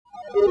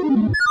There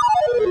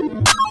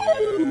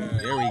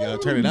we go.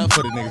 Turn it up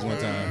for the niggas one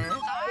time.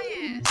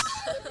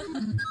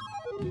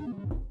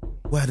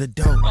 Where the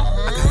dope?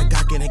 I got a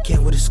Glock in a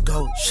can with a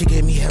scope. She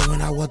gave me head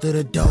when I walked through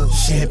the door.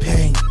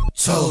 Champagne,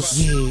 toast,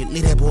 yeah,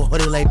 leave that boy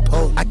hoodie like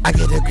Pope. I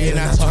get the green and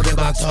I talk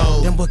about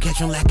toes. Them boy catch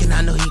him lacking,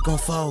 I know he gon'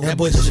 fold. That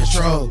boy just a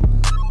troll.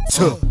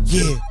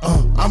 Yeah,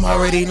 I'm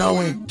already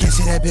knowing. Can't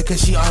say that bitch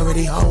cause she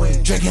already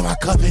hoeing. Drinking my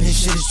cup and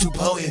this shit is too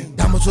potent.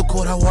 Diamonds too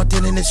cold, I walked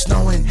in and it's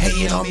snowing.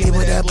 Hating on me,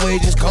 but that boy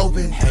just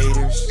coping.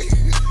 Haters.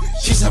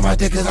 She said my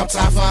dick cause I'm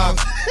top 5.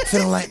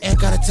 Feeling like Ant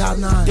got a top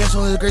 9. That's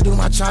only the great doing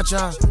my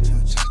cha-cha.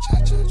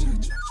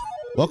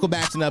 Welcome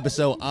back to another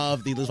episode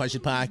of the Lil White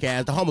Shit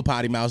Podcast, the home of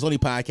Potty Mouths, only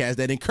podcast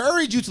that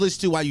encourage you to listen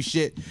to while you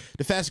shit.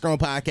 The fastest growing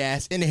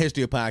podcast in the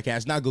history of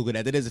podcasts. Not Google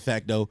that. That is a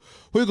fact, though.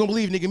 Who you gonna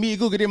believe, nigga? Me and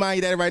Google didn't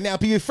mind that right now.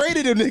 Be afraid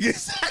of them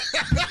niggas.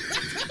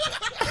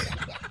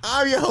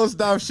 I'm your host,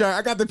 Dom Sharp.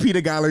 I got the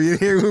Peter Gallery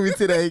here with me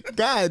today.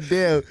 God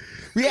damn.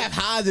 We have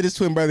Haas and his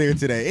twin brother here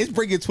today. It's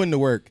Bring Your Twin to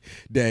Work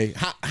day.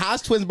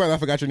 Haas' twin brother, I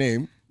forgot your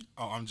name.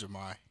 Oh, I'm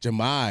Jamai.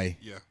 Jamai.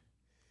 Yeah.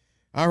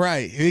 All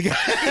right. Here we go.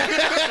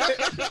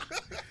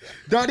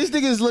 Dog, these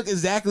niggas look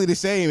exactly the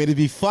same. It'd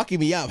be fucking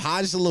me up.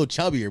 Haas just a little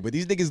chubbier, but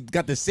these niggas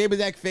got the same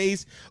exact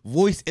face,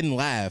 voice, and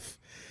laugh.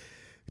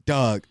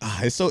 Dog,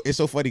 it's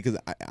so funny because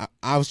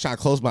I was trying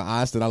to close my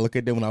eyes and I look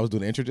at them when I was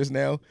doing the intro just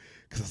now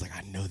because I was like,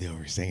 I know they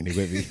were saying it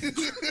with me.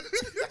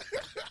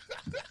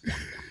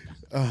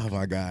 Oh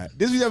my God.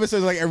 This week's episode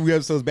is like every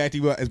episode is back to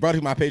you. It's brought to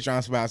you by my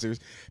Patreon sponsors.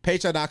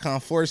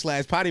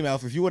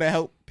 Patreon.com/pottymouth if you want to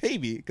help pay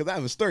me because I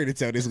have a story to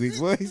tell this week,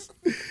 boys.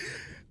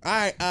 All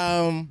right,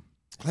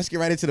 let's get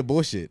right into the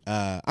bullshit.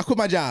 I quit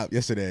my job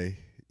yesterday.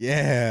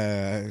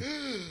 Yeah.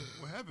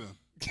 What happened?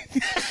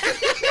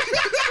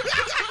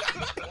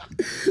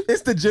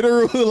 It's the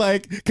general,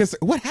 like, cause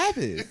what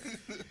happened?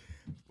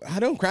 I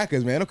don't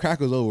crackers, man. No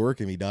crackers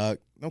overworking me, dog.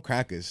 No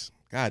crackers.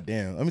 God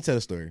damn. Let me tell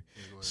the story.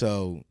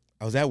 So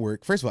I was at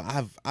work. First of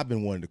all, I've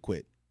been wanting to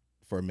quit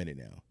for a minute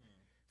now.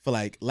 For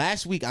like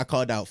last week, I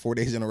called out 4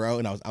 days in a row,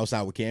 and I was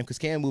outside with Cam because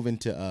Cam moving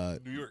to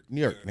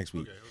New York next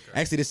week. Okay.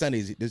 Actually, this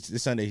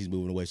Sunday he's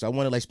moving away. So I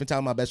want to like spend time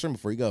with my best friend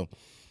before he go.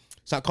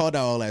 So I called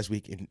out all last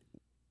week, and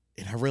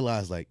I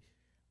realized like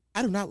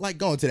I do not like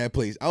going to that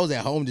place. I was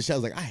at home just I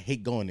was like I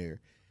hate going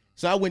there.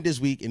 So I went this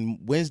week, and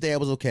Wednesday I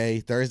was okay,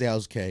 Thursday I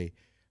was okay,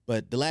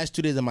 but the last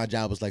 2 days of my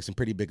job was like some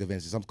pretty big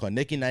events. It's something called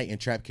Nikki Night and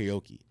Trap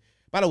Karaoke.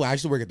 By the way, I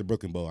used to work at the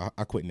Brooklyn Bowl.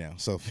 I quit now.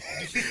 So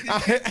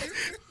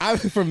I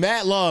for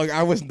that long,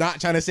 I was not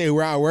trying to say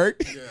where I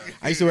work. Yeah.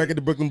 I used to work at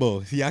the Brooklyn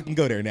Bowl. Yeah, I can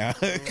go there now.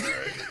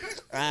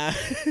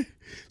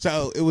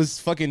 So it was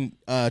fucking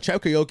Trap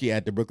Karaoke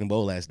at the Brooklyn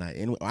Bowl last night.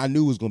 And I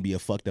knew it was going to be a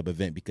fucked up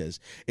event because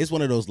it's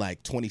one of those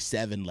like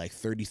 27, like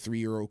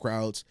 33-year-old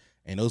crowds.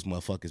 And those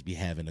motherfuckers be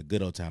having a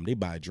good old time. They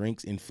buy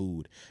drinks and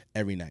food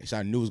every night. So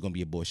I knew it was going to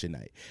be a bullshit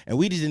night. And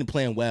we just didn't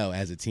play well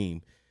as a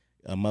team.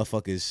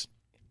 Motherfuckers...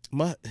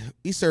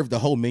 We serve the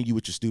whole menu,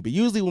 which is stupid.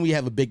 Usually when we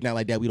have a big night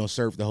like that, we don't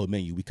serve the whole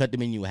menu. We cut the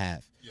menu in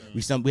half. Yeah.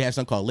 We have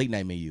something called late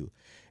night menu.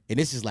 And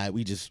this is like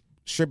we just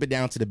strip it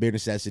down to the bare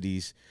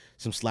necessities,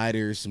 some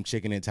sliders, some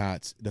chicken and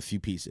tots, a few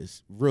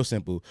pieces. Real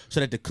simple. So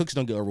that the cooks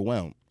don't get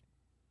overwhelmed.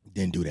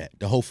 Didn't do that.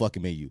 The whole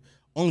fucking menu.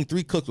 Only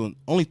three cooks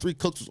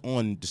was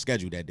on the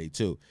schedule that day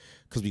too.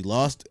 Because we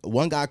lost.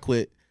 One guy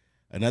quit.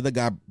 Another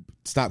guy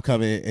stopped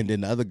coming, and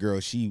then the other girl,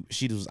 she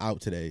was out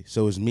today.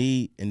 So it was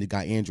me and the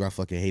guy Andrew. I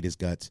fucking hate his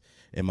guts,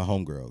 and my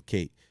homegirl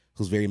Kate,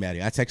 who's very mad at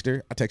me. I texted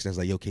her. I was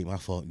like, "Yo, Kate, my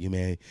fault. You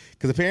mad?"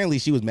 Because apparently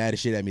she was mad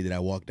as shit at me that I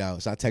walked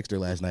out. So I texted her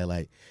last night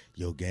like,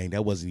 "Yo, gang,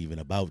 that wasn't even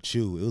about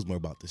you. It was more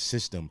about the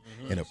system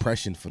and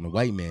oppression from the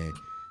white man."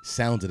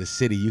 Sounds of the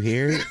city, you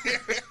hear it?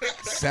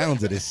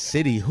 Sounds of the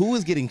city. Who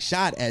is getting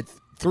shot at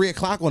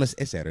 3:00 on it's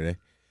Saturday?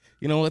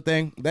 You know what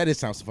thing? That is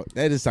time for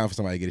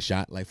somebody to get a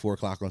shot, like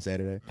 4:00 on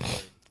Saturday.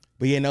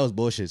 But yeah, that was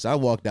bullshit. So I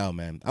walked out,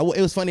 man.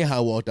 It was funny how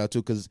I walked out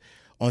too, because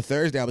on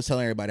Thursday I was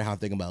telling everybody how I'm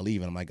thinking about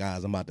leaving. I'm like,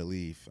 guys, I'm about to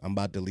leave. I'm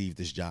about to leave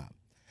this job.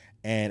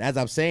 And as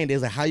I'm saying, they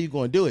was like, how you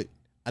going to do it?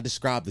 I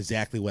described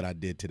exactly what I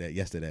did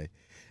yesterday.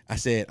 I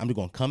said, I'm just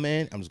going to come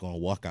in. I'm just going to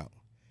walk out.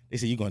 They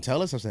said, you going to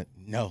tell us? I said,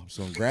 no. I'm just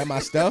going to grab my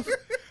stuff.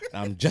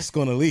 And I'm just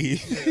going to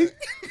leave.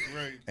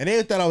 Right. And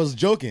they thought I was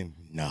joking.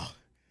 No.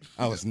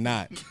 I was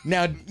not.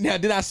 Now,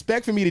 did I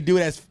expect for me to do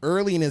it as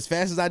early and as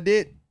fast as I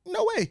did?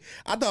 No way.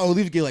 I thought I would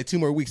leave it get like 2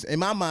 more weeks. In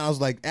my mind, I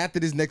was like, after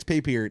this next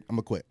pay period, I'm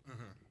gonna quit.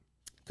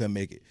 Couldn't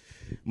make it.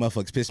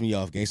 Motherfuckers pissed me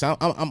off, gang. So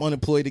I'm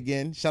unemployed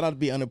again. Shout out to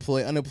be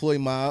unemployed. Unemployed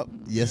mob.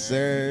 Yes,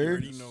 sir. You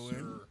already know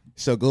it.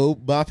 So go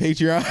buy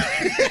Patreon.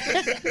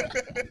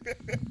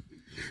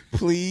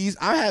 Please.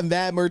 I have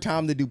mad more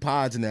time to do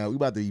pods now. We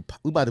about to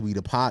be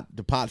the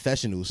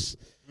podfessionals.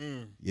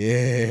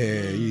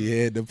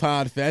 Yeah, the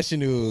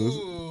podfessionals.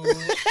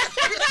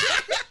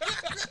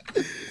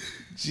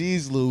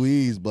 Jeez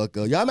Louise,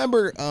 bucko. Y'all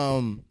remember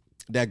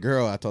that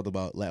girl I talked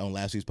about on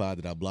last week's pod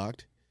that I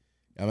blocked?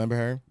 Y'all remember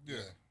her? Yeah.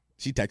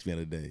 She texted me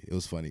the other day. It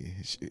was funny.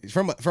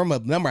 From a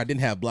number I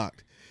didn't have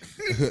blocked.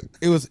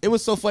 It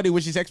was so funny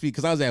when she texted me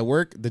because I was at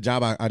work, the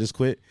job I just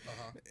quit.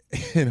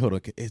 And hold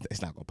on,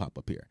 it's not gonna pop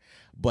up here,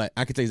 but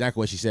I can tell you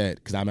exactly what she said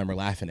because I remember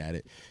laughing at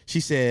it.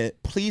 She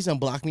said, "Please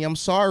unblock me. I'm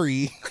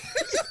sorry."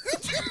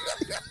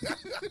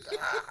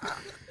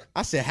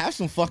 I said, "Have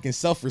some fucking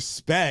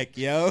self-respect,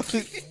 yo."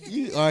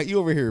 you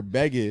over here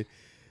begging.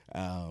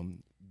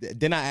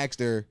 Then I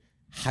asked her,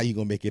 "How you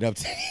gonna make it up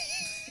to me?"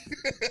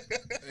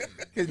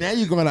 Because now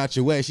you're going out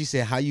your way. She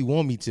said, "How you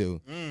want me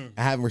to?"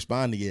 I haven't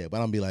responded yet, but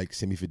I'm gonna be like,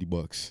 "Send me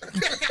 $50."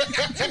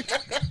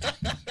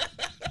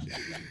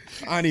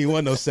 I don't even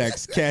want no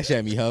sex. Cash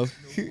at me, ho.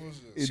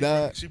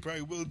 She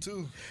probably will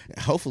too.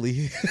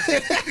 Hopefully.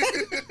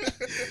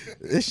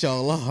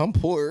 Inshallah, I'm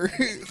poor.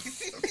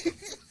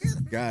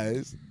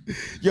 Guys.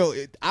 Yo,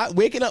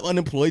 waking up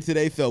unemployed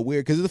today felt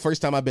weird because it's the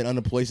first time I've been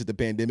unemployed since the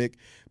pandemic.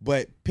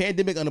 But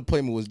pandemic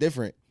unemployment was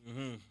different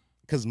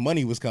because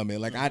money was coming.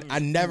 Like, I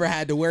never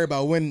had to worry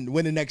about when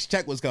the next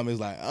check was coming.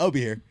 It's like, I'll be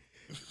here.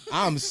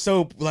 I'm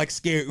so, like,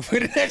 scared for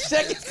the next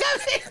check is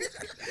coming.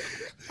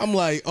 I'm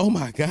like, oh,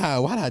 my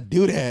God, why'd I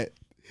do that?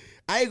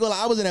 I ain't gonna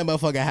lie, I was in that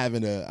motherfucker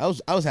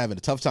I was having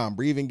a tough time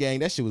breathing, gang.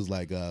 That shit was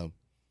like, I'm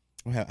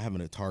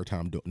having a hard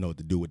time don't know what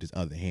to do with this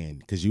other hand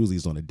because usually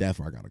it's on the death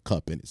or I got a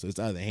cup in it, so this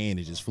other hand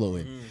is just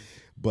flowing.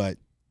 But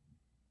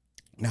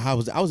now I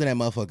was in that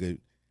motherfucker,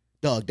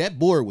 dog. That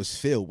board was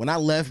filled. When I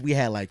left, we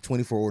had like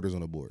 24 orders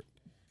on the board.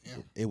 Yeah.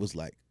 It was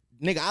like,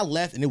 nigga, I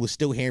left and it was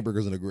still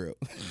hamburgers on the grill.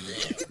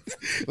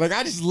 Like,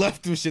 I just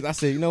left them shit. I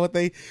said, you know what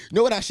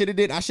I should have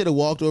did? I should have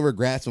walked over,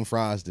 grabbed some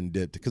fries, and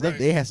dipped because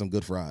they had some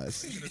good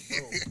fries.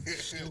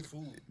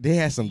 They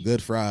had some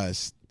good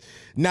fries.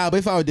 Nah, but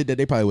if I did that,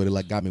 they probably would have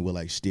like got me with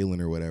like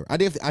stealing or whatever. I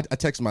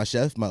texted my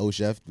chef, my old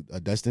chef,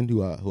 Dustin,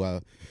 who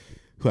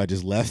I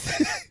just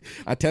left.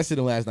 I texted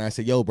him last night. I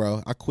said, "Yo,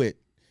 bro, I quit.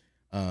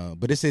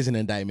 But this isn't an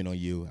indictment on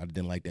you. I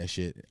didn't like that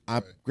shit.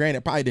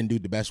 Granted, probably didn't do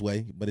it the best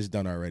way, but it's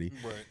done already."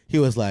 Right. He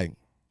was like,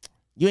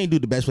 "You ain't do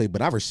it the best way,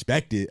 but I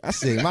respect it." I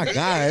said, "My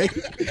guy."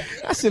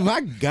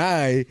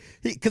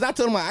 Because I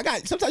told him,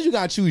 like, sometimes you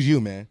gotta choose you,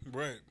 man.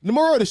 Right. The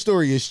moral of the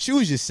story is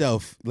choose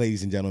yourself,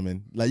 ladies and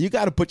gentlemen. Like, you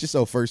gotta put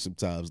yourself first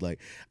sometimes. Like,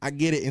 I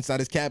get it, inside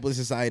this capitalist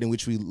society in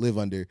which we live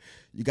under,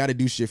 you gotta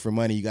do shit for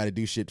money. You gotta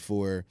do shit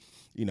for,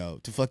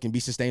 to fucking be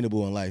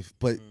sustainable in life.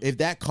 But if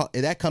that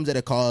comes at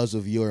a cause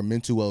of your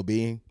mental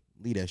well-being,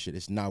 leave that shit.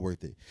 It's not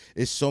worth it.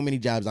 There's so many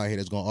jobs out here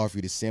that's gonna offer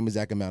you the same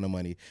exact amount of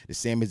money, the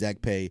same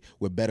exact pay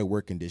with better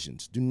work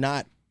conditions. Do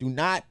not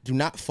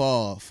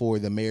fall for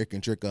the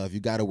American trick of you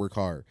gotta work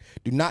hard.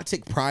 Do not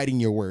take pride in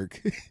your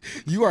work.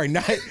 You are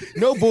not,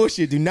 no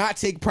bullshit. Do not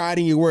take pride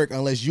in your work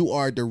unless you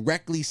are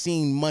directly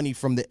seeing money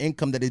from the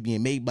income that is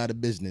being made by the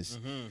business.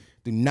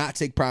 Do not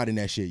take pride in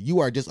that shit. You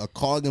are just a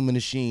cog in the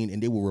machine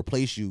and they will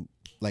replace you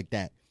like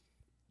that.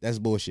 That's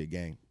bullshit,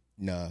 gang.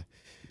 Nah.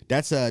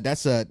 That's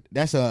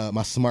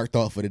my smart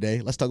thought for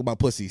today. Let's talk about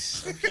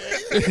pussies.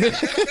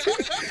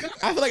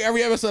 I feel like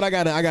every episode I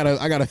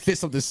gotta fit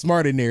something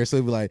smart in there. So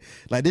it'd be like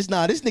this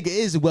nigga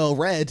is well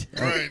read.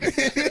 Right.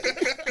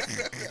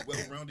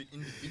 Well-rounded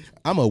individual.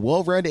 I'm a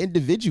well-rounded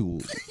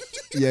individual.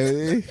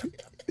 Yeah.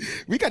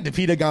 We got the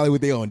peanut gallery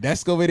with their own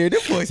desk over there.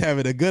 Them boys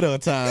having a good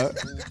old time.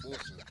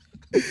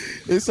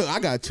 And so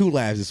I got 2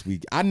 laughs this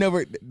week.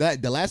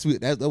 The last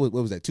week, what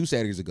was that? 2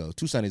 Saturdays ago,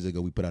 2 Sundays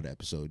ago, we put out an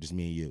episode, just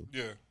me and you.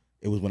 Yeah.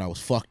 It was when I was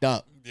fucked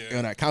up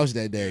on that couch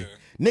that day.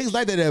 Yeah. Niggas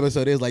liked that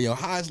episode. They was like, "Yo,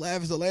 Haas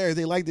laugh is hilarious."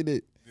 They liked it.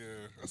 Yeah,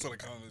 I saw the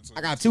comments.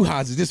 I got 2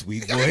 Haases this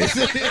week, boys.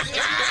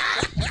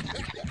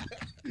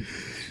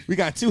 We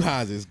got 2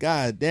 Haases.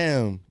 God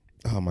damn.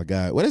 Oh my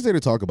God. What is there to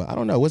talk about? I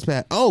don't know. What's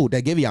bad? Oh,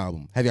 that Giveon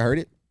album. Have you heard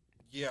it?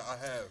 Yeah, I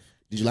have.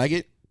 Did you like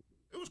it?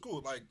 It was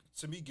cool. Like,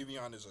 to me,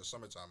 Giveon is a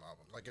summertime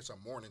album. Like, it's a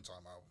morning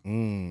time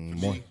album.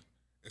 For me,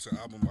 it's an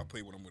album I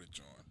play when I'm with a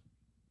John.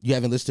 You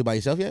haven't listened to it by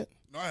yourself yet?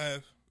 No, I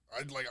have.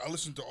 I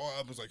listen to all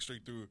albums like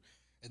straight through,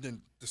 and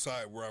then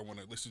decide where I want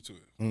to listen to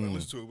it. I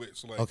listen to it with.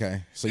 So like,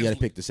 okay, so you got to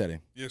pick the setting.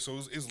 Yeah, so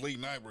it's late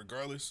night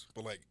regardless,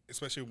 but like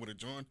especially with a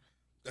John,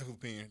 definitely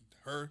paying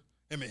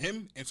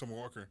him and Summer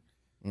Walker.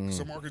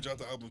 Summer Walker dropped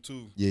the album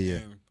too. Yeah.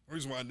 And the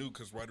reason why I knew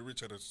because Ryder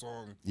Rich had a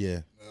song. Yeah.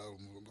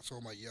 So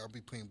I'm like, yeah, I'll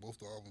be playing both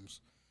the albums.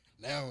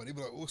 Now they be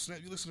like, "Oh snap,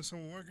 you listen to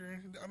Summer Walker?"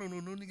 I don't know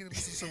no nigga that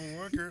listen to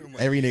Summer Walker. I'm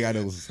like, every nigga I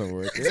know listens to Summer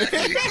Walker.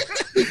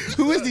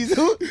 Who is these?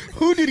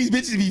 Who do these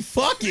bitches be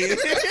fucking?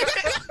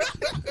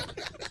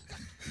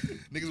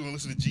 Niggas want to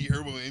listen to G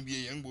Herbo and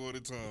NBA Youngboy all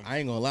the time. I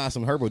ain't gonna lie,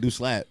 some Herbo do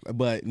slap,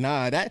 but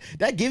nah, that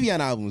Giveon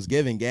album was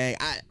giving, gang.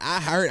 I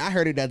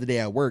heard it the other day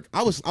at work.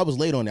 I was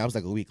late on it. I was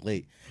like a week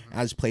late.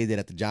 I just played it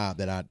at the job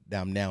that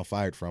I'm now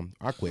fired from.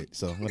 I quit,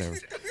 so whatever.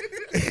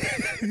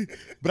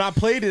 But I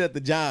played it at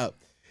the job.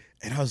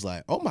 And I was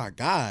like, oh my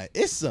God,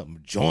 it's some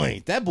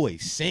joint. That boy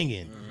is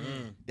singing.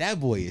 That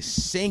boy is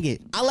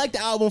singing. I like the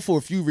album for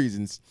a few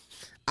reasons.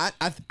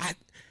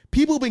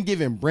 People been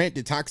giving Brent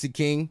the Toxic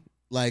King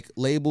like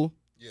label.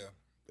 Yeah.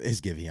 It's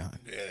Giveon.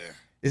 Yeah.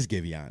 It's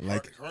Giveon.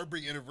 Like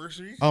Heartbreak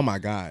Anniversary. Oh my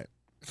God.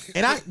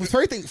 And the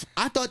first thing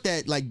I thought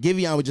that like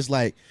Giveon would just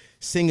like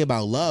sing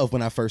about love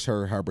when I first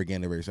heard Heartbreak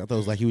Anniversary. I thought it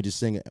was like he would just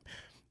sing it.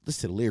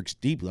 Listen to the lyrics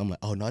deeply. I'm like,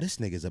 oh no, this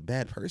nigga's a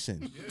bad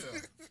person.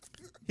 Yeah.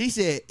 He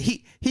said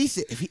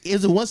it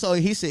was a one song.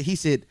 He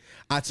said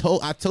I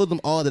told them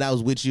all that I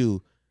was with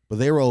you, but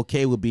they were all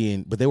okay with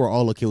being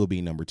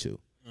number 2.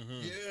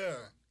 Mm-hmm. Yeah,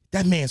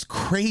 that man's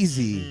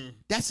crazy. Mm-hmm.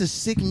 That's a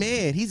sick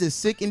man. He's a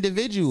sick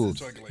individual.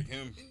 Talking like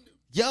him.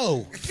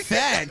 Yo,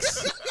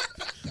 facts.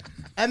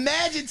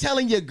 Imagine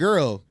telling your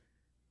girl,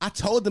 I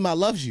told them I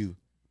loved you,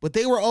 but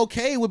they were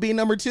okay with being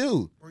number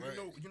 2. Or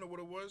you know what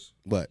it was?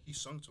 What? He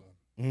sung to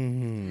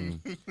him.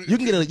 Mm-hmm. You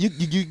can get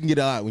you can get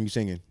a lot when you're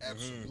singing.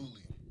 Absolutely.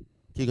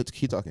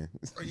 Keep talking.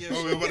 Oh, yeah,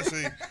 I'm about to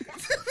say.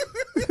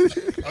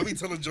 I be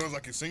telling Jones I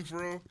can sing for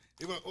real.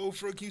 They like, oh,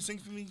 Fro, can you sing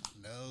for me?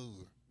 No.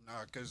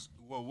 Nah, cause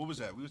what was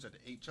that? We was at the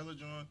 8 Chella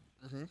joint,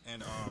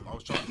 and I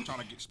was trying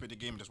to spit the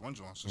game in this one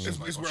joint. So it's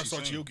like, where I saw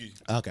Chioki.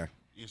 Okay.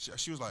 Yeah,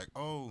 she was like,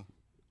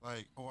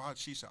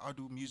 she said I'll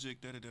do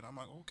music. Da da da. I'm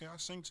like, okay, I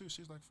sing too.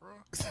 She's like, for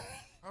real?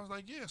 I was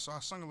like, yeah. So I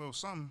sung a little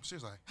something. She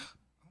was like, oh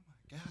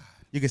my god.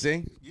 You can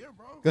sing? Yeah,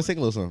 bro. Go sing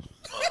a little song.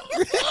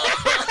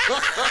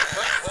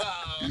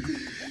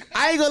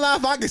 I ain't gonna lie,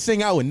 if I could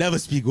sing, I would never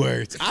speak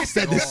words. I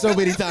said this so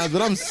many times,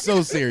 but I'm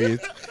so serious.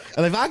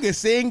 And if I could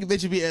sing,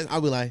 bitch, I'll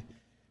be like,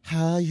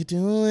 how you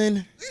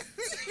doing?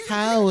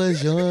 How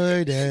was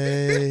your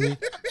day?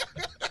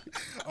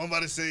 I'm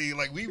about to say,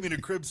 like, we be in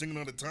the crib singing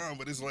all the time,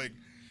 but it's like,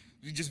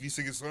 you just be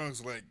singing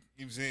songs like,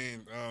 you know what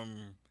I'm saying,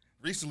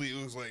 recently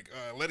it was like,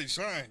 Let It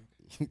Shine.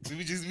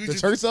 The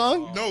church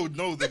song? No,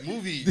 the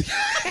movie.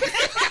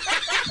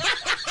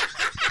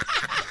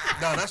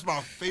 No, that's my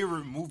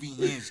favorite movie,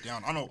 hands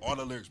down. I know all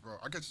the lyrics, bro.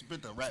 I could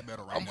spit the rap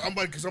battle right now. I'm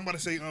about to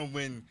say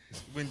when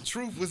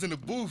Truth was in the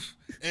booth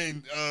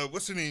and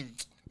what's her name?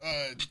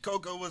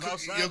 Coco was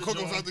outside. Yeah,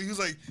 Coco was out there. He was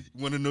like,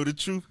 "You want to know the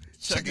truth?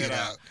 Check it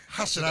out.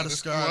 How should I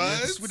describe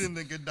it? Sweet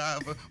nigga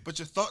diver, but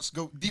your thoughts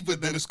go deeper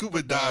than a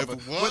scuba diver.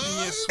 Whether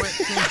you're in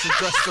sweatpants or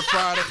dressed to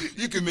Friday,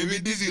 you can make me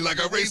dizzy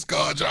like a race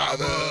car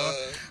driver.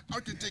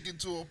 I can take it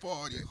to a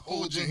party,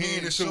 hold your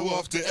hand and show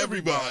off to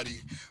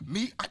everybody.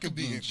 Me, I could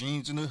be in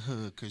jeans in the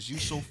hood, cause you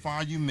so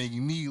fine, you make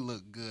me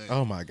look good.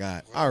 Oh my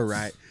God! All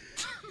right.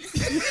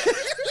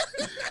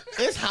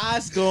 It's high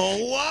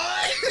school.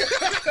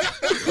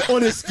 What?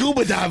 On a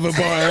scuba diver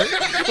bar.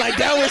 Like,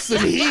 that was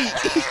some heat.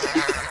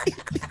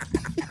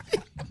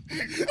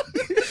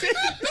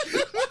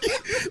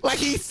 Like,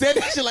 he said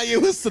that shit like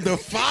it was the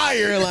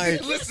fire.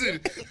 Like, listen,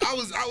 I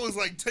was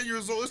like 10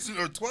 years old,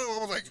 or 12. I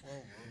was like,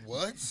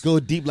 what? Go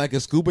deep like a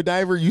scuba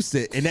diver. You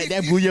said, and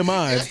that blew your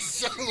mind. Like,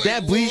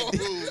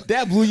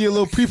 that blew your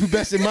little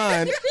prepubescent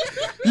mind.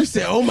 You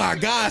said, oh my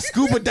God,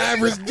 scuba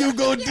divers do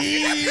go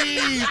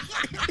deep.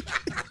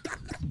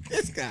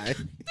 This guy.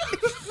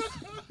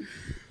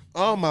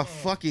 Oh my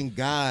fucking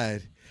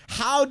God.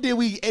 How did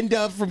we end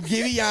up from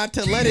Giveon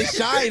to Let It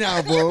Shine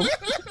album?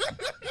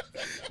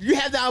 You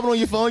have the album on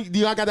your phone? Do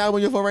y'all got the album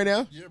on your phone right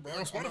now? Yeah, bro.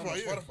 On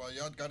Spotify.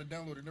 Y'all got it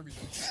downloaded and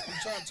everything. I'm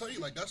trying to tell you,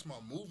 like, that's my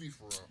movie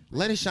for real.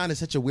 Let It Shine is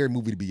such a weird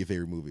movie to be your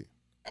favorite movie.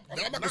 I'm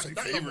not gonna say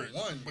favorite.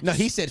 No,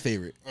 he said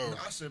favorite. Oh.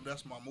 I said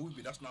that's my movie,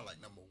 but that's not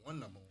like number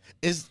one.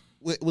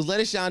 Was Let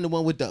It Shine the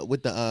one with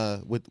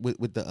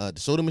the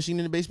soda machine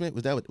in the basement?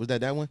 Was that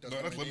one? No,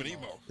 that's Lemonade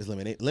Mouth. It's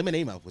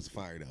Lemonade Mouth was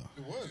fire though.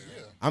 It was,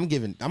 yeah.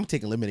 I'm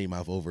taking Lemonade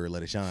Mouth over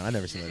Let It Shine. I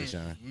never seen Let It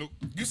Shine. No,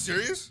 you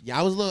serious?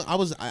 Yeah,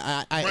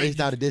 I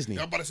aged out of Disney.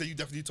 I'm about to say you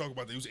definitely talk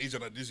about that. You was aged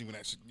out of Disney when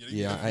that shit.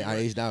 Yeah, I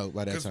aged out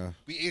by that time.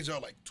 We aged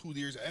out like 2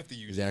 years after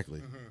you.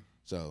 Exactly. Mm-hmm.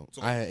 So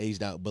I had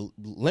aged out, but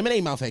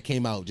Lemonade Mouth had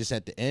came out just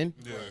at the end.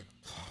 Yeah.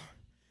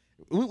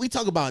 We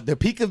talk about the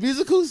peak of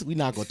musicals. We're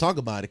not gonna talk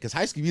about it because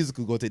High School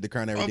Musical gonna take the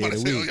crown every day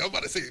of the week. I'm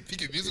about to say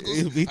peak of musicals.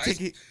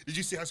 Did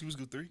you see High School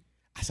Musical 3?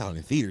 I saw it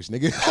in theaters,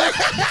 nigga.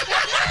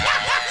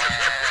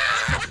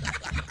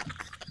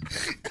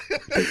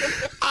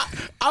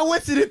 I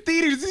went to the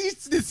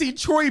theaters to see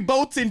Troy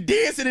Bolton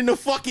dancing in the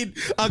fucking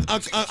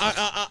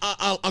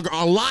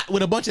a lot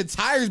with a bunch of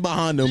tires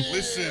behind him.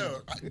 Listen,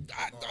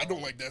 I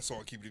don't like that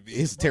song. Keep it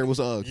being. It's a terrible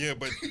song. Yeah,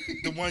 but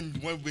the one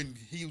when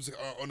he was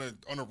on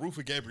a roof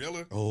with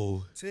Gabriella.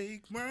 Oh,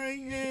 take my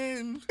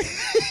hand,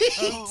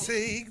 I'll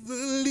take the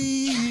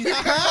lead,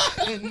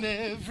 and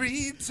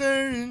every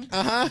turn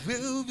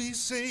will be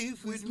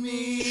safe with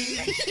me.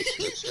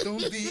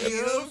 Don't be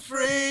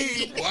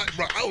afraid.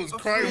 Bro, I was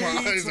crying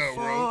my eyes out,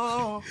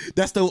 bro.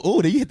 That's the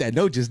you hit that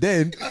note just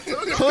then.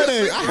 Hold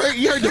on,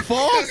 you heard the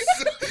fall?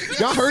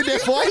 Y'all heard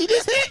that fall he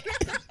just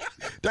hit?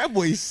 That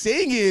boy's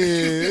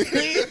singing.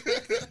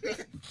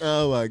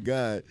 Oh my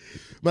God.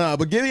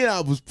 But Give Me An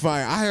Album was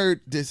fire. I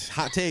heard this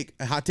hot take.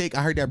 I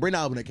heard that Brent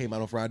album that came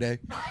out on Friday.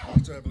 I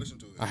haven't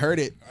listened to it. I heard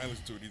it. I haven't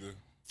listened to it either.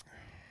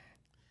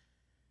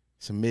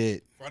 It's a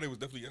mid. Friday was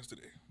definitely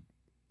yesterday.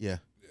 Yeah.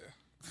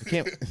 I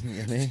can't.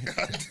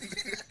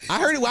 I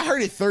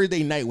heard it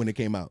Thursday night when it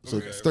came out.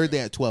 So Thursday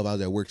at 12, I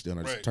was at work still,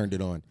 and I just turned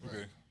it on.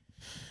 Okay.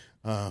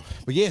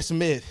 But yeah, it's a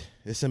mid.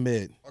 It's a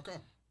mid. Okay.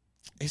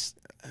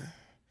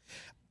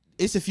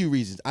 It's a few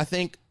reasons. I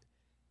think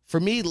for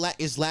me,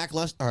 it's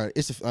lackluster. All right,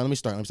 let me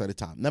start at the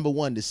top. Number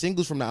one, the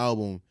singles from the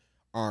album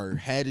are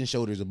head and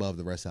shoulders above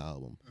the rest of the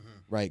album.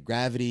 Right?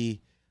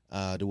 Gravity,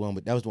 that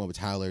was the one with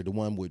Tyler. The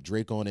one with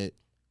Drake on it,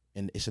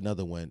 and it's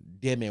another one,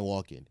 Dead Man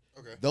Walking.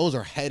 Okay. Those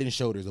are head and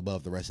shoulders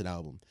above the rest of the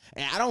album.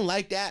 And I don't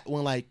like that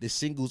when like the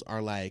singles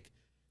are like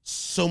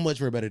so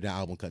much more better than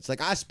album cuts. Like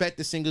I expect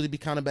the singles to be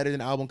kind of better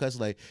than album cuts,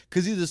 like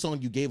because these are the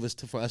songs you gave us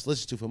for us to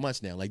listen to for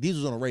months now. Like these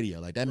was on the radio,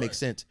 like that makes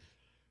sense.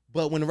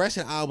 But when the rest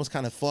of the albums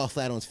kind of fall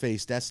flat on its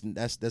face, that's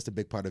the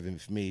big part of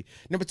it for me.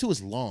 Number 2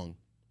 is long.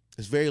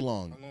 It's very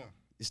long. How long?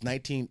 It's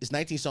 19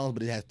 songs,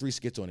 but it has 3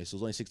 skits on it, so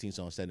it's only 16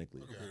 songs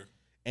technically. Okay.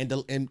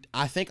 And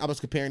I think I was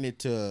comparing it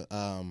to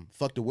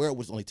Fuck the World,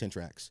 which was only 10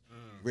 tracks.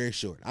 Very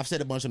short. I've said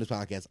a bunch on this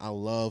podcast. I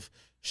love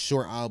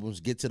short albums.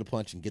 Get to the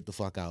punch and get the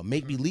fuck out.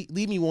 Make me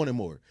leave me wanting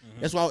more.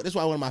 That's why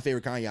one of my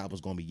favorite Kanye albums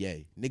is gonna be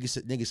Ye.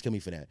 Niggas kill me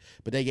for that.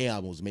 But that Ye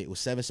album was made with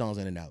 7 songs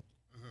in and out.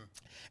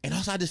 And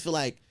also I just feel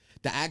like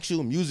the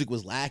actual music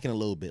was lacking a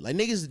little bit. Like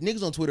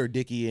niggas on Twitter are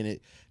dicky in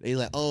it. They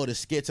like, oh, the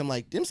skits. I'm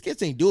like, them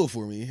skits ain't do it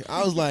for me.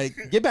 I was like,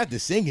 get back to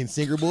singing,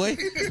 singer boy.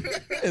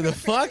 And the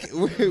fuck,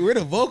 where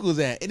the vocals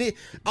at? And it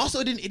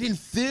didn't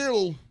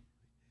feel.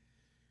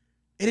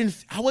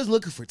 I wasn't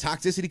looking for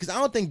toxicity because I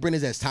don't think Brent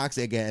is as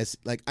toxic as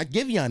like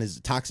Giveon is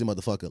a toxic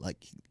motherfucker. Like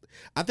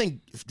I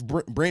think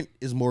Brent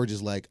is more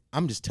just like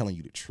I'm just telling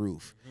you the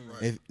truth.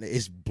 Right.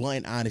 It's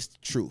blunt,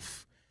 honest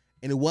truth,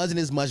 and it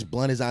wasn't as much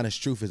blunt as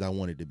honest truth as I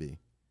wanted to be.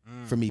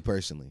 For me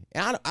personally,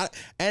 and I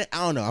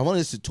don't know. I want to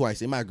listen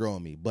twice. It might grow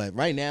on me, but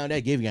right now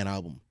that Giveon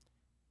album,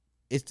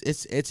 it's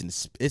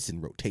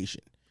in rotation.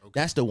 Okay.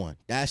 That's the one.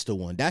 I ain't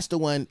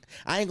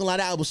gonna lie,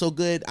 that album was so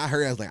good. I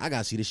heard, I was like, I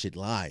gotta see this shit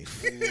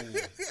live.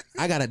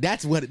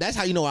 That's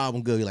how you know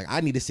album good. You're like,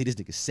 I need to see this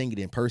nigga sing it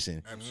in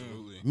person.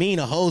 Absolutely. Me and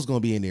the hoes gonna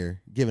be in there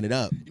giving it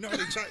up. You know how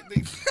they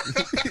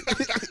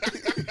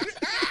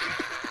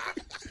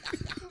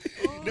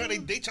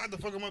tried to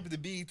fuck him up at the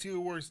BET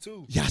Awards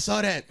too. Yeah, I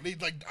saw that. They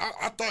like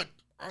I thought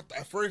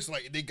at first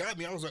like they got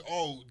me. I was like,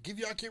 oh,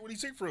 Giveon can't really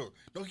sing for real.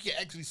 No, he can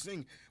actually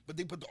sing, but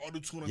they put the auto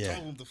tune on top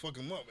of him to fuck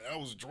him up. And I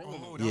was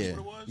drawing. Oh, that's what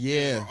it was.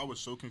 Yeah, I was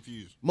so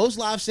confused. Most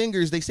live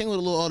singers they sing with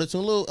a little auto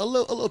tune, a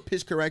little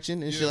pitch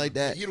correction and shit like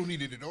that. He don't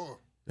need it at all.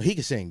 He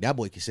can sing. That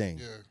boy can sing.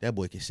 Yeah. That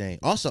boy can sing.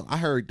 Also, I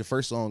heard the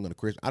first song on the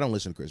Chris. I don't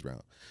listen to Chris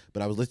Brown,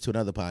 but I was listening to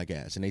another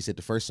podcast, and they said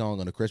the first song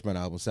on the Chris Brown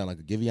album sounded like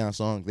a Giveon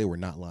song. They were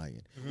not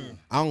lying.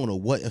 I don't know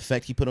what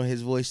effect he put on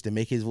his voice to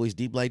make his voice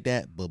deep like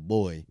that, but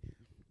boy,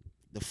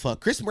 the fuck.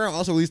 Chris Brown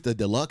also released the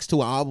deluxe to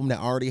an album that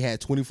already had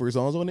 24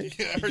 songs on it.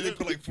 Yeah, I heard they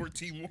put like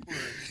 14 more.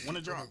 When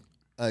it dropped?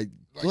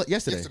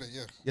 Yesterday.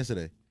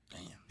 Damn.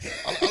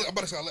 I'm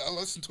about to say I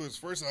listened to his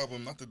first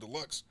album, not the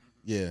deluxe.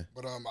 Yeah.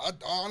 But I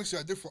honestly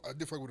I did fuck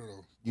with it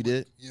though. You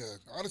did? Yeah.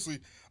 Honestly,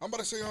 I'm about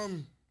to say How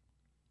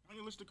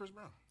you listen to Chris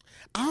Brown?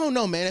 I don't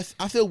know, man.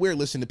 I feel weird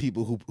listening to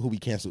people who be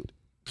canceled.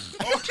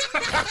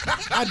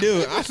 I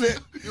do. I said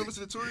you don't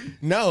listen to Tory?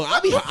 No,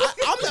 I'm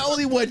the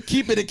only one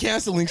keeping the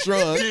canceling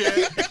strong.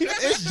 Yeah.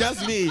 It's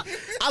just me.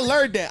 I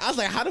learned that. I was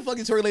like, how the fuck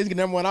is Tory Lanez get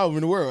 #1 album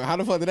in the world? How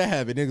the fuck did that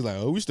happen? Niggas like,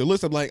 oh, we still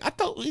listen. I'm like, I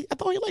thought he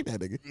liked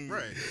that nigga.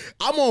 Right.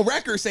 I'm on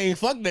record saying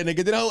fuck that nigga.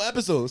 Did the whole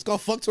episode. It's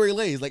called Fuck Tory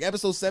Lanez, like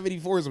episode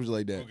 74 or something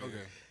like that.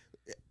 Okay.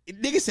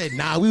 Nigga said,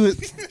 nah, we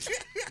was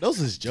those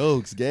was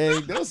jokes,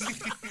 gang.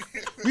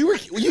 We were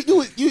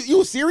you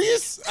were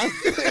serious? I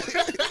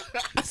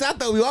said I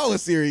thought we all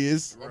was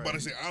serious. I'm about to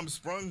say I'm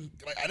Sprung.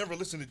 Like I never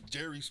listened to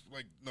Jerry.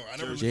 Like no, I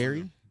never.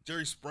 Jerry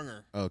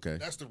Sprunger. Okay.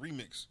 That's the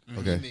remix.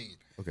 Okay. He made.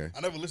 Okay.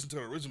 I never listened to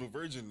the original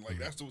version. Like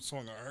that's the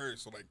song I heard.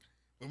 So like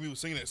when we were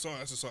singing that song,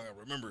 that's the song I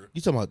remember.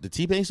 You talking about the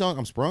T-Pain song?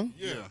 I'm Sprung.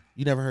 Yeah.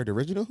 You never heard the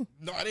original?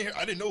 No, I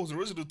didn't know it was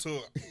original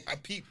till I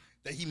peeped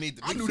that he made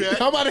the. I knew that.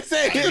 I'm about to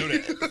say.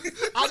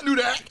 I knew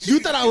that. You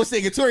thought I was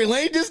singing Tory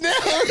Lanez just now,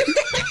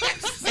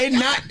 and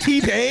not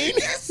T-Pain?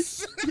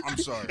 I'm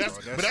sorry,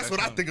 but that's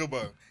what I think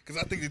about.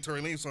 Because I think the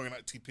Tory Lanez song and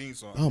not T-Pain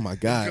song. Oh my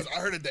god! Because I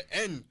heard at the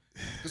end.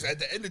 Because at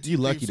the end of T-Pain you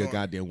lucky song, the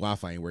goddamn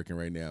Wi-Fi ain't working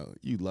right now.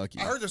 You lucky.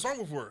 I heard the song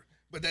before,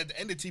 but at the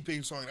end of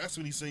T-Pain song, that's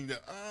when he sang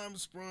that I'm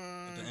Sprung.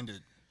 At the end of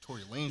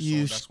Tory Lanez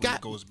song, that's when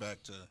it goes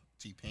back to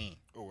T-Pain.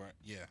 Oh right.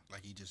 Yeah,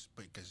 like he just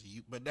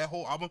but that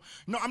whole album.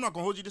 No, I'm not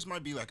gonna hold you. This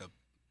might be like a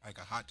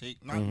hot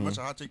take. Not much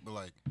a hot take, but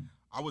like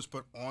I was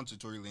put on to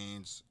Tory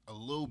Lanez a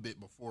little bit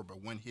before,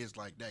 but when his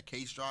like that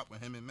case dropped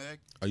with him and Meg.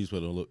 Oh, you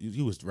put a little.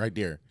 You was right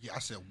there. Yeah, I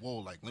said, whoa,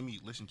 like let me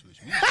listen to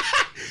his music.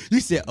 You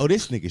said, oh,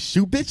 this nigga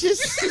shoot bitches.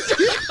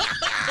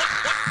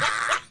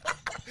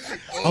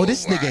 Oh,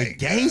 this nigga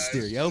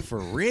gangster, yo, for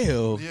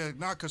real. Yeah,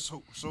 nah, cause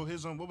so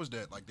his what was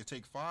that? Like the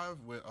Take 5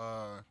 with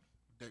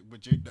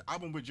the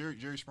album with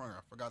Jerry Springer.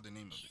 I forgot the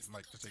name of it.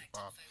 Like the Take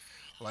 5.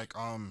 Like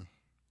what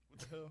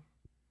the hell?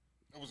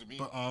 That wasn't me.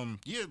 But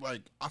yeah,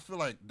 like I feel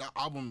like that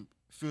album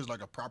feels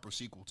like a proper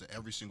sequel to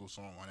every single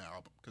song on that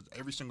album. Cause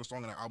every single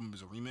song on that album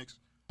is a remix.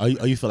 Oh,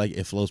 you feel like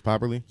it flows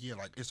properly? Yeah,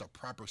 like it's a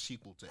proper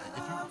sequel to. If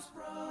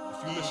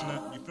you listen to,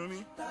 you feel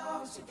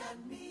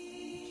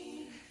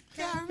me?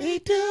 Got me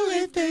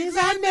doing things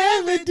I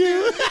never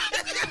do.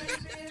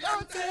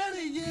 I'm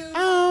telling you,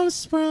 I'm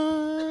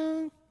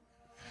sprung.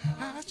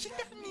 how she got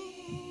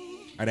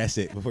me. All right, that's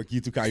it. Before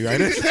you two call you right.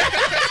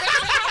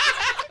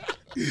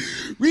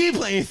 We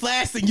playing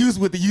Fast and Used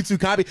with the YouTube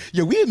copy.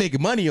 Yo, we been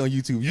making money on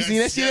YouTube. You seen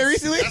that shit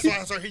recently? That's why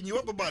I started hitting you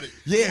up about it.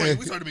 Yeah.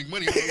 We started to make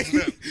money on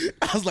that.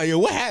 I was like, yo,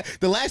 what happened?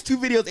 The last 2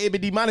 videos ain't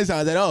been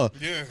demonetized at all.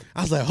 Yeah.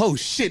 I was like, oh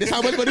shit, that's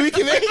how much money we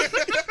can make?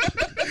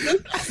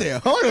 I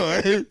said, hold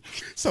on.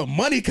 Some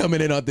money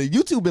coming in on the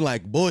YouTube been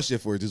like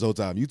bullshit for it this whole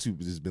time. YouTube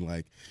has just been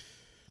like,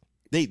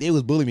 they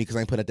was bullying me because I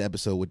ain't put out the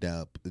episode with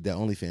that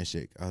OnlyFans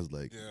chick. I was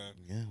like,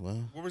 yeah,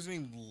 well. What was his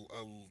name?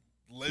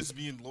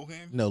 Lesbian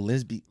Lohan? No,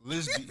 Lindsley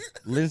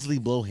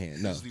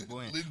Blowhand. No. Leslie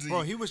Blowhand.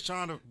 Bro, he was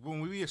trying to,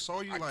 when we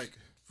saw you, like,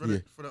 for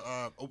the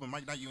open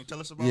mic night you didn't tell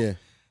us about. Yeah.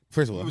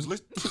 First of all, he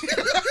was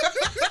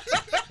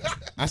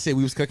I said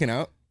we was cooking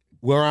out.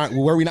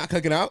 Were we not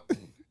cooking out?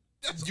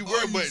 You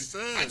were, but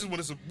I just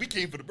wanted some. We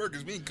came for the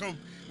burgers. We ain't know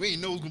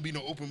it was gonna be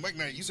no open mic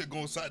night. You said go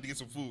inside to get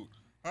some food.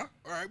 Huh?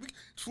 All right,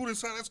 food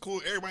inside. That's cool.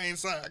 Everybody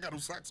inside. I got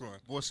those socks on.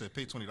 Boy said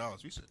pay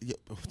 $20. We said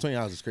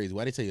 $20 is crazy.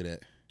 Why they tell you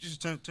that?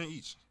 Just 10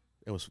 each.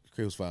 It was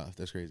 $5.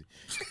 That's crazy.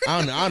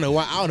 I don't know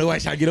why. I don't know why I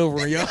try to get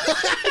over on y'all.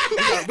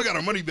 we got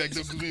our money back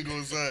though because we ain't go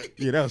inside.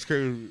 Yeah, that was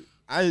crazy.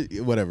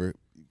 Whatever.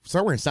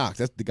 Start wearing socks.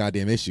 That's the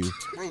goddamn issue.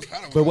 Bro,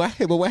 but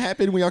what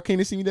happened when y'all came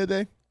to see me that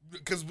day?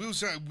 Because we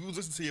was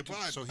listening to your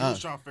pod. So he was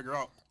trying to figure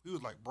out. He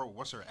was like, bro,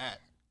 what's her at?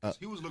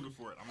 He was looking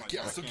for it. I'm like,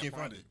 I still can't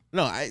find it.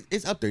 No,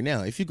 it's up there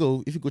now. If you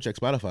go check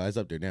Spotify, it's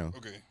up there now.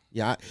 Okay.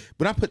 Yeah,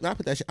 but I put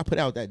that shit, I put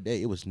out that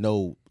day. It was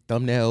no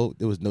thumbnail.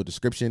 There was no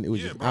description. It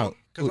was just out.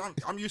 Because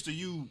I'm used to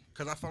you.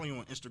 Because I follow you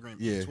on Instagram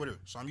and Twitter.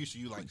 So I'm used to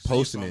you like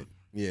posting it.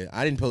 Yeah,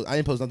 I didn't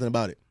post nothing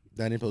about it.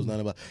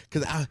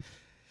 Because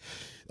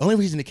only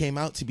reason it came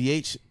out,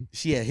 TBH,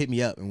 she had hit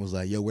me up and was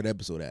like, yo, where the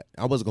episode at?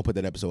 I wasn't gonna put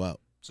that episode out.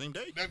 Same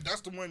day.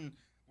 That's the one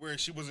where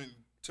she wasn't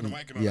to the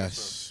mic and all that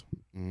stuff.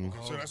 Mm-hmm.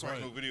 Okay, so that's why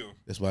there's no video.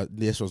 That's why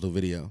this was no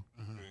video.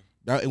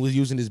 Mm-hmm. It was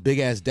using this big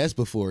ass desk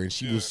before, and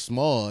she was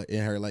small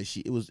in her like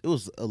it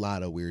was a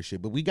lot of weird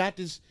shit. But we got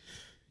this.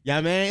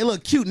 Yeah, man, it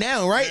look cute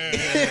now, right?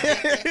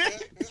 Yeah.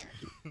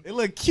 It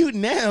look cute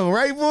now,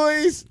 right,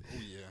 boys? Oh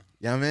yeah.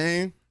 Yeah,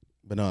 man.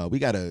 But no, we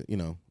gotta,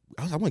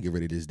 I want to get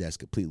rid of this desk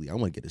completely. I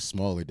want to get a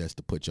smaller desk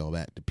to put y'all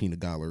at the peanut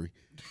gallery.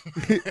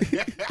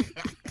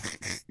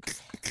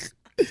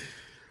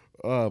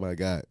 Oh my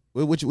god,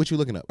 what you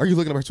looking up? Are you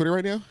looking up her Twitter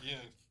right now? Yeah,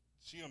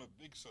 she on a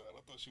big side. I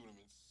thought she would have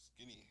been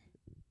skinny.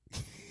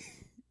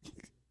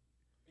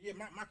 Yeah,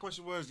 my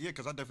question was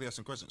because I definitely had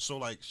some questions. So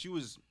like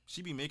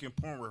she be making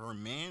porn with her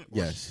man?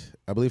 Yes,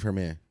 I believe her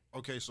man.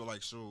 Okay, so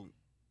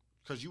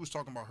because you was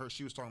talking about her,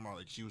 she was talking about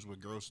like she was with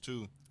girls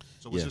too.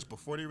 So was this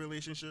before their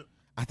relationship?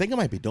 I think it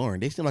might be during.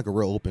 They seem like a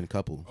real open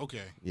couple.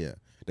 Okay. Yeah.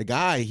 The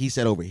guy, he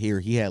said over here,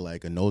 he had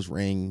like a nose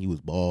ring. He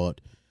was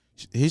bald.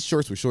 His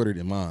shorts were shorter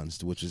than mine,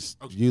 which is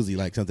usually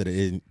like something that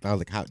isn't. I was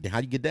like, how do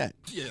you get that?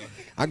 Yeah.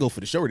 I go for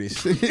the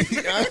shortest.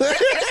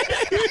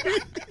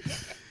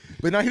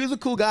 But no, he was a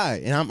cool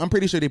guy. And I'm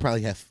pretty sure they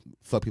probably have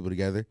fucked people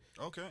together.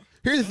 Okay.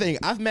 Here's the thing.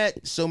 I've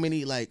met so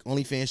many like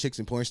OnlyFans chicks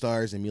and porn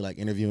stars and me like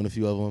interviewing a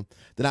few of them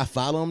that I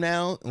follow them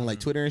now on like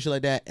Twitter and shit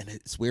like that. And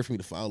it's weird for me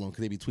to follow them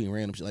because they be tweeting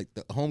random shit. Like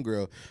the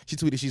homegirl, she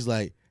tweeted, she's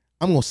like,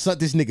 I'm going to suck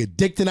this nigga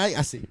dick tonight.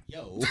 I said,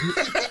 yo,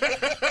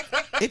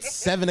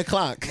 it's 7:00.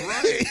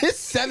 Right. It's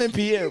 7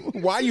 p.m.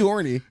 Why are you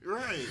horny?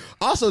 Right.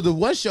 Also, the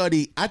one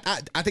shorty, I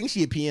think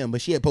she had PM,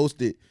 but she had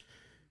posted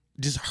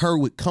just her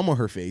with cum on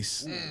her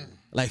face.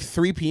 Like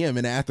 3 p.m.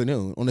 in the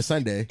afternoon on a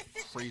Sunday.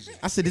 Crazy.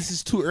 I said, this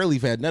is too early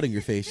for that nut on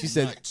your face. She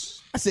said,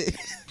 I said,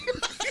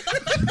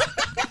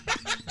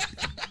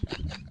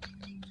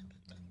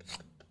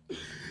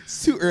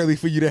 it's too early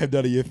for you to have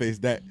nut on your face.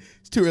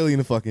 It's too early in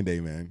the fucking day,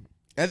 man.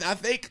 And I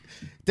think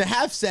to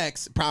have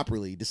sex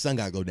properly, the sun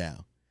gotta go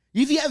down.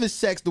 If you having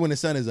sex when the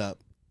sun is up,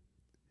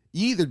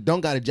 you either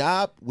don't got a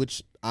job,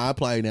 which I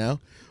apply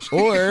now,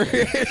 or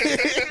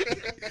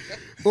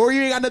or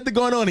you ain't got nothing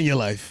going on in your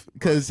life.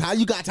 Because how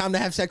you got time to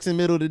have sex in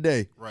the middle of the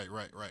day? Right.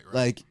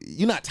 Like,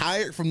 you not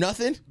tired from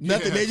nothing?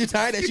 Nothing made you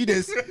tired that you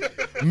just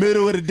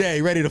middle of the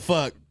day, ready to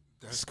fuck.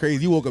 That's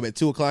crazy. You woke up at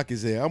 2 o'clock and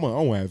said, I want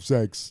to have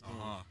sex.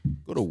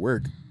 Go to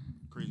work.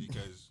 Crazy,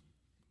 because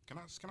can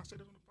I say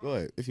this on the pod? Go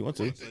ahead, if you want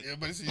to. Yeah,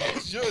 but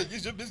it's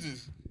your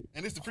business.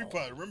 And it's the free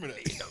pod. Remember that.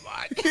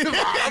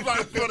 I'm about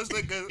to feel this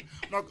nigga.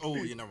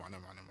 Never mind.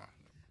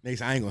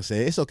 Next, I ain't gonna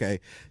say it. It's okay.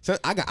 So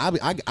I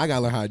gotta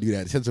learn how to do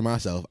that. Censor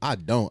myself. I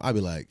don't. I be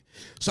like,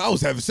 so I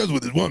was having sex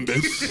with this one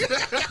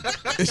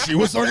bitch, and she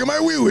was sucking my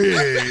wee wee.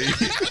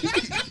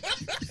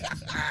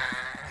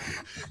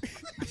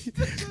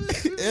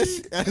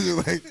 It's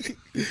like,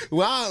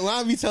 why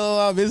I be telling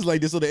my business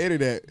like this on the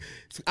internet?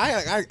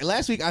 I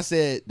last week I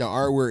said the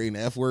R word and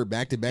the F word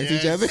back to back to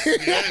each other.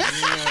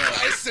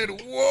 I said,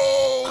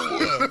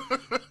 whoa.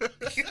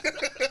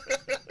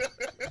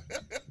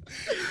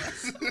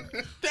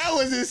 That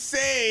was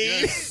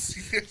insane.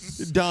 Yes.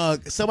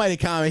 Dog, somebody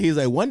comment, he's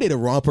like, one day the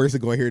wrong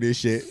person gonna hear this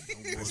shit.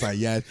 It's like,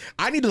 yeah,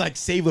 I need to like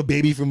save a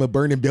baby from a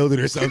burning building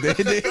or something.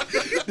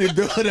 They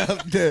build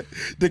up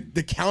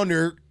the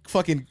counter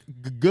fucking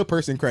good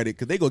person credit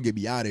because they gonna get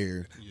me out of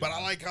here. Yeah. But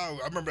I like how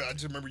I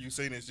just remember you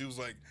saying this. You was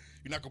like,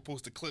 you're not gonna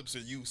post the clips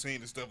of you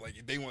saying this stuff. Like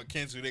if they want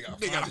cancel, they gotta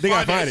find it.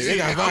 They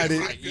gotta find it.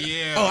 Like,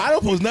 yeah. Oh, I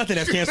don't post nothing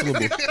that's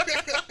cancelable.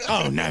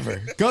 Oh,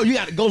 never. You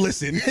gotta go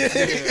listen.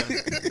 Yeah.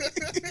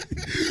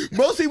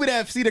 Most people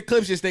that see the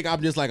clips just think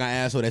I'm just like an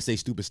asshole that say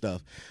stupid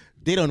stuff.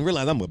 They don't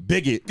realize I'm a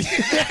bigot.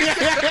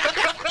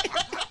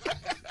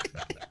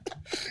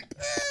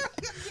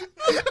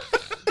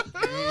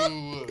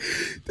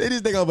 They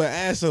just think I'm an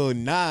asshole.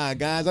 Nah,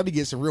 guys, I be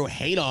getting some real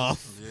hate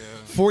off. Yeah.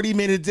 40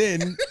 minutes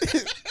in.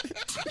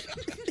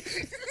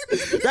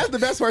 That's the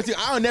best part too.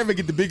 I don't never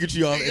get the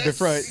bigotry off at the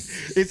front.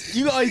 It's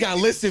you always gotta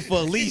listen for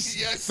at least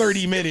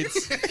 30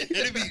 minutes. And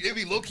it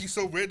be low key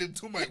so random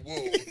too. I'm like, whoa,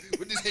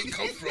 where this hate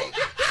come from?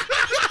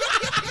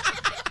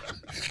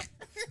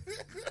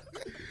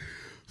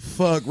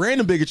 Fuck,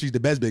 random bigotry is the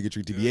best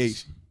bigotry,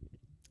 TBH.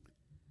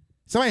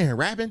 Somebody here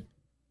rapping?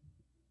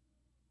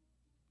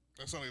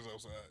 That sounds like it's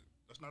outside.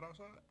 That's not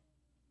outside?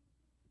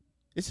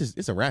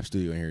 It's a rap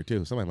studio in here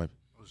too. Somebody might.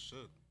 Oh shit.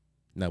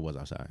 That was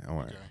outside. All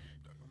right. Okay.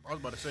 I was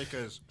about to say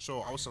I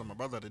was telling my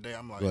brother today.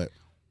 I'm like,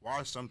 why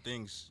are some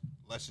things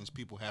lessons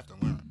people have to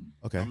learn?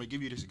 Okay. I'm gonna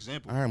give you this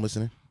example. All right, I'm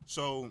listening.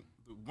 So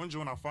one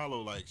joint I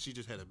follow, like she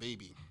just had a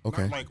baby.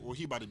 Okay. Not like, well,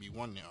 he about to be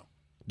one now.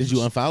 Did you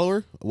unfollow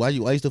her? Why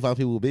you still follow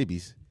people with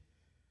babies?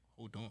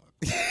 Hold on.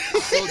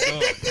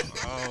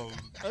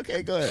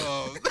 Okay, go ahead.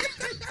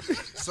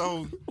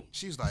 So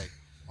she's like,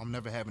 I'm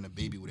never having a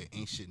baby with an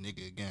ain't shit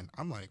nigga again.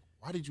 I'm like,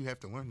 why did you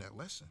have to learn that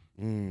lesson?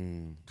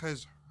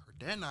 Because her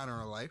dad not in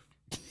her life.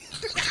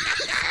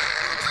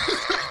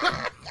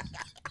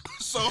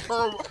 So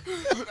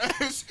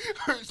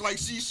it's like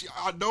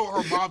I know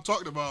her mom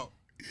talked about.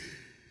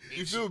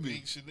 You feel me?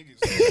 Ain't shit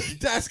niggas.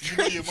 That's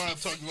crazy. Your mom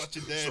talking about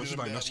your dad. So she's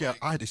like, no,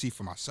 I had to see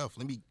for myself.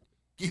 Let me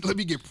get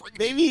pregnant.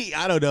 Maybe,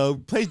 I don't know,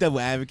 plays devil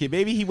advocate.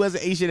 Maybe he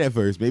wasn't Asian at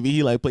first. Maybe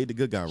he like played the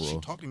good guy role. She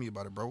talked to me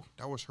about it, bro.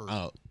 That was her.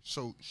 Oh.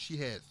 So she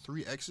had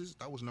 3 exes.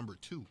 That was number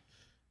 2.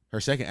 Her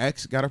second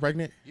ex got her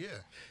pregnant? Yeah.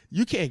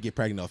 You can't get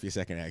pregnant off your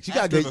second ex. You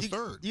After gotta the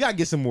third. You gotta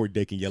get some more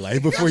dick in your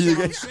life before you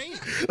get.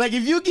 Like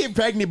if you get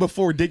pregnant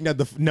before dick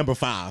number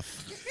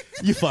 5,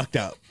 you fucked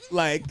up.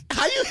 Like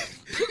how you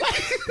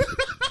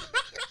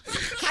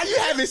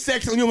having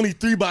sex when you only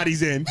 3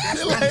 bodies in?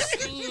 That's what I'm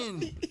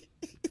saying.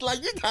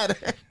 Like you gotta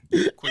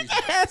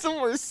have some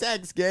more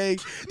sex, gang.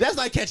 That's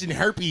like catching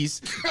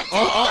herpes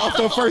off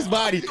the first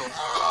body.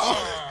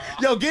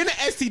 Yo, getting an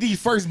STD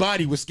first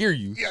body would scare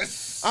you.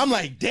 Yes. I'm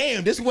like,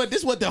 damn, this what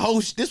this whole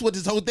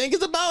thing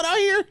is about out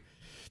here.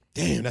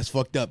 Damn, that's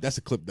fucked up. That's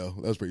a clip though.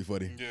 That was pretty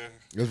funny. Yeah.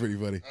 That was pretty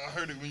funny. I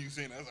heard it when you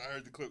saying that. I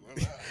heard the clip.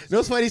 You know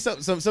what's funny?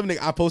 Something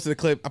I posted a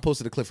clip. I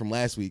posted a clip from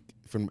last week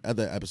from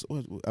other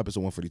episode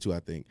 142,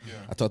 I think. Yeah.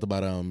 I talked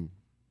about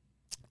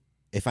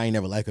if I ain't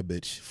never like a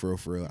bitch, for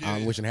real. Yeah,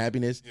 I'm wishing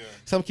happiness. Yeah.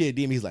 Some kid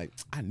DM me, he's like,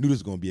 I knew this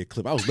was gonna be a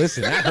clip. I was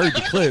listening. I heard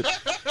the clip.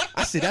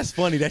 I said, that's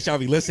funny that y'all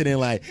be listening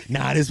like,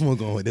 nah, this one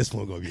gonna be a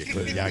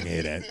clip. Y'all can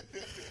hear that.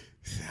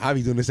 I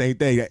be doing the same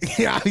thing.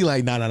 I be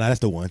like, nah, that's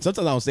the one.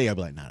 Sometimes I don't say it. I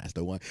be like, nah, that's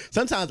the one.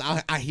 Sometimes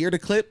I hear the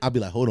clip. I'll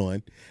be like, hold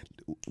on.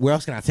 Where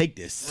else can I take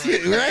this?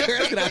 Right? Where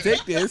else can I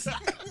take this?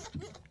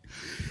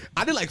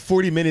 I did like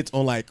 40 minutes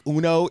on like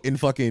Uno in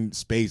fucking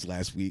Spades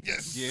last week.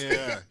 Yes.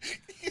 Yeah.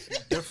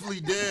 Definitely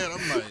did.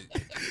 I'm like,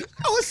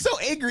 I was so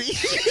angry.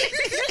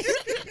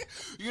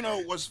 You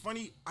know what's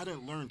funny? I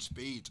didn't learn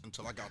Spades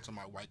until I got to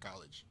my white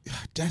college.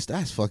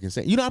 That's fucking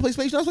insane. You know how to play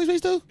Spades? You know how to play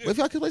Spades too? Yeah. If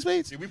y'all can play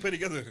Spades? Yeah, we play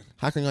together.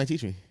 How can y'all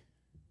teach me?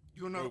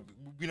 You know,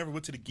 bro, we never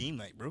went to the game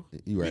night, bro.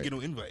 You right. We didn't get no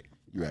invite.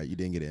 You're right. You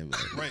didn't get an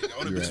invite. Right.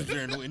 All the bitches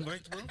there, no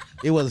invite, bro.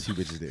 It was a few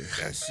bitches there.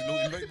 Yes, no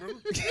invite, bro.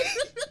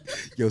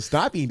 Yo,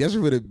 stop being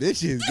desperate for the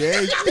bitches,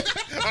 gang.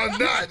 I'm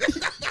not.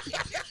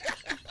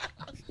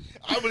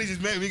 I really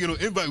just mad we get no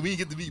invite. We didn't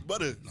get to meet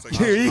Butter. It's like,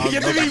 you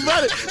get to meet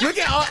Butter. Look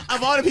at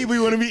all the people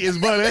you want to meet is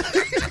Butter.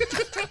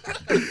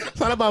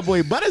 Talk about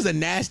boy. Butter's a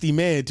nasty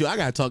man too. I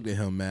gotta talk to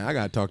him, man. I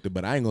gotta talk to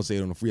Butter. I ain't gonna say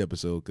it on a free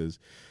episode because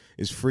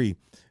it's free.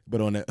 But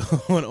on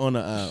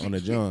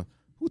the John,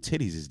 who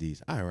titties is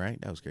these? All right,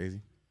 that was crazy.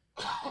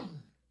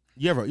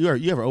 You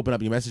ever open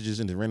up your messages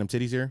into random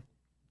titties here?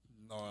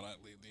 No, not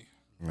lately.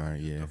 All right,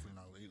 yeah. Definitely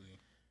not lately.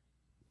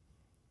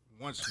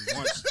 Once.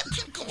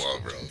 Come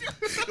on, bro.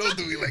 Don't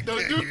do me like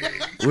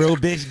that. Real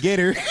bitch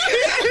getter.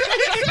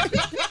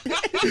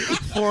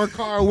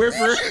 4-car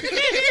whiffer.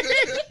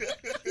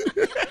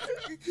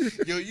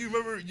 Yo, you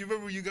remember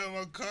when you got in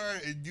my car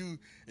and you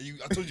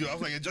I told you I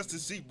was like adjust the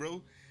seat,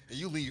 bro. And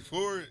you lean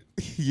forward.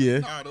 Yeah.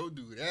 Nah, don't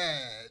do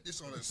that.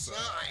 It's on the side,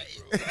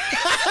 bro.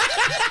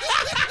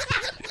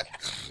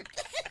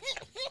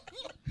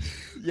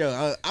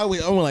 Yo, I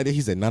went like that. He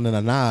said, nah.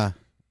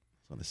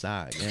 It's on the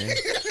side, man.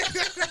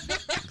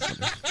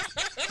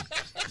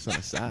 It's on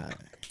the side.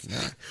 Nah.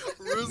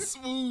 Real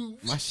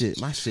smooth. My shit,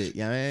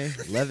 yeah, man.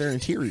 Leather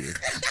interior.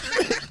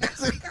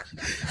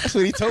 That's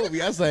what he told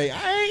me. I was like, all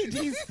right,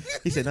 geez.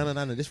 He said, no.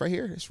 This right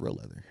here, it's real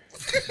leather.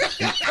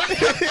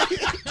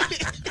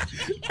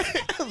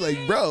 I was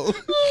like, bro, what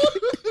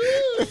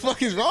the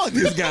fuck is wrong with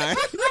this guy?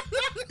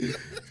 This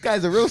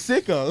guy's a real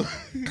sicko.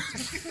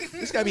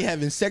 Chicks gotta be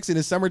having sex in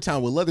the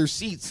summertime with leather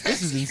seats.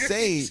 This is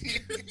insane.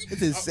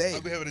 It's insane.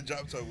 I'll be having a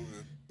drop top with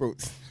him. Bro.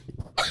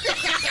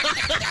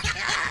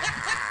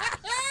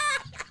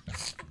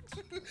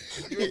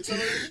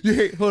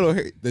 Hold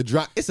on. The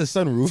drop. It's a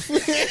sunroof.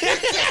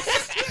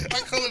 I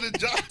call it a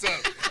drop top.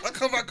 I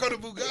call my car the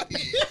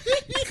Bugatti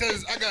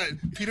because I got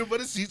peanut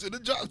butter seats in the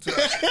drop top.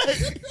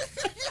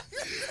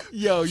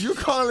 Yo, you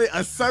call it a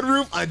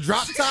sunroof, a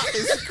drop top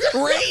is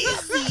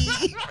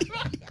crazy.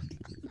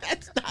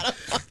 That's not a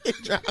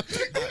fucking drop top.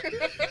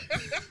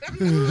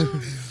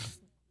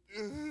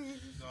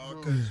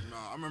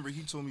 I remember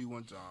he told me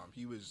one time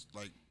he was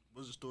like,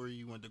 "What's the story?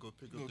 You wanted to go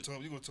pick up?"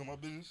 You gonna tell my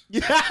business?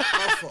 Yeah.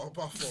 My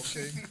fault,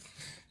 King.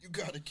 You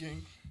got it,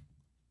 King.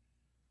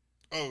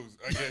 Oh,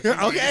 I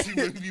guess.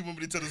 Okay. You want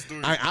me to tell the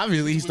story?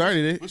 Obviously, he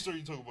started it. What story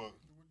you talking about?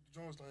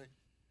 John's like,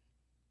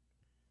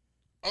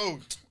 oh,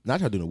 Not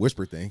trying to do the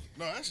whisper thing.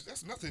 no,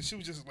 that's nothing. She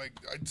was just like,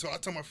 so I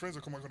tell my friends I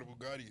come out to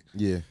Bugatti.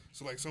 Yeah.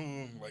 So like some of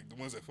them, like the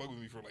ones that fuck with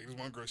me for like this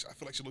one girl, I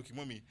feel like she look-y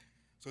want me.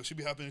 So she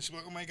be hopping and she be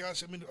like, oh my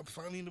gosh, I'm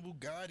finally in the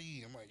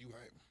Bugatti. I'm like, you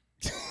hype.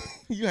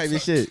 You hype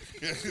as shit.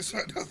 Yeah, it's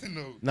not nothing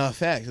though. No,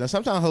 facts. Now,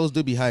 sometimes hoes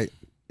do be hype.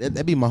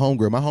 That be my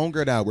homegirl. My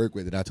homegirl that I work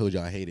with that I told you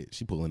I hate it.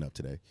 She pulling up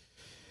today.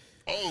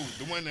 Oh,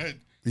 the one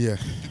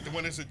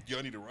that said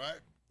y'all need a ride?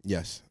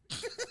 Yes.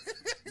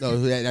 No,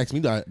 who asked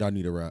me do I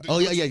need a ride? Oh,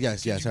 yeah,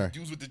 yes, her.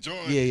 You was with the John.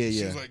 Yeah.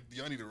 She was like,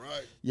 y'all need a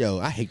ride? Yo,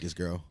 I hate this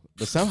girl.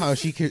 But somehow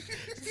she could.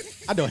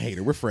 I don't hate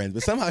her. We're friends.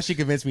 But somehow she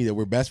convinced me that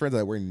we're best friends.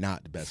 Like, we're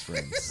not the best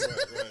friends.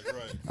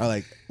 Right. I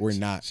like, we're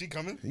not. She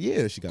coming?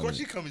 Yeah, she coming. Of course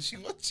she coming. She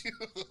wants you.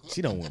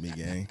 She don't want me,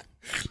 gang.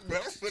 Bro,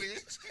 that's funny.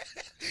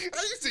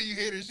 How you say you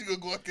hate her? She gonna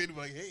go out there and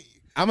be like, hey.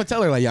 I'm gonna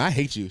tell her like, yo, I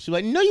hate you. She's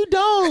like, no, you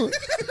don't.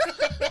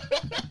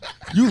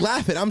 You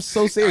laughing? I'm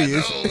so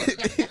serious.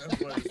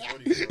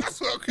 That's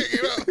what I'm cracking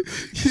up.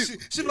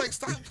 She be like,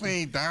 stop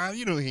playing, Dom.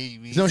 You don't hate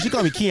me. No, she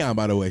called me Keon,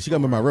 by the way. She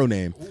called me my real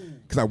name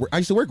because I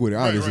used to work with her.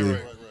 Obviously,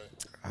 Right.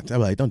 I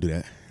tell her like, don't do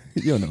that.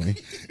 You don't know me.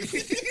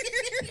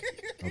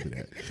 Don't do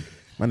that.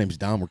 My name's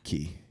Dom or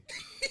Key.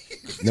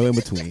 No in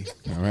between.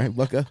 All right,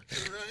 Bucka.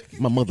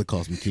 My mother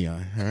calls me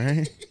Keon. All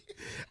right.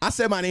 I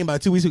said my name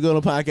about 2 weeks ago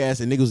on the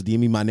podcast, and niggas DM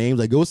me my name.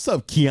 Like, what's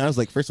up, Keon? I was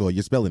like, first of all,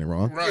 you're spelling it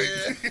wrong. Right.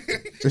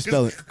 You're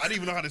spelling. I didn't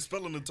even know how to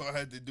spell it until I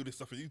had to do this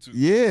stuff for YouTube.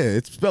 Yeah,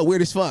 it's spelled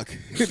weird as fuck.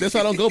 That's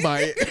why I don't go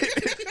by it.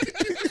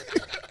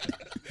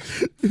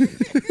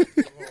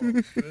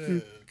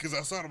 Because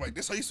I saw it, I'm like,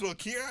 this how you spell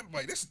Keon? I'm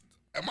like, this,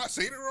 am I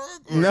saying it wrong?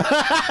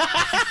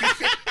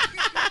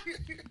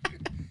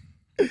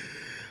 Or?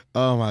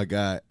 Oh my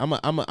god, I'm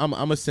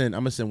gonna send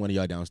one of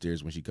y'all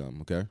downstairs when she come.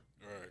 Okay. All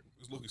right.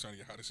 It's looking trying to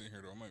get hot in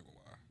here though. I'm not gonna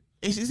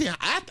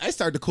lie. I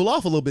started to cool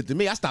off a little bit. To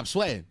me, I stopped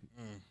sweating.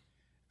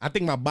 I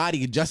think my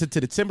body adjusted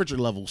to the temperature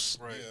levels.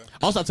 Right.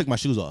 Also, I took my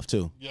shoes off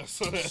too. Yeah,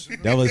 so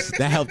that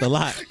That helped a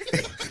lot.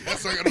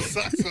 That's why I got the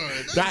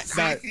socks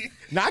on.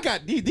 Now I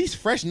got these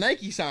fresh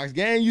Nike socks,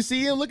 gang. You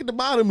see them? Look at the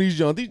bottom of these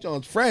joints. These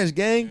joints fresh,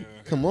 gang.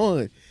 Yeah. Come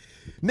on,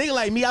 nigga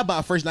like me. I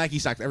buy fresh Nike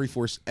socks every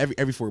 4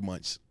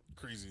 months.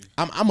 Crazy.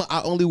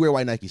 I only wear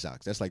white Nike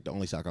socks. That's like the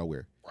only sock I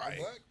wear. Right.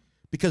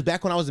 Because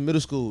back when I was in middle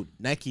school,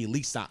 Nike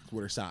Elite socks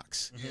were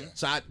socks.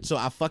 Mm-hmm. So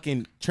I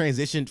fucking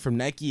transitioned from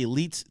Nike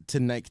Elites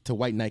to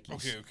white Nikes.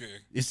 Okay.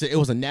 It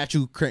was a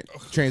natural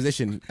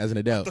transition as an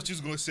adult. I thought you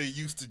was gonna say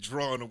you used to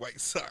draw on the white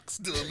socks.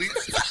 The Elite.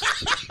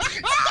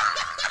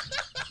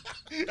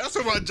 That's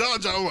what my John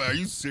was. Are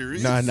you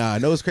serious? Nah.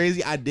 No, it's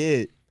crazy. I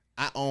did.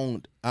 I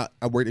owned. I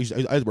used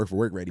to work for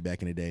Work Ready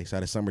back in the day. So I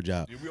had a summer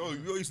job. Yeah, we all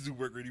used to do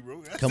Work Ready,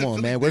 bro. Come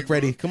on, man. Work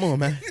Ready. Come on,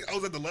 man. I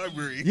was at the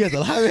library. Yeah, the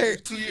library.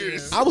 2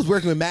 years. I was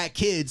working with mad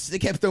kids. They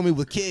kept throwing me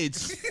with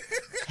kids.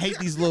 Hate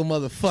these little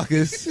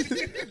motherfuckers.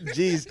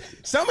 Jeez.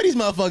 Some of these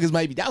motherfuckers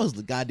might be. That was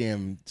the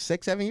goddamn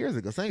 6-7 years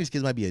ago. Some of these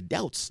kids might be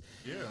adults.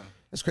 Yeah.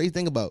 That's crazy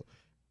thing about.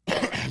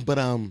 But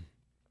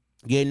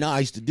yeah, no, I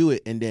used to do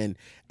it, and then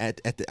the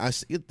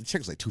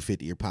check was like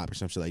 $250 or pop or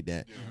some shit like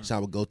that. Yeah. So I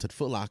would go to the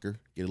Foot Locker,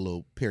 get a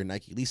little pair of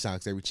Nike Elite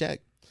socks every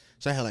check.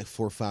 So I had like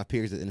 4 or 5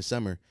 pairs in the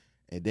summer,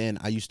 and then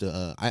I used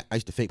to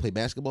fake play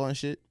basketball and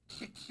shit.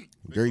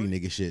 Dirty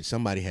nigga shit.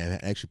 Somebody had an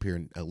extra pair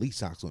of Elite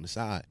socks on the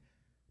side.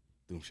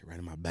 Threw them shit right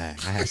in my bag.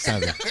 I had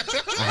 7. By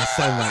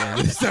the end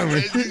of the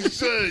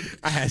summer.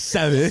 I had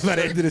 7 by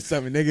the end of the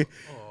summer, nigga.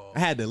 I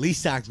had the Elite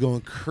socks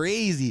going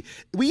crazy.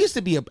 We used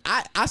to be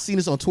I seen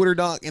this on Twitter,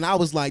 dog, and I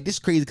was like, this is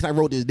crazy because I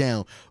wrote this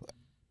down.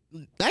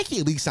 Nike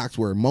Elite socks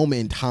were a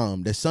moment in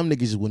time that some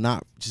niggas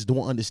just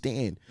don't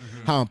understand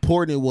how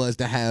important it was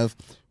to have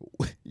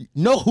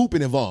no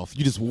hooping involved.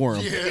 You just wore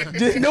them. Yeah.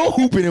 Just no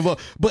hooping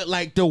involved. But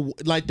like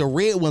the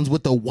red ones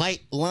with the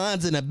white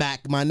lines in the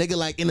back, my nigga,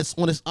 like in this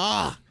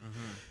I'm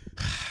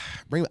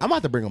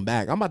about to bring them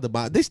back. I'm about to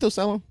buy. They still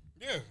sell them?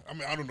 Yeah, I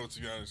mean, I don't know, to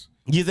be honest.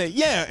 You said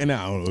yeah, and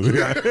I don't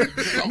know.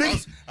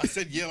 I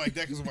said yeah like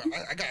that because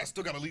I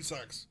still got Elite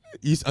socks.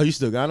 You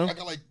still got them? I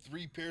got like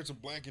 3 pairs of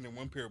black and then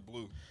 1 pair of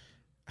blue.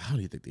 I don't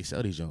even think they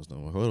sell these Jones no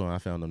more. Hold on, I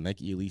found them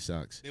Nike Elite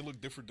socks. They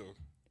look different though.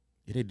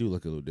 Yeah, they do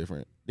look a little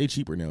different. They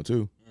cheaper now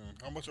too.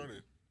 How much are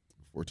they?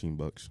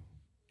 $14.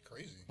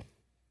 Crazy.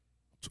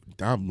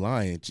 I'm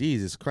lying.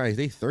 Jesus Christ,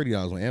 they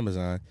 $30 on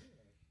Amazon.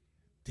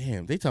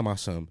 Damn, they talking about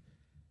some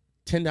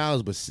 $10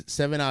 but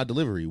 $7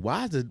 delivery.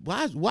 Why is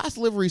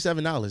delivery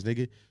 $7,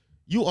 nigga?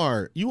 You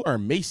are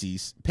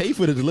Macy's. Pay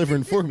for the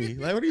delivering for me.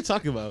 Like, what are you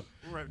talking about?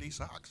 Who wrap these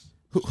socks?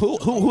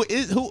 Who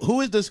is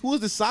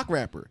the sock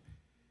rapper?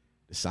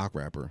 The sock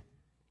rapper.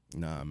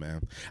 Nah,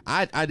 man.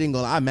 I didn't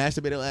go. I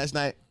masturbated last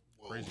night.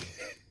 Crazy.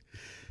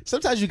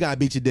 Sometimes you gotta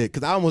beat your dick.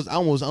 Cause I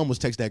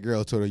almost text that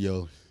girl, told her,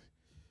 yo,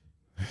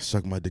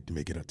 suck my dick to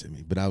make it up to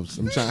me. But I'm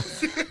trying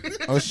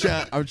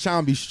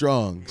to be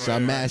strong. So I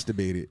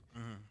masturbated.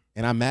 Mm-hmm.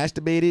 And I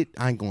masturbated,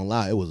 I ain't gonna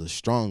lie, it was a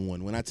strong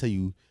one. When I tell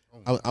you,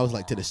 I was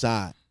like to the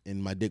side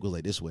and my dick was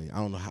like this way. I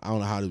don't know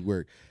how this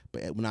worked.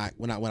 But when I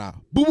boop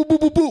boop boop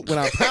boop boop, when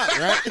I pop,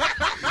 right?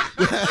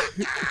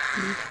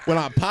 When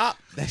I pop,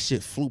 that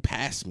shit flew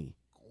past me.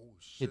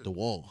 Hit the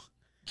wall.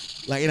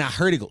 Like, and I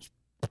heard it go.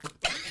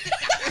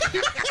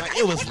 Like,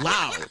 it was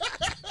loud.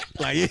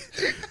 Like,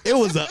 it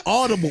was an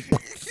audible.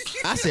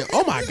 I said,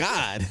 oh my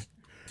God.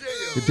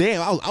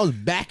 Damn, I was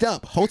backed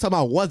up. Whole time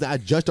I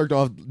just jerked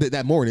off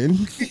that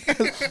morning.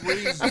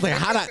 I was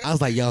like, I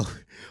was like, yo,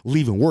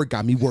 leaving work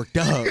got me worked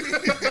up.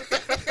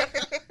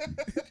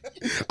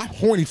 I'm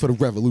horny for the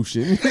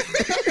revolution.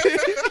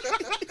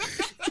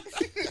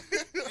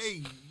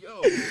 Hey,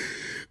 yo.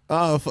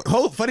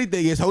 Funny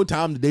thing is, whole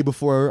time the day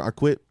before I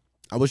quit,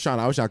 I was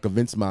trying to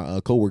convince my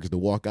coworkers to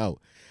walk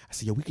out. I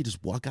said, yo, we could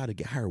just walk out and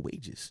get higher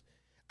wages.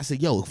 I said,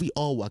 yo, if we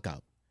all walk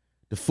out,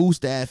 the food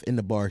staff and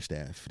the bar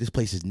staff, this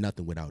place is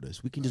nothing without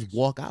us. We can just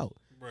walk out.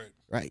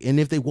 Right. And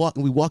if we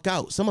walk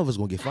out, some of us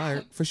gonna get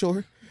fired for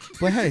sure.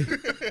 But hey,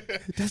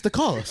 that's the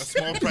cost. A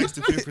small price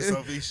to pay for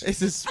salvation.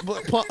 It's a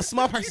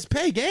small price to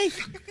pay, gang.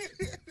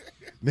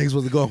 Niggas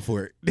wasn't going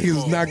for it. Niggas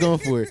was not going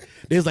for it.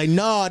 They was like,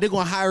 no, they're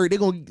gonna hire. They're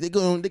gonna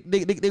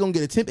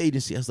get a temp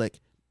agency. I was like,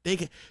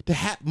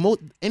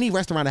 any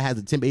restaurant that has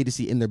a temp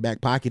agency in their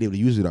back pocket, they would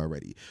use it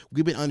already.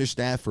 We've been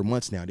understaffed for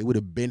months now. They would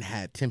have been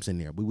had temps in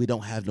there, but we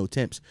don't have no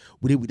temps.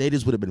 They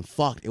just would have been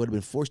fucked. It would have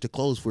been forced to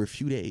close for a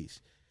few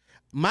days.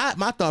 My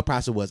thought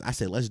process was, I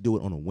said, let's do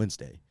it on a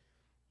Wednesday.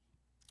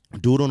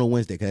 Do it on a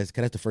Wednesday because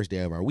that's the first day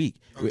of our week.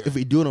 Okay. If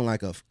we do it on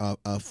like a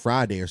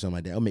Friday or something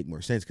like that, it'll make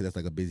more sense because that's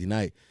like a busy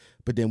night.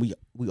 But then we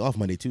off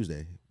Monday,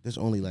 Tuesday. There's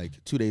only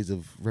like 2 days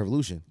of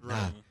revolution. Right.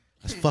 Nah,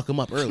 let's fuck them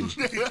up early.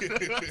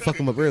 Fuck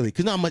them up early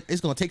because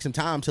it's gonna take some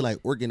time to like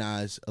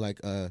organize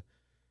like to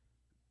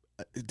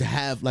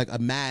have like a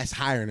mass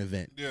hiring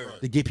event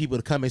to get people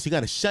to come in. So you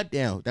got to shut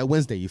down that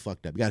Wednesday. You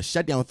fucked up. You got to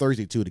shut down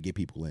Thursday too to get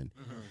people in.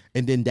 Mm-hmm.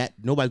 And then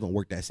nobody's gonna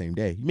work that same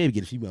day. You maybe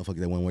get a few motherfuckers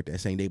that want to work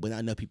that same day, but not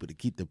enough people to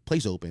keep the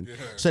place open. Yeah.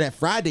 So that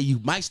Friday you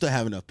might still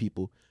have enough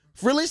people.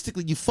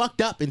 Realistically, you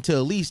fucked up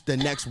until at least the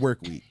next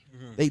work week.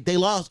 Mm-hmm. They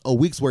lost a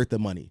week's worth of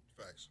money.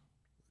 Facts.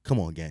 Come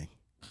on, gang.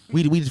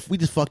 We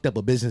just fucked up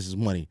a business's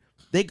money.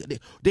 They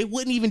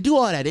wouldn't even do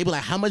all that. They'd be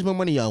like, how much more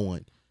money y'all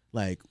want?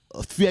 Like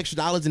a few extra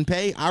dollars in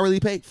pay, hourly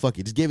pay? Fuck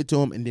it, just give it to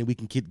them, and then we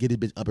can get it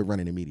bitch up and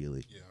running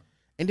immediately. Yeah.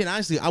 And then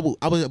honestly, I would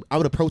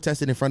have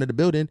protested in front of the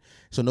building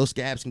so no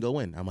scabs can go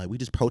in. I'm like, we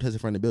just protest in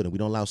front of the building. We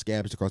don't allow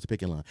scabs to cross the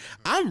picket line.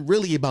 I'm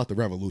really about the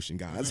revolution,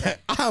 guys.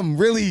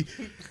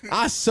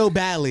 I so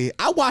badly.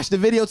 I watched the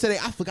video today.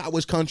 I forgot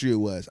which country it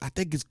was. I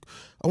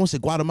want to say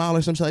Guatemala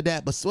or something like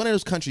that. But one of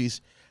those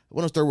countries,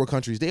 one of those third world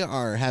countries, they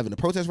are having a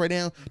protest right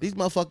now. These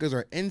motherfuckers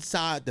are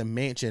inside the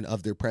mansion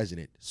of their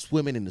president,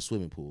 swimming in the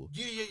swimming pool.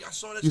 Yeah, I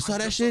saw that. You saw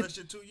that shit? Saw that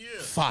shit too, yeah.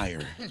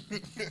 Fire.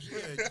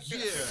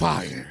 yeah.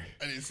 Fire.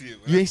 I didn't see it.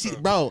 You ain't see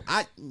it, bro.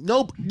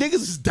 No niggas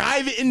is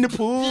diving in the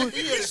pool,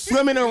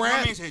 swimming around.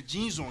 My man had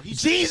jeans on.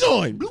 Jeans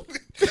on.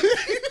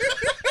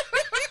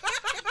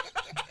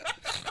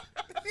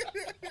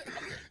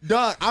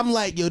 Dog, I'm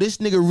like, yo, this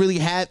nigga really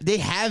they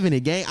having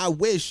it, gang. I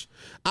wish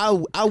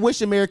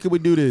America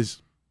would do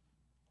this.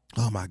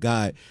 Oh my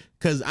God.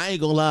 Cause I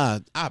ain't gonna lie,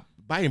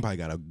 Biden probably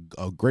got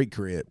a great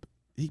crib.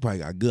 He probably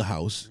got a good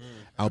house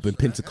out in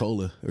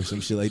Pensacola or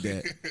some shit like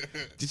that.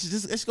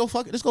 Let's go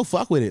fuck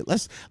with it.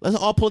 Let's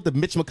all pull up the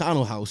Mitch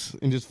McConnell house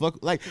and just fuck.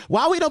 Like,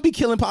 why we don't be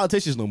killing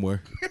politicians no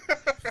more?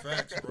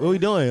 Facts, bro. What we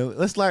doing?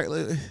 Let's like,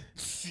 bro,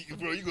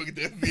 you gonna get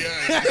the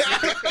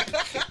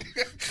FBI.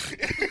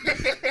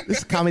 This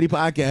is a comedy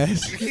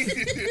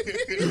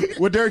podcast.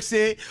 What Dirk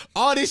said,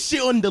 all this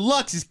shit on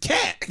Deluxe is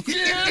cat.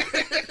 Yeah.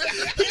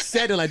 He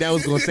said it like that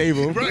was gonna save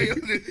him. Right.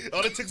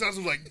 All the TikToks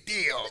was like,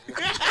 damn.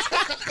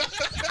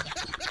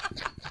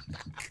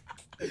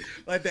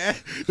 Like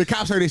that. The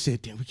cops heard this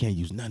shit. Damn, we can't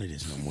use none of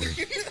this no more.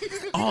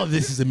 All of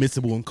this is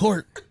admissible in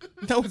court.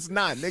 No, it's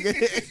not, nigga.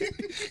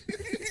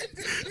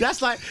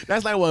 That's like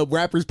what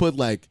rappers put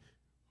like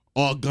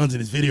all guns in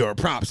his video or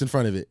props in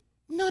front of it.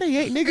 No, they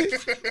ain't,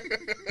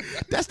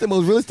 nigga. That's the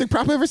most realistic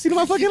prop I've ever seen in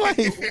my fucking life.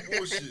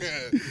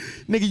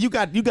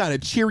 Nigga, you got a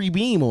cherry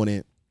beam on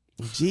it.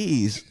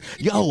 Jeez.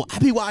 Yo, I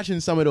be watching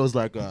some of those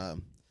like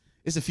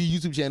it's a few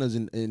YouTube channels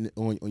on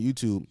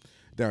YouTube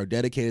that are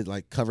dedicated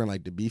like covering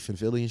like the beef in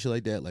Philly and shit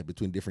like that, like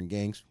between different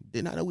gangs.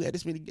 Did not know we had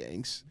this many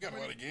gangs. You got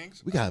a lot of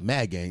gangs? We got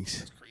mad gangs.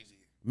 That's crazy.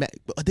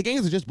 But the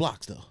gangs are just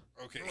blocks though.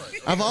 Okay.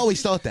 I've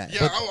always thought that.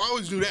 Yeah, I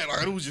always knew that.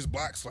 Like, it was just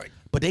blocks. Like,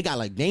 but they got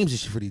like names and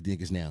shit for these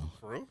niggas now.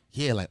 For real?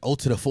 Yeah, like O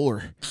to the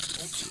 4.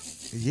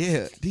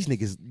 Yeah, these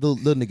niggas,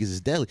 little niggas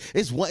is deadly.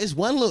 It's one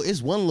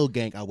little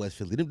gang out West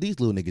Philly. These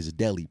little niggas is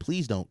deadly.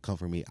 Please don't come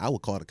for me. I will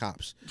call the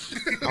cops.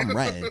 I'm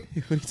ratting. What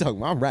are you talking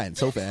about? I'm ratting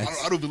so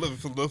fast. I don't live in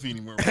Philadelphia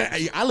anymore.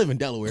 I live in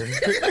Delaware.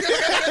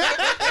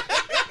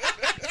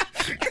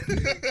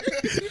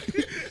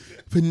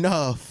 But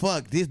no,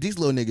 fuck these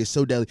little niggas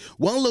so deadly.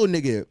 One little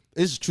nigga,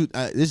 this is true.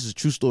 This is a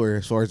true story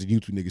as far as the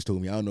YouTube niggas told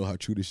me. I don't know how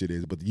true this shit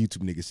is, but the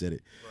YouTube niggas said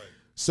it. Right.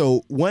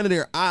 So one of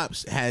their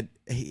ops had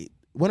a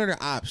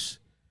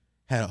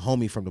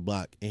homie from the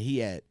block, and he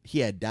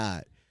had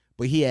died,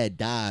 but he had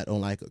died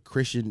on like a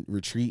Christian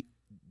retreat,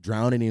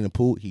 drowning in the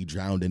pool. He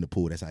drowned in the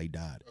pool. That's how he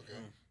died. Okay.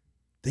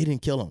 They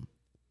didn't kill him.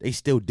 They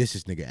still diss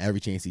this nigga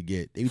every chance he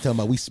get. They be talking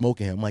about we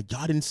smoking him. I'm like,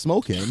 y'all didn't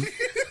smoke him.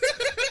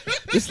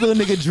 This little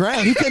nigga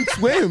drowned. He couldn't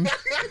swim.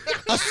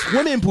 A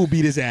swimming pool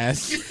beat his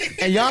ass.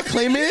 And y'all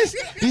claim this?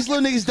 These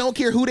little niggas don't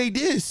care who they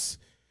diss.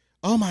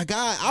 Oh my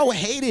God. I would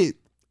hate it.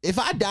 If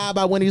I die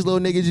by one of these little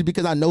niggas just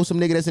because I know some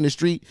nigga that's in the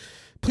street,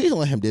 please don't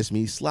let him diss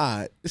me.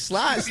 Slide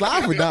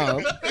for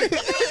Dom.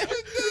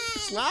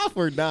 Slide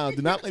for Dom.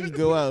 Do not let me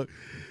go out.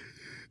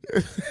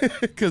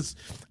 Cause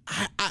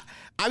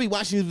I be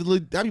watching these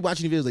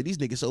videos like these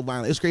niggas so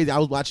violent. It's crazy. I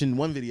was watching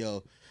one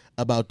video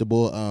about the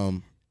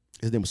boy,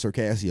 his name was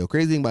Circassio.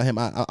 Crazy thing about him,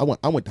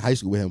 I went to high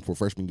school with him for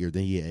freshman year.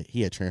 Then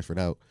he had transferred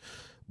out,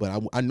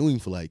 but I knew him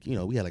for like, you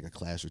know, we had like a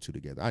class or two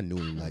together. I knew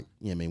him like,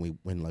 yeah, man,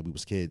 when like we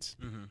was kids.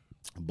 Mm-hmm.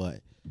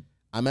 But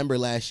I remember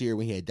last year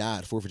when he had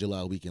died, 4th of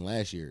July weekend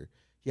last year.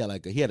 He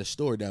had a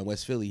store down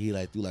West Philly. He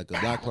like threw like a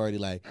block party,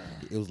 like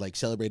it was like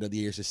celebrating the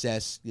year's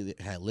success. It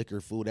had liquor,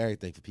 food,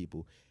 everything for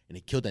people, and they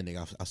killed that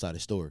nigga outside the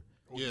store.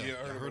 Yeah,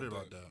 I heard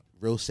about that.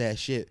 Real sad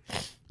shit.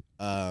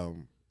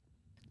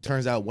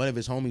 Turns out one of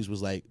his homies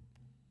was like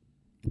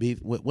beef.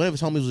 One of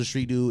his homies was a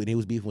street dude, and he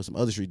was beefing with some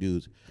other street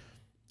dudes,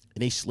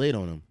 and they slid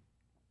on him.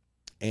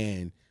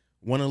 And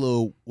one of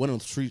the little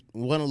street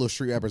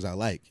rappers I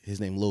like,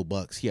 his name Lil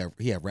Bucks. He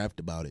had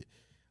rapped about it,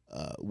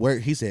 where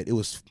he said it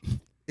was.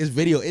 It's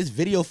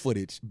video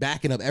footage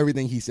backing up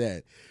everything he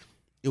said.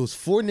 It was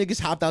 4 niggas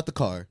hopped out the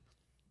car,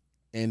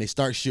 and they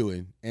start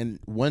shooting. And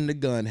one of the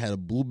gun had a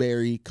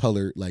blueberry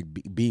colored like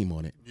beam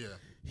on it. Yeah.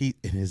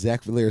 And his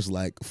exact lyrics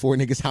like 4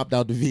 niggas hopped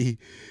out the V.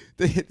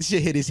 The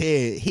shit hit his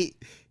head. He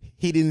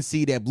didn't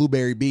see that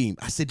blueberry beam.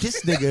 I said,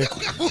 this nigga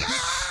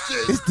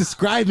is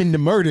describing the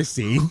murder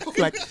scene.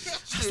 Like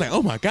I was like,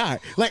 oh my God.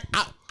 Like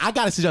I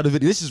gotta send y'all the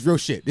video. This is real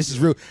shit. This is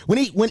real. When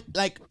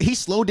he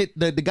slowed it,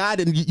 the guy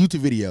in the YouTube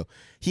video,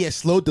 he had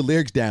slowed the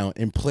lyrics down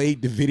and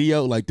played the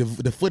video, like the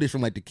footage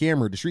from like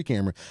the street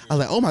camera. I was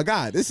like, oh my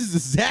God, this is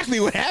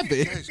exactly what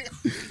happened.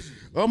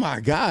 Oh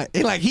my God.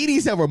 And like he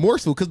needs to have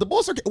remorseful because the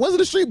boy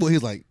wasn't a street boy.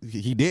 He's like,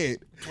 he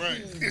did.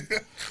 Right.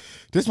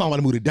 This man want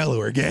to move to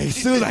Delaware, gang. As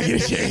soon as I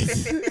get a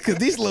chance. Because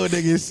these little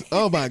niggas,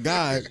 oh my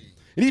God.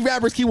 And these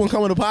rappers keep on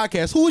coming to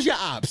podcasts. Who's your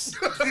ops?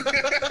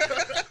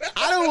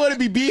 I don't want to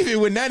be beefing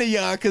with none of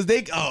y'all because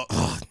they,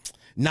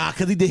 nah,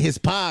 because he did his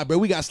pod, bro.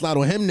 We got slot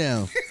on him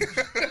now.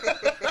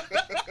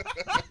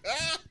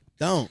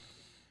 Don't.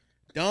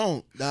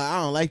 Nah,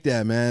 I don't like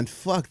that, man.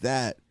 Fuck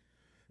that.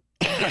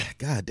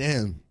 God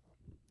damn.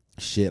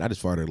 Shit, I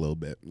just farted a little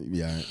bit.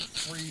 Yeah,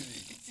 right.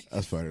 I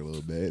just farted a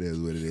little bit. It is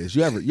what it is.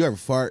 You ever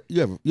fart?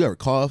 You ever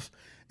cough?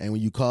 And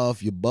when you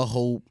cough, your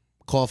butthole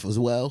cough as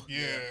well.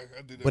 Yeah,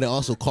 I did that. But it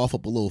also cough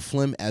up a little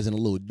phlegm, as in a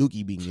little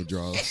dookie being your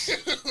draws.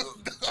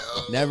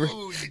 Never.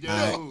 If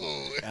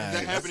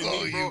that happened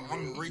to me, bro,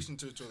 I'm racing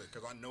to the toilet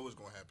because I know it's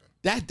gonna happen.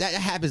 That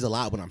happens a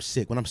lot when I'm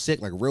sick. When I'm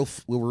sick, like real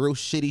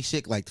shitty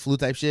sick, like flu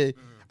type shit.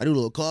 Mm-hmm. I do a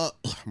little cough.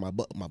 My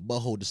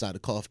butthole decide to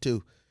cough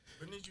too.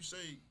 But didn't you say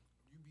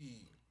you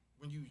be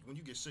when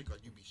you get sick,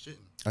 like you be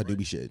shitting? I do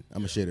be shitting.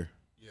 I'm a shitter.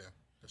 Yeah,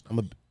 that's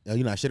not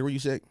you not a shitter when you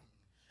sick?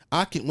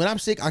 When I'm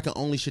sick, I can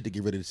only shit to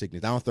get rid of the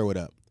sickness. I don't throw it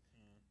up.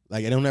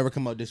 Like it don't ever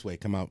come out this way.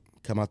 Come out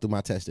through my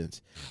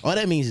intestines. All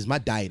that means is my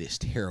diet is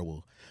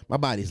terrible. My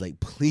body's like,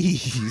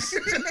 please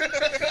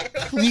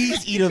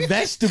eat a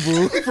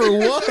vegetable for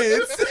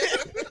once.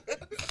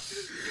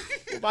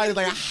 My body's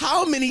like,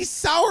 how many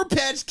Sour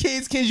Patch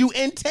Kids can you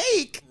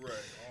intake? Right.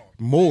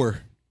 Oh.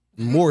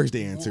 More is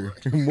the answer.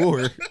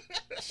 More.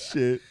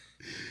 Shit.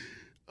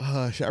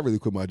 Shit, I really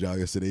quit my job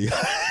yesterday.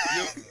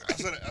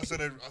 I said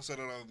it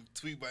on a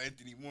tweet by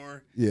Anthony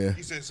Moore. Yeah.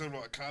 He said something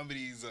about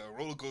comedy's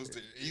roller coaster.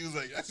 He was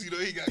like,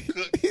 he got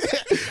cooked.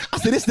 I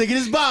said, this nigga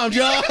just bombed,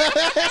 y'all.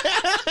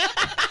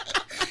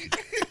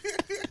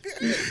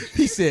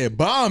 He said,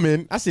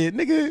 bombing. I said,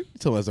 nigga, you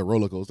told us a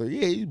roller coaster.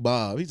 Yeah, he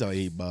bombed. He's all,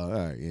 he bombed.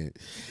 All right, yeah.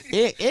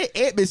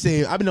 It been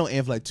saying, I've been on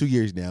Ant for like 2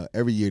 years now.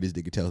 Every year this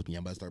nigga tells me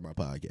I'm about to start my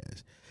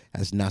podcast.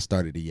 Has not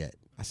started it yet.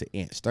 I said,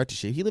 Ant, start the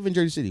shit. He live in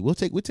Jersey City. We'll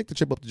take the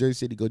trip up to Jersey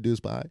City, go do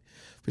his pod.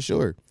 For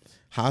sure.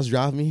 House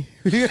drive me.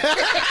 You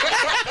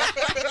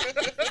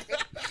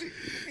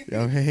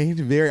know what I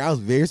mean? I was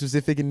very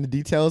specific in the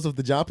details of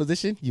the job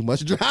position. You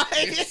must drive.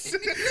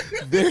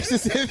 Very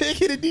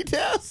specific in the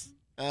details.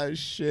 Oh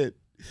shit.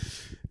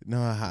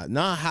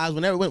 Haas.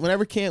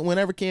 Whenever Cam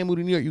moved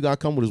to New York, you gotta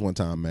come with us one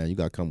time, man. You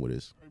gotta come with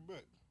us.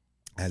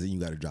 As in, you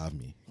gotta drive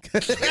me.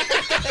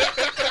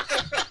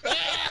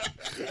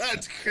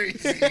 That's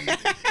crazy.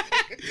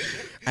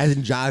 As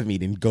in, drive me,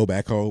 then go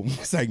back home.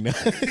 It's like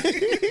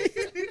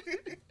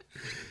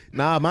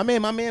nah, my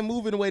man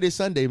moving away this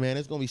Sunday, man.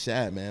 It's gonna be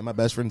sad, man. My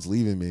best friend's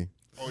leaving me.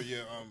 Oh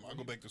yeah, I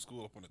go back to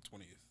school up on the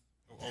 20th.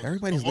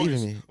 Everybody's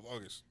leaving me. Of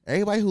August.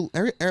 Everybody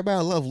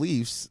I love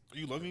leaves.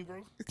 You love me,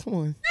 bro? Come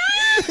on.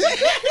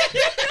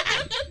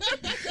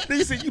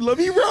 Nigga said, you love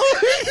me, bro?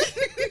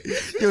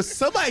 Yo,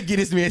 somebody get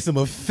this man some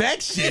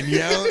affection,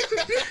 yo.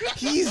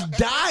 He's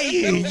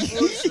dying.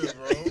 Bullshit,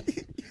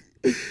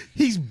 bro.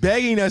 He's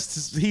begging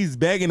us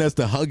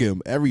to hug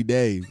him every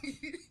day.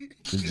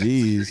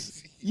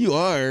 Jeez. You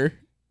are.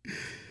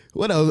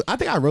 What else? I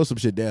think I wrote some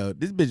shit down.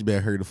 This bitch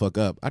better hurry the fuck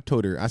up. I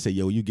told her, I said,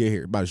 yo, when you get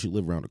here, about she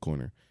live around the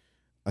corner.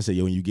 I said,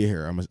 yo, when you get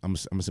here, I'm gonna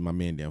send my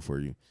man down for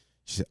you.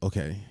 She said,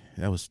 okay.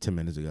 That was 10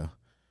 minutes ago.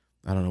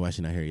 I don't know why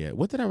she's not here yet.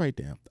 What did I write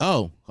down?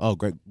 Oh,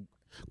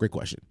 great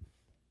question.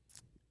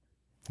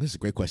 This is a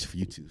great question for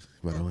you two,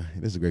 by the way.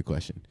 This is a great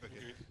question.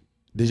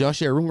 Did y'all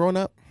share a room growing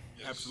up?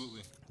 Yes.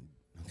 Absolutely.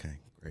 Okay,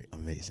 great.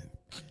 Amazing.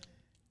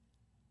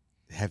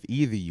 Have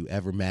either of you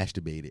ever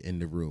masturbated in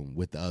the room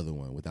with the other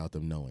one without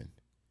them knowing?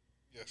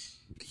 Yes.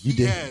 You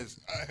did? Has.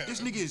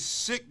 This nigga is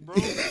sick, bro.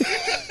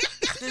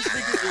 This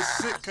nigga is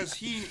sick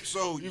because You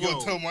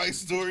gonna tell my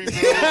story, bro?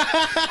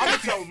 I'm gonna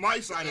tell my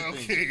side of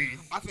things.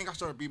 I think I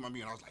started beating my meat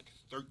when I was like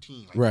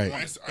 13. Like, right.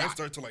 I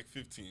started to like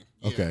 15.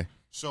 Yeah. Okay.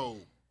 So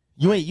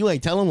you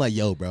ain't telling like,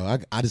 yo, bro,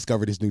 I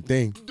discovered this new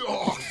thing.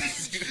 oh,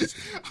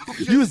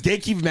 You was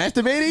gatekeeping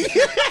masturbating?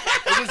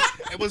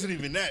 It wasn't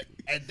even that.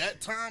 At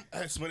that time, I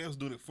had somebody else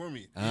doing it for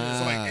me. So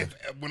like,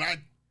 when I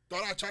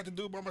thought I tried to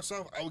do it by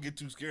myself, I would get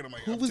too scared. I'm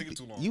like, I'm taking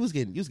too long. You was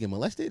getting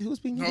molested? Who was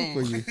being used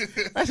for you?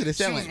 That's what it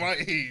she sound was like.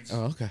 my age.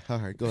 Oh, okay. All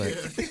right, go ahead.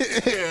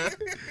 yeah.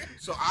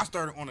 So I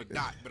started on a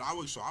dot, but I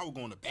would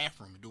go in the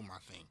bathroom and do my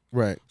thing.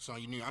 Right. So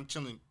I'm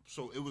chilling.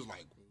 So it was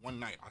like one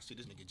night I see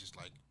this nigga just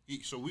like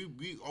so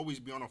we always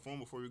be on our phone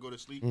before we go to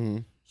sleep. Mm-hmm.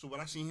 So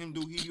what I seen him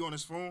do, he be on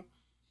his phone,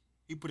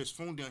 he put his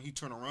phone down, he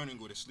turn around and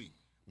go to sleep.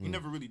 He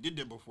never really did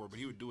that before, but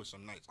he would do it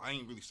some nights. I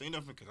ain't really say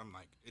nothing because I'm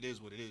like, it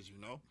is what it is, you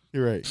know?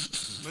 You're right.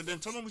 But then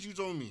tell him what you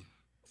told me.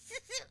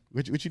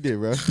 What you did,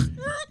 bro? This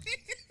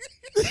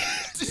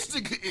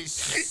nigga is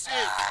sick.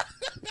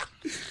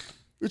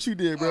 What you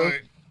did, bro?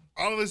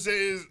 All I'm gonna say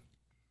is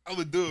I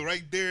would do it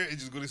right there and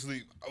just go to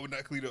sleep. I would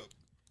not clean up.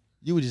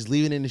 You would just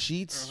leave it in the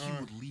sheets? He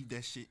would leave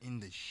that shit in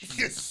the sheets.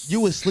 Yes.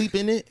 You would sleep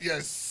in it?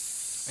 Yes.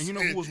 And you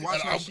know who was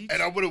watching my sheets?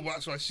 And I wouldn't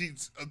watch my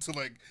sheets until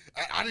like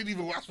I didn't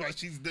even watch my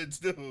sheets then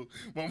still.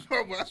 My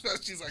mom watched my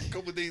sheets like a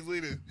couple days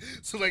later.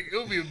 So like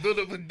it'll be a build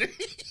up a day.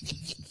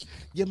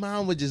 Your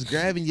mom was just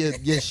grabbing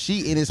your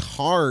sheet and it's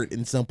hard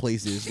in some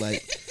places.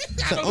 Like,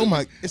 oh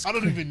my. I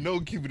don't even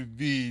know keeping it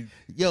big.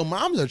 Yo,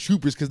 moms are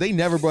troopers because they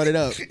never brought it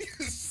up.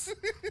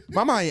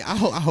 My mom, I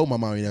hope my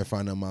mom ain't never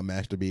find out my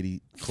masturbating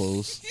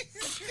clothes.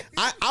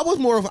 I was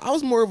more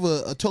of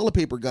a toilet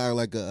paper guy, or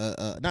like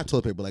not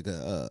toilet paper, like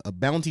a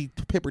bounty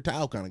paper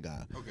towel kind of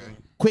guy. Okay.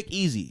 Quick,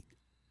 easy.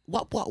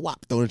 Wop, wop,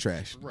 wop. Throw in the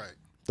trash. Right.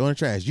 Throw in the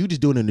trash. You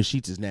just doing it in the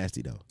sheets is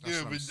nasty though.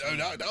 Yeah, but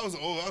that was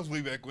old. That was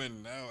way back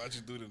when. Now I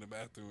just do it in the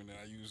bathroom and then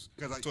I use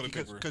toilet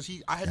paper. Because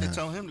I had to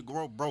tell him to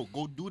go do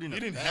it in the bathroom. You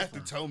didn't have to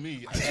tell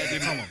me. I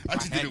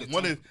just didn't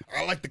want it.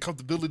 I like the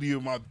comfortability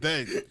of my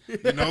bed.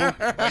 You know, like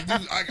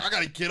I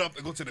gotta get up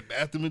and go to the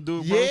bathroom and do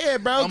it. Bro. Yeah,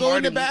 bro, go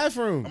in the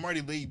bathroom. I'm already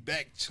laid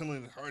back,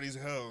 chilling, hard as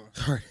hell.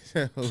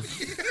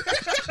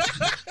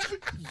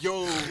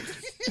 Yo,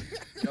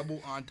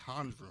 double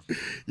entendre.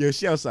 Yo,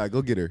 she outside.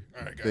 Go get her.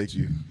 All right, thank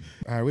you.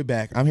 All right, we're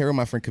back. I'm here with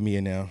my friend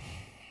Camilla now.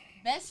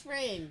 Best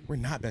friend. We're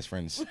not best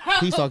friends.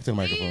 Please talk to the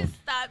microphone.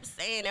 Stop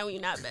saying that we're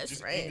not best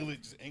friends.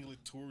 Just angle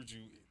it towards you,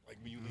 like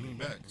when you lean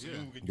back. So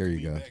there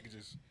you go.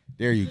 Just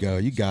there you go.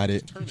 You got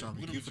it. Trying to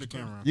be cute for the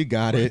camera. You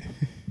got it.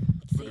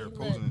 For their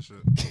posing and shit.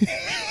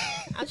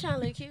 I'm trying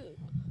to look cute.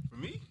 For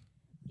me?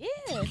 Yeah.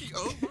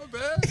 Oh, my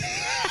bad.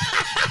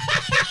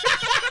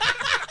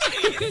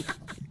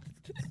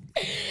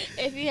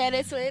 If you had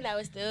a twin, I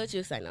would still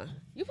choose. I know.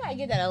 You probably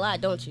get that a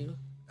lot, don't you?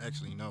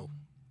 Actually, no.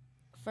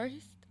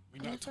 First?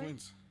 We're not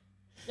twins.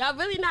 Y'all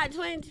really not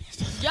twins?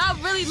 Y'all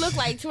really look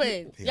like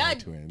twins. Y'all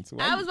twins.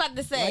 I was about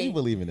to say. Why you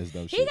believe in this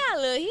dumb shit? He a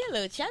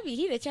little chubby.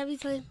 He the chubby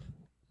twin.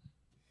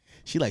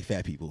 She like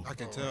fat people. I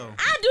can tell.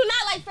 I do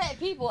not like fat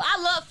people. I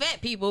love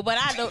fat people, but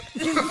I don't.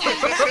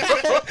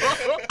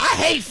 I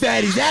hate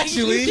fatties,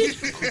 actually.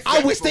 I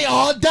wish they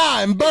all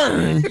die and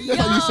burn. That's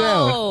how you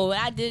sound. Oh,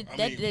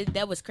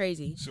 that was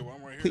crazy. So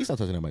I'm right here. Please stop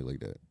touching that mic like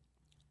that.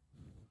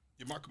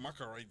 Yeah, my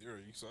car right there.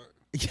 You saw it?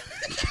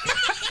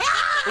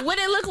 What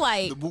it look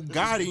like? The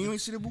Bugatti. You ain't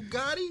see the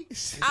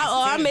Bugatti?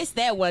 I missed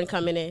that one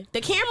coming in.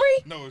 The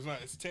Camry? No, it's not.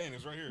 It's 10.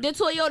 It's right here. The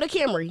Toyota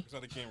Camry. It's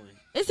not a Camry.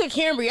 It's a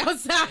Camry outside.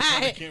 It's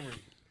not a Camry.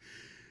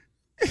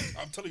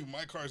 I'm telling you,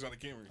 my car is not a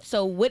Camry.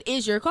 So what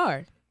is your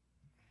car?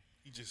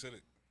 He just said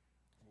it.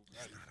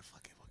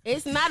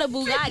 It's not a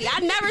Bugatti. I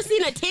never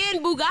seen a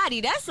tan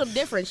Bugatti. That's some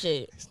different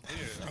shit.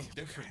 Yeah, I'm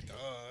different.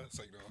 It's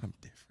like, no. I'm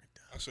different.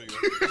 I'll show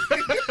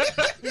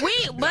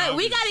you. But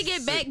we gotta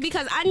get back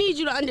because I need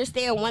you to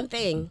understand one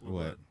thing.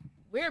 What?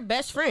 We're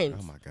best friends.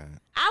 Oh my God.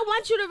 I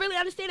want you to really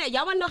understand that.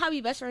 Y'all want to know how we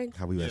best friends?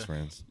 How we best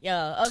friends?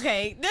 Yeah.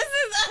 Okay. This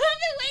is. I've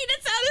been waiting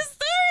to tell this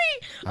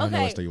story. I don't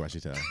know what story you want you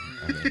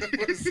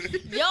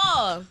to tell.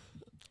 Y'all,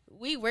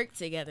 we work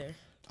together.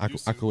 I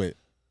quit.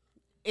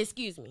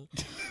 Excuse me.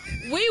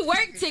 We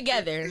work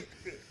together.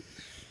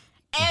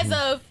 As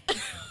of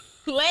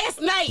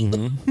last night,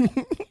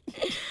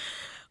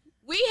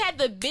 we had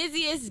the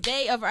busiest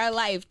day of our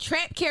life.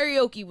 Trap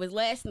karaoke was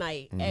last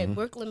night at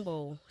Brooklyn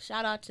Bowl.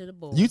 Shout out to the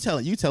Bowl. You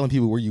telling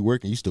people where you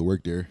work and you still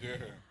work there. Yeah.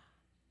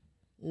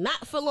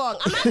 Not for long.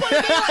 I'm not going to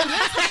be on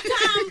this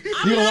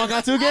time. You gonna walk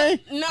out to a game?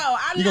 No,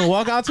 I'm You not. gonna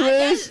walk out to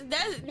it?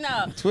 No.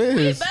 Twiz.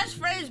 We best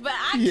friends, but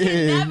I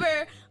can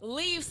never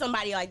leave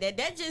somebody like that.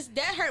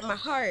 That hurt my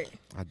heart.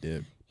 I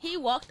did. He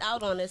walked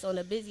out on us on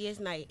the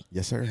busiest night.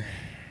 Yes, sir.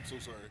 So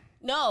sorry.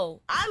 No,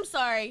 I'm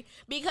sorry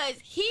because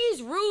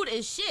he's rude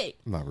as shit.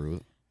 I'm not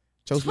rude.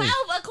 Chose 12 me.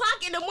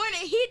 o'clock in the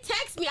morning, he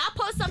texts me. I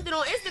post something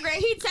on Instagram.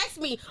 He texts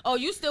me, "Oh,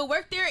 you still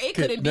work there? It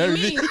couldn't be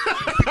me."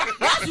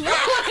 What's wrong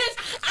with this?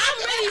 I'm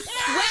really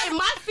sweating.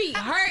 My feet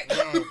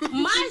hurt.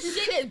 My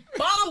shit is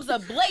bombs are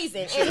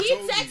blazing. And he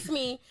texts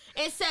me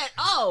and said,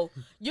 "Oh,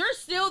 you're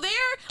still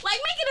there?" Like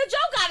making a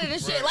joke out of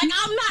this shit. Like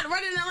I'm not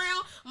running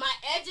around. My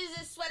edges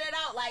is sweated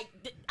out. Like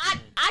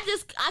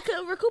I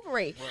couldn't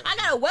recuperate. I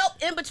got a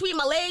welt in between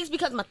my legs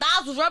because my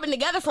thighs was rubbing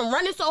together from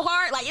running so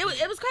hard. Like it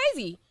was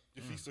crazy.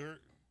 Your feet still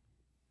hurt?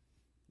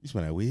 You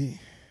smell that weed?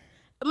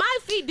 My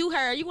feet do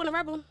hurt. You want to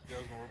rub them? Yeah, I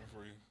was gonna rub it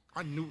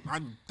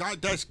for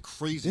you. That's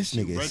crazy. This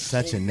shit, nigga right? is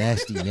such a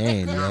nasty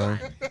man, yo.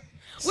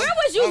 Where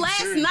was you last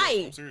serious,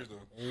 night? I'm serious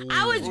though.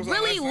 I was What was that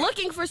really last night?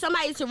 looking for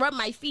somebody to rub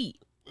my feet.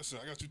 Listen,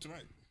 I got you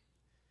tonight.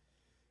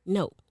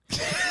 No.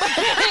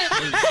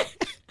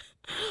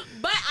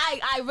 But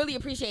I really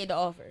appreciate the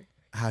offer.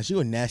 How's you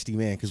a nasty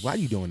man? Because why are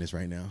you doing this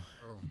right now?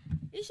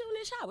 He's shooting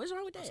his shot. What's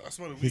wrong with that? I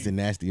smell the weed. He's a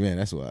nasty man.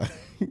 That's why.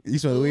 You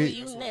smell the Ooh, weed?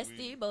 you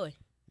nasty boy.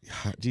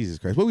 Jesus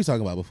Christ. What were we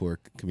talking about before,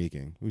 Kamika?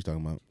 What were we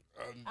talking about?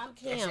 I'm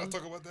Let's Cam. not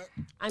talk about that.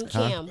 I'm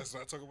Cam. Let's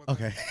not talk about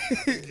Okay.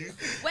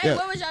 Wait, Yeah.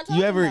 what was y'all talking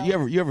You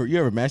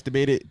ever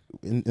masturbated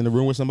in the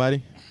room with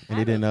somebody and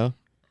they didn't know?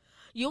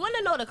 You want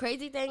to know the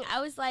crazy thing?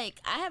 I was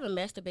like, I haven't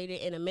masturbated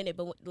in a minute,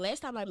 but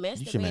last time I masturbated,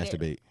 You should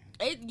masturbate.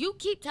 You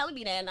keep telling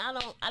me that, and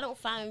I don't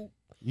find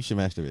You should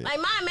masturbate. like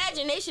my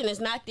imagination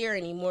is not there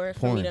anymore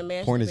for me to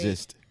masturbate. Porn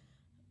exists.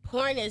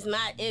 Porn is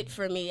not it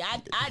for me.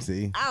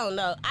 See? I don't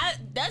know.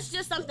 That's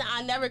just something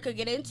I never could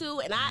get into,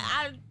 and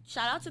I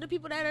shout out to the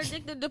people that are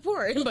addicted to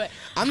porn. But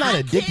I'm not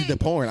addicted to can't-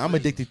 porn. I'm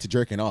addicted to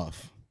jerking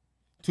off.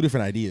 Two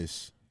different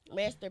ideas.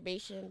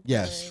 masturbation.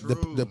 Yes. porn. The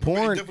But it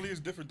porn. definitely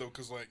is different though,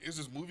 cause like, is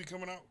this movie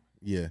coming out?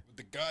 Yeah.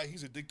 The guy,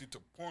 he's addicted to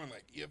porn.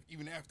 Like,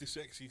 even after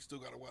sex, he still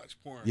gotta watch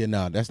porn. Yeah,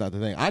 no, that's not the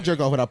thing. I jerk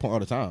off without porn all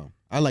the time.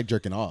 I like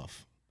jerking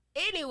off.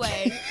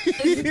 Anyway,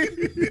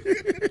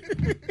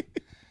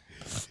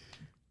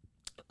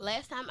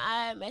 last time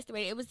I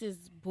masturbated, it was this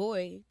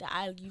boy that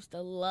I used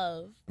to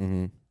love,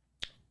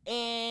 Mm-hmm.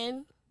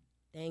 and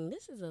dang,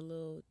 this is a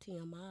little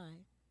TMI.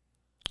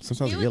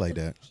 Sometimes I get like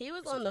that. He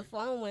was on the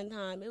phone one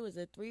time. It was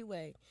a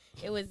 3-way.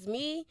 It was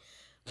me,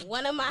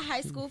 one of my high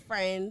school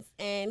friends,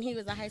 and he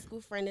was a high school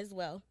friend as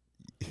well.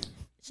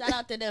 Shout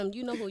out to them.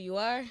 You know who you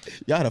are.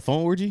 Y'all had a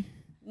phone orgy?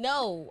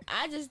 No,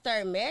 I just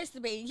started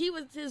masturbating.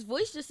 His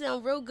voice just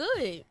sounded real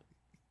good.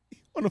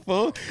 On the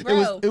phone?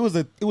 Bro. It was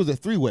a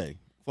 3-way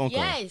phone call.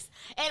 Yes.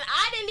 And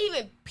I didn't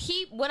even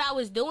peep what I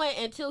was doing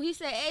until he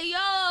said, "Hey,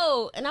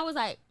 yo." And I was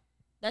like,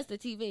 that's the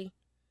TV.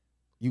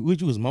 You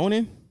was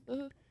moaning?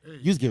 Mhm.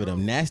 You was giving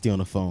them nasty on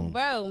the phone.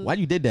 Bro. Why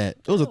you did that?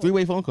 It was a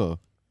 3-way phone call.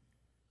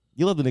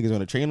 You let the niggas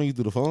on a train on you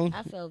through the phone?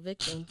 I fell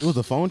victim. It was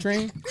a phone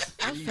train?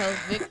 I fell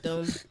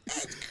victim.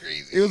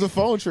 It was a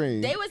phone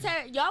train. They was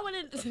y'all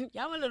wanted to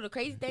know the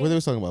crazy thing? What they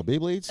was talking about?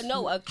 Beyblades?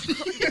 No,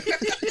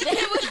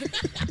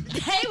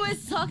 they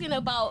was talking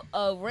about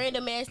a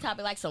random ass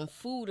topic like some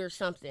food or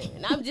something,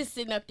 and I'm just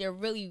sitting up there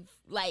really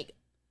like.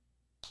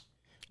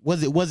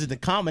 Was it the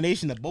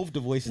combination of both the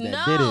voices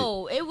that did it?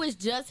 No, it was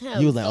just him.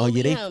 You was like, oh yeah,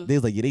 Solely they him.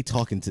 was like, yeah, they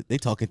talking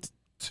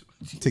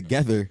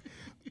together,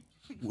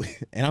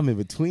 and I'm in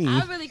between.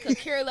 I really could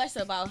care less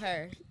about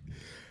her.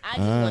 I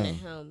just wanted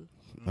him.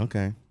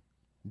 Okay.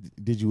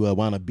 Did you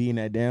wind up beating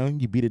that down?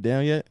 You beat it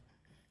down yet?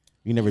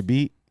 You never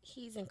beat?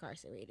 He's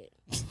incarcerated.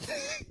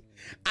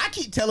 I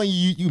keep telling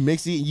you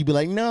mix it, and you be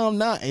like, no, I'm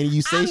not, and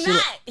you say I'm shit.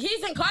 not.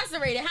 He's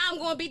incarcerated. How I'm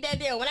going to beat that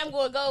down when I'm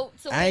going to go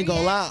to? I ain't where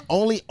gonna he at?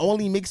 lie.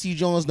 Only Mixie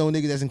Jones know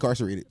niggas that's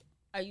incarcerated.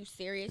 Are you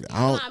serious? You I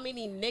know don't- how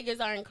many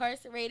niggas are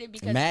incarcerated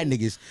because Mad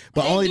niggas,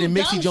 but They only do the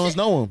Mixie dumb Jones shit.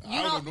 know him. You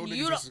I don't. don't know You niggas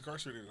don't. that's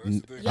incarcerated. That's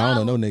the thing. I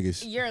don't know no Y'all-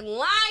 niggas. You're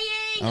lying.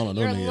 I don't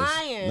know You're niggas.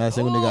 lying. Not a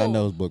single nigga I Ooh.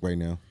 know is booked right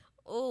now.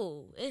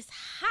 Ooh, it's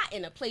hot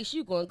in a place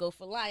you gonna go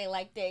for lying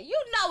like that. You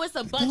know it's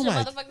a bunch of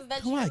Nobody- motherfuckers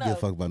that you Nobody give a know.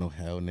 fuck about no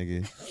hell,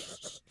 nigga.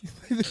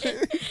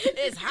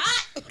 It's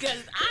hot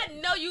because I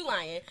know you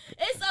lying.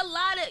 It's a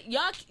lot of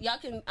y'all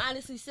can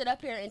honestly sit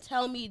up here and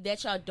tell me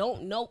that y'all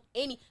don't know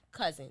any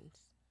cousins,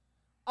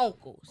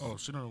 uncles. Oh,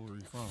 she don't know where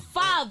you from.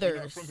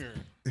 Fathers. From here.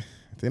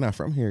 They're not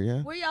from here,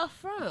 yeah. Where y'all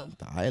from?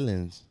 The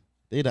islands.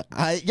 Y'all are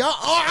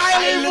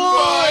island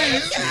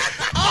boys.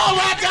 Oh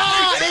my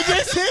God, they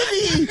just hit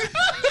me.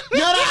 You're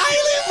the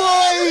island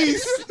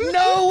boys.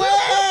 No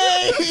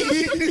way.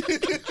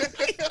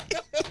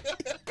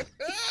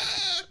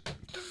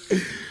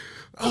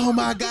 Oh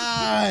my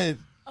God.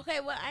 Okay,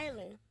 what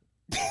island?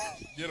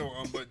 You know,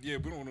 but yeah,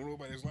 we don't know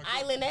nobody's like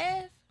Island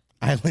Ave?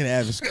 Island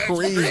Ave is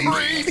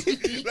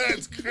crazy.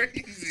 That's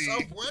crazy.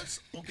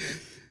 Southwest? Okay.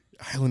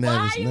 Island Why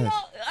Ave is you know? nuts.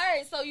 All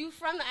right, so you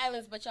from the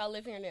islands, but y'all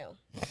live here now.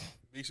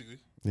 Basically.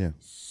 Yeah.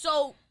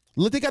 So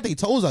Look, they got their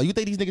toes out. You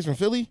think these niggas from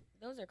Philly?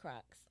 those are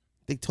Crocs.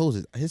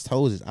 His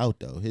toes is out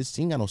though. He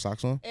ain't got no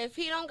socks on. If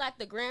he don't got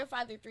the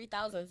Grandfather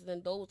 3000s,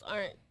 then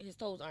his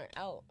toes aren't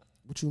out.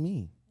 What you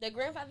mean? The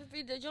Grandfather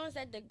 3, the joints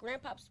at the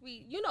Grandpop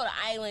Suite. You know the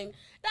island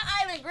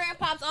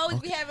Grandpops always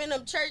be having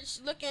them church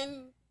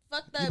looking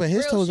fucked up. But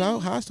his real toes shoes. out.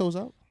 How his toes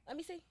out? Let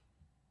me see.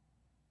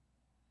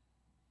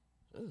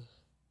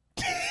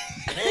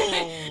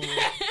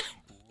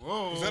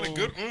 Whoa. Is that a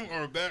good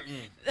or a bad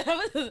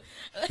Y'all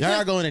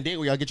gotta go on a date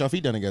where y'all get your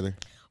feet done together.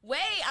 Wait,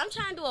 I'm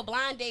trying to do a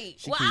blind date.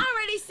 She I keep-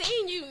 already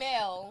seen you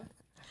now.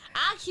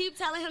 I keep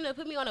telling him to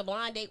put me on a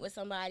blind date with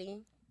somebody,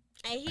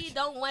 and he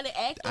don't want to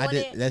act on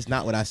it. That's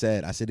not what I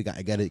said. I said it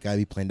gotta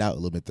be planned out a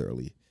little bit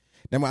thoroughly.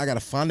 Then I gotta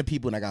find the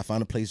people and I gotta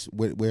find a place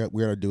where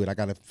to do it. I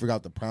gotta figure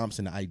out the prompts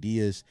and the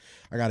ideas.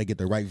 I gotta get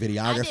the right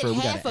videographer.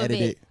 We gotta edit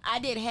it. I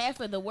did half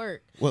of the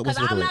work. What's Because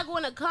I'm the not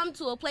going to come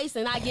to a place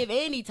and not give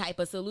any type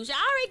of solution.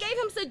 I already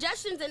gave him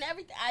suggestions and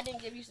everything. I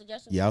didn't give you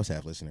suggestions. Yeah, I was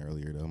half listening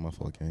earlier though. My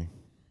fault, King.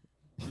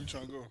 Where you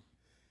trying to go?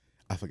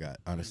 I forgot,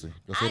 honestly.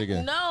 Go say it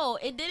again. No,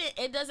 it didn't.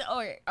 It doesn't.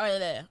 All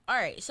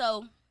right.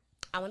 So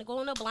I want to go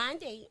on a blind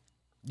date.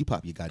 You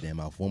pop your goddamn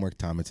mouth one more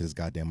time into this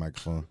goddamn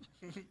microphone.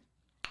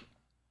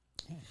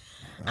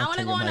 I want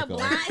to go on a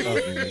blind.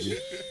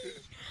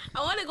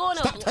 I want to go on a.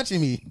 Stop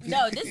touching me.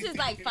 No, this is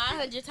like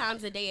 500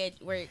 times a day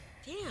at work.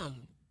 Damn,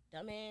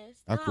 dumbass.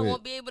 I Now I quit.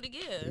 won't be able to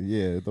give.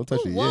 Yeah, don't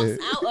touch Who it. walks Yeah,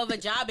 out of a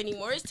job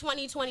anymore? It's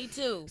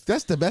 2022.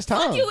 that's the best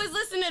time. You was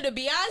listening to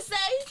Beyonce.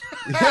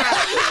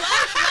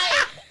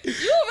 Like,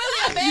 you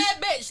really a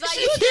bad bitch. Like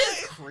you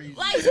just Crazy.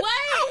 like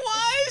what?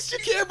 Why? She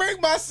can't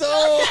break my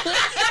soul.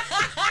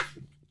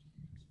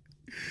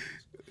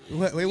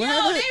 Wait, what Yo,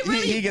 happened? they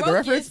really he get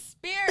broke the reference?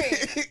 your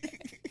spirit.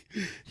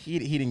 He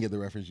didn't get the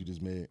reference you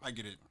just made. I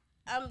get it.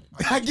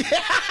 I get.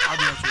 I'll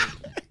be honest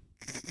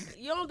with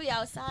you. You don't be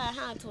outside,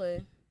 huh,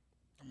 twin?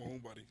 I'm a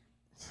homebody.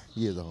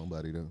 He is a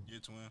homebody though. Yeah,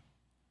 twin.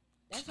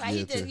 That's why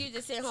Yeah, you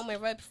just sit home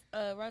and rub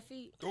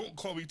feet. Don't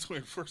call me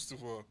twin, first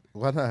of all.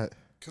 Why not?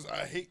 Because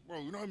I hate,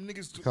 bro. You know how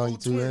niggas Call you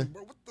twin, twin?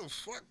 bro. What the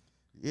fuck?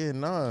 Yeah,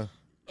 nah.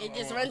 It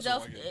just Oh, runs that's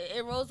off. what I get.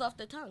 It rolls off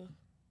the tongue.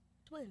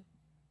 Twin.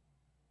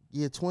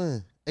 Yeah,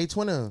 twin. Hey,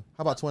 twinner.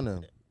 How about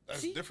twinner?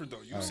 That's different,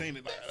 though. You saying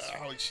it like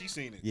how she's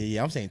saying it.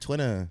 Yeah, I'm saying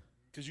twinner.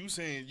 Because you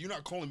saying, you're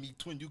not calling me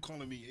twin. You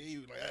calling me, hey,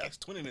 like, that's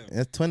twinning him.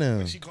 That's twinner.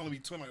 Like, she calling me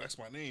twin like that's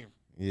my name.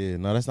 Yeah,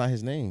 no, that's not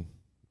his name.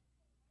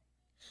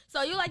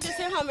 So you like to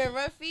sit home and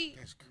rub feet?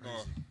 That's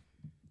crazy.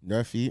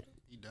 Your feet.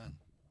 He done.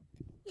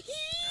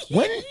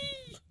 When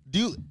do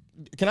you?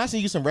 Can I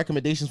send you some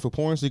recommendations for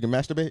porn so you can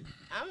masturbate?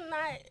 I'm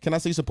not. Can I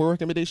send you some porn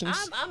recommendations?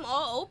 I'm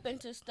all open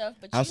to stuff,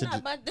 but I'll you're send not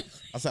you- about to.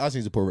 I'll send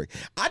you some porn rec.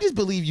 I just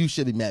believe you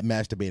should be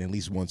masturbating at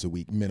least once a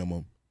week,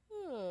 minimum.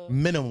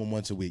 Minimum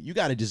once a week. You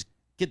gotta just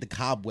get the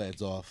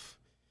cobwebs off.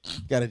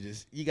 You gotta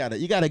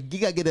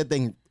get that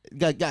thing. You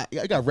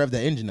gotta rev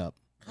that engine up.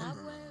 Cobwebs.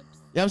 You know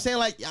what I'm saying?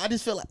 Like I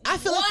feel like.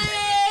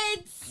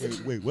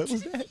 What? Wait, what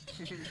was that?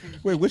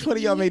 Wait, which one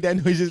of y'all made that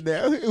noise just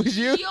now? It was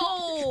you?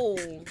 Yo.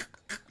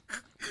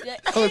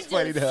 That was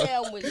funny though.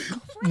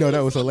 No,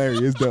 that was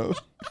hilarious though.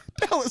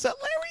 That was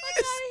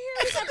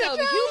hilarious.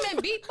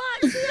 Human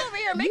beatbox. He over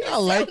here making I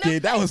liked sound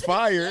it. That was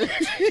fire.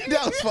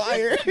 That was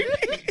fire.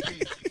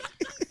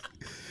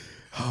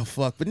 Oh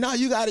fuck! But no,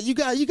 you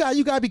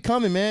gotta be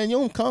coming, man. You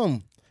don't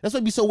come. That's why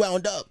you be so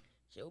wound up.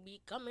 She'll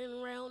be coming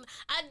around.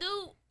 I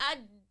don't.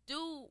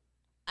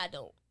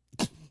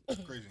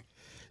 Crazy.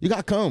 You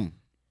gotta come.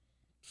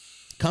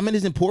 Coming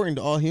is important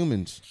to all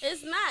humans.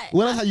 It's not.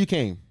 When else how you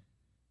came?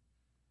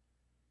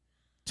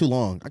 Too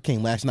long. I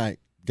came last night.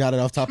 Got it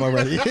off top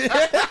already.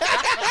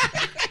 I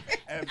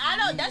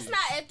don't. That's not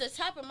at the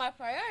top of my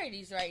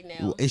priorities right now.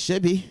 Well, it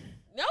should be.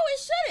 No, it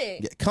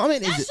shouldn't. Yeah,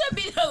 coming That is. should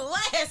be the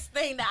last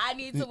thing that I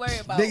need to worry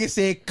about. Nigga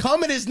said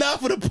coming is not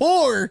for the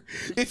poor.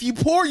 If you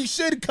poor, you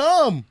should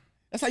come.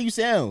 That's how you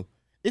sound.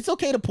 It's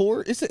okay to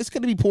pour. It's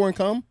gonna be poor and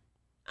come.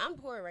 I'm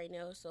poor right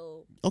now,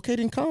 so Okay,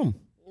 then come.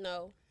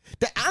 no.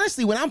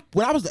 Honestly, when I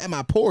was at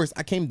my poorest,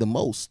 I came the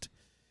most.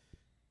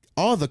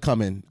 All the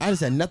coming. I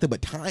just had nothing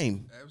but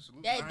time.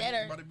 Absolutely. That- that I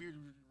are- ain't about to be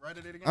right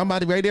at it again. I'm about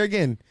to be right there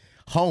again.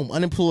 Home,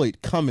 unemployed,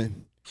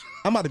 coming.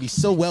 I'm about to be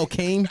so well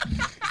came.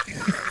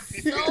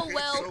 So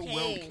well so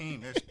well came.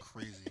 came. That's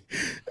crazy.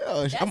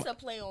 Oh, That's a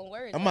play on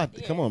words. I'm about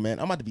to, come on, man.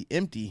 I'm about to be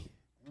empty.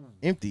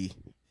 Empty.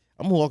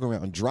 I'm walking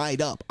around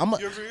dried up.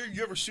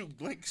 You ever shoot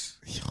blinks?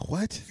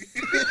 What?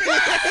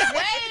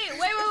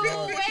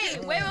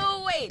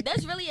 Wait.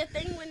 That's really a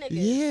thing with niggas.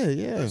 Yeah.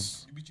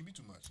 You be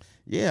too much.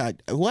 Yeah.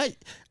 What?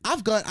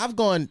 I've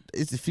gone.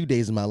 It's a few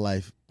days in my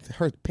life.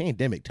 Her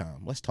pandemic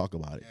time. Let's talk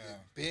about it. Yeah,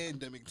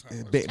 pandemic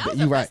time. That was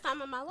the best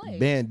time of my life.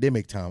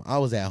 Pandemic time. I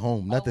was at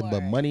home. Nothing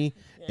but money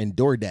and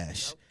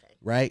DoorDash. Okay.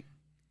 Right?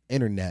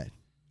 Internet.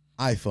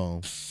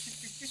 iPhone.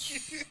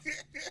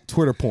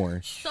 Twitter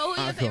porn. So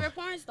who's your favorite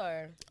porn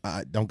star?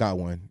 I don't got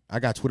one. I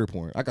got Twitter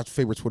porn. I got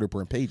favorite Twitter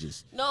porn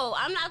pages. No,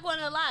 I'm not going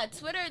to lie.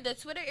 The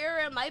Twitter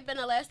era might have been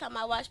the last time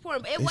I watched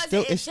porn. But it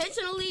wasn't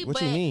intentionally. What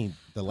but you mean?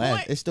 The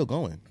last? It's still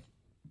going.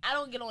 I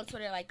don't get on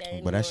Twitter like that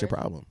anymore. But that's your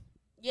problem.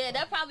 Yeah,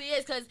 that probably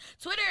is because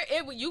Twitter,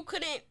 you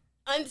couldn't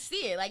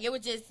unsee it. Like it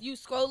was just you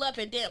scroll up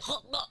and then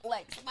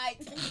like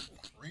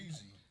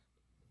Crazy.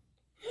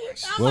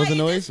 What was the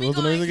noise? What was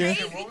the noise again?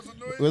 What was the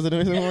noise? What was the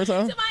noise one more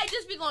time? Somebody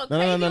just be going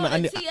crazy. No. I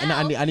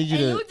need you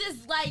to. And you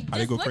just like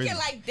just looking crazy.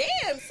 Like,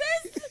 damn,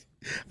 sis.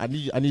 I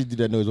need you to do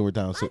that noise one more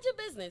time. Mind your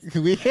business.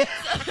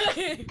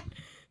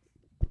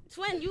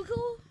 Twin, you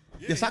cool?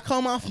 Yes, I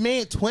call my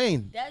man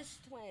Twin. That's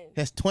Twin.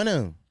 That's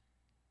Twinum.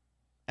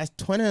 That's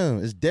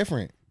Twinum. It's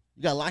different.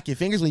 You gotta lock your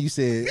fingers when you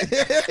say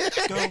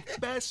it. Go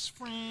best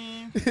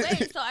friend.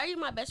 Wait, so are you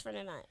my best friend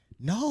or not?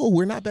 No,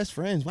 we're not best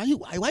friends. Why you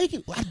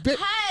keep?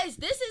 Because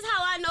this is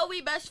how I know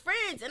we best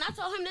friends, and I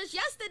told him this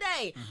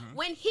yesterday. Mm-hmm.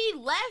 When he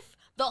left,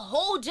 the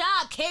whole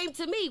job came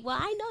to me. Well,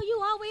 I know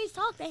you always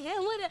talk to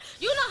him.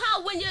 You know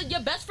how when your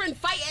best friend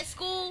fight at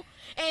school,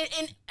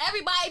 and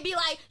everybody be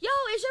like, "Yo,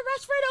 is your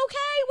best friend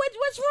okay?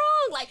 What's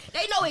wrong?" Like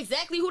they know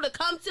exactly who to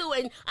come to,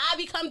 and I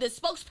become the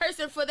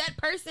spokesperson for that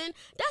person.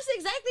 That's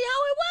exactly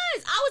how it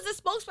was. I was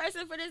the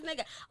spokesperson for this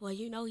nigga. Well,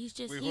 you know, he's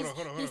just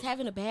he's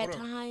having a bad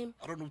time.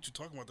 I don't know what you're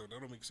talking about though. That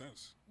don't make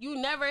sense. You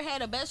never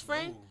had a best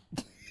friend?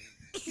 No.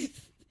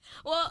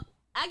 Well,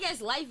 I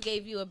guess life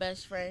gave you a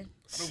best friend.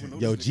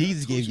 Yo,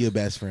 Jesus gave you a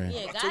best friend.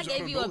 Yeah, God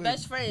gave you a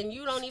best friend.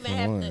 You don't even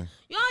have to.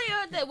 You don't even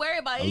have to worry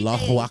about anything.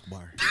 Allahu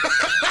Akbar.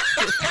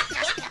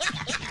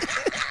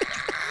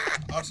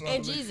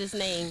 In Jesus'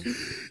 name.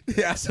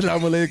 Yeah,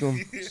 Assalamu alaikum.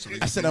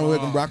 Assalamu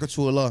alaikum,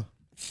 barakatuh.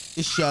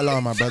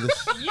 Inshallah, my brothers.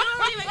 You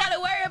don't even got to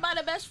worry about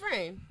a best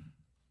friend.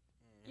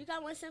 You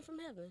got one sent from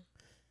heaven.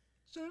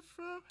 Sent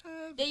from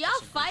heaven. Did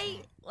y'all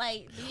fight?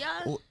 Like, do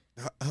y'all?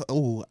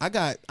 Oh, I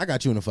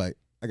got you in a fight.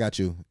 I got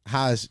you.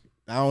 I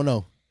don't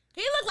know.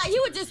 He looked like he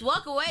would just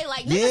walk away.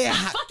 Like, niggas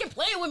stop fucking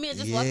playing with me and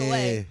just walk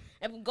away.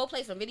 And go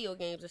play some video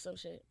games or some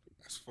shit.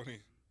 That's funny.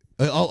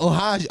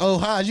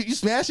 Haj, you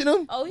smashing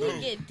him? Oh, he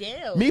get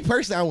down. Me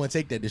personally, I wouldn't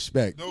take that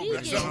disrespect. No, he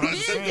that's not what I'm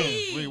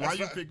saying. Wait, why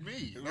you pick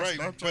me? Right,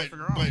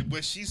 but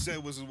what she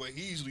said was what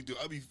he usually do.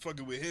 I be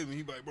fucking with him, and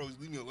he be like, bro,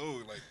 leave me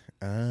alone. Like,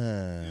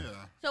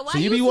 yeah. So why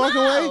you be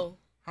walking away?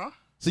 Huh?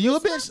 So you a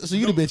bitch? So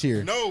you the bitch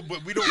here? No,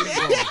 but we don't.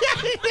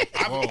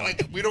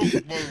 We don't.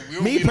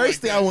 Me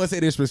personally, like I want to say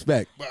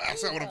disrespect. But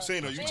that's not what I'm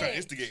saying. Though you trying to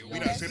instigate? We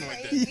not saying it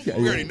like that.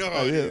 We already know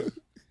how it is.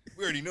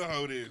 We already know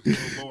how it is.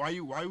 But why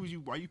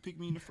you pick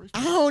me in the first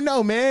place? I don't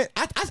know, man.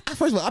 I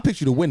first of all, I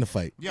picked you to win the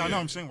fight. Yeah, I know.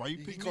 I'm saying why you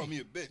pick me. He called me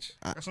a bitch.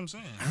 That's what I'm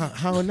saying.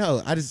 I don't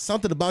know. I just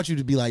something about you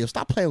to be like, yo,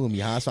 stop playing with me,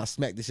 huh? So I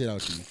smack the shit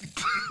out of you.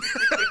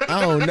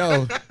 I don't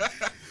know.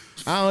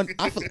 I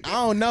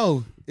don't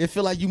know. It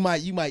feel like you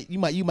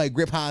might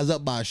grip Haas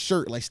up by a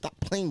shirt. Like, stop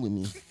playing with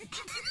me.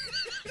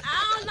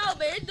 I don't know,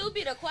 but it do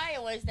be the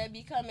quiet ones that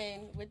be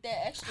coming with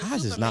that extra.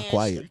 Haas is not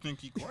quiet. You think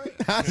he quiet?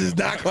 Haas is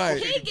not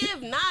quiet. He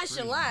give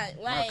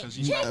nonchalant, like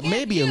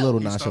maybe a little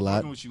He stopped nonchalant.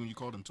 fucking with you when you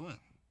called him twin.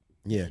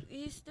 Yeah.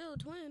 He's still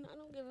twin. I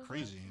don't give a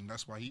Crazy, and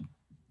that's why he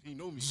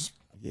know me.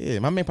 Yeah,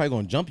 my man probably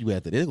gonna jump you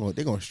after this.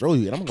 They're gonna stroll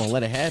you, and I'm gonna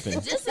let it happen.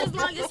 Just as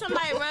long as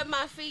somebody rub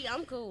my feet,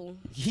 I'm cool.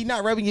 He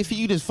not rubbing your feet.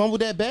 You just fumbled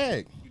that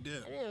bag. You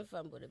did. I didn't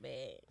fumble the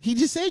bag. He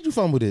just said you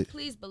fumbled it.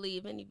 Please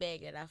believe any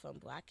bag that I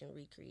fumble, I can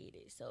recreate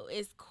it. So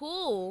it's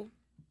cool.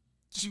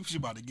 She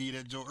about to give you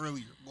that joke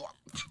earlier.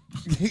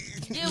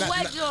 Yeah,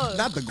 what joke?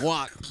 Not the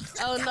guac.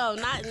 Oh no,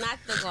 not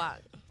the guac.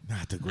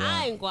 Not the guac.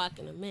 I ain't guac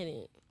in a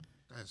minute.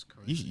 That's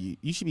crazy.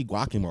 You should be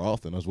guacking more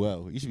often as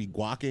well. You should be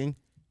guacking,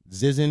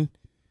 zizzing.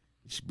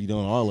 You should be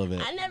doing all of it.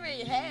 I never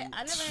had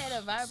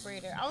a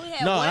vibrator. I only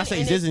had no, one. I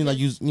say zizzing like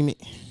you mean.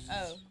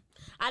 Oh,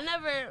 I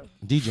never.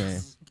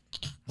 DJing.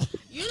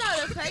 You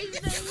know the crazy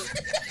thing?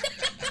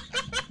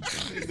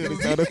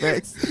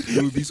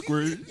 You would be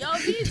squirting. Yo,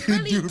 he's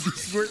really, he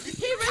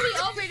really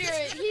over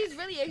there. He's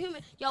really a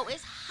human. Yo,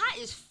 it's hot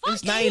as fuck.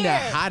 It's not even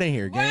that hot in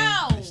here,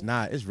 gang. Bro. It's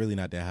not. It's really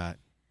not that hot.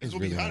 It's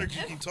gonna really be hotter not.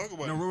 if you keep talking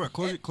about No, it. real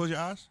quick. Close your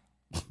eyes.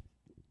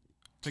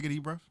 Take a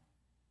deep breath.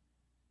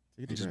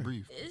 And just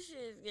breathe. This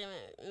shit's giving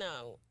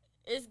no.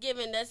 It's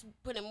giving that's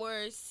putting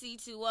more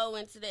C2O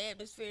into the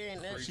atmosphere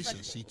and that's She said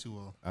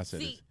C2O. I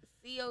said it.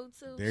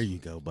 CO2. There you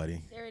go,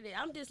 buddy. There it is.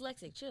 I'm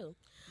dyslexic. Chill.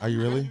 Are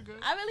you really?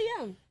 I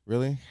really am.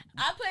 Really?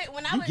 I put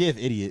when I You was give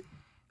idiot.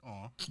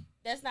 Aw.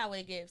 That's not what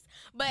it gives.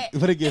 But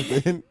what it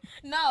gives?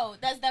 No,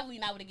 that's definitely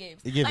not what it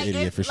gives. It gives like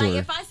idiot for sure. Like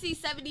if I see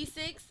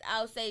 76,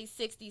 I'll say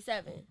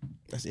 67.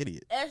 That's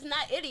idiot. That's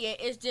not idiot.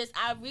 It's just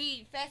I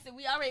read faster.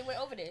 We already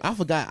went over this. I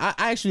forgot.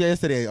 I actually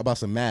asked today about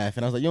some math,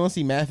 and I was like, "You don't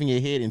see math in your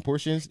head in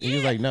portions?" And he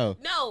was like, "No."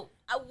 No.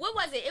 What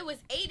was it? It was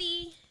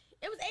 80.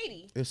 It was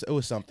 80. It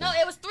was something. No,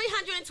 it was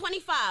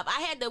 325.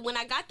 I had to when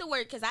I got to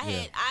work because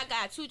I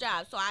got 2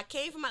 jobs. So I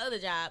came from my other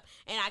job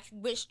and I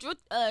went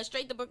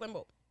straight to Brooklyn.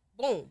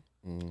 Boom.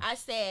 I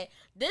said,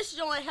 this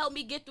joint helped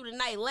me get through the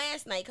night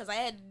last night because I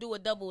had to do a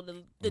double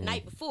the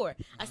night before.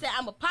 I said,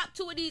 I'm going to pop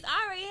 2 of these.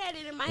 I already had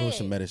it in my head. It was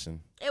some medicine.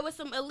 It was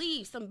some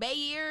Aleve, some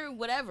Bayer,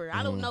 whatever.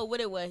 I don't know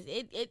what it was.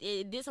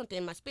 It did something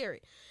in my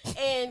spirit.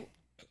 And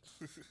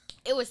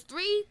it was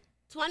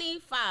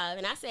 325,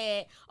 and I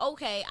said,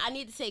 okay, I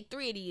need to take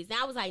 3 of these. And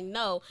I was like,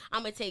 no,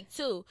 I'm going to take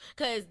 2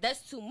 because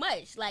that's too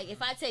much. Like,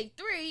 if I take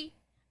 3...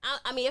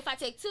 if I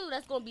take 2,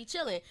 that's gonna be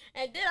chilling.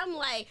 And then I'm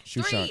like,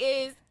 3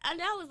 is, and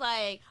I was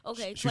like,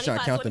 okay. She was trying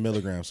to count the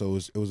milligrams, so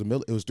it was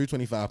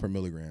 325 per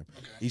milligram.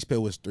 Okay. Each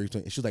pill was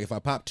 320. She was like, if I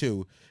pop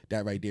 2,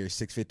 that right there is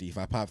 650. If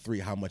I pop 3,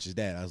 how much is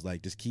that? I was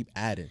like, just keep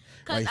adding.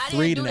 Like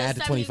 3 then add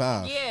to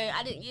 25. Yeah,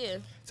 I didn't. Yeah.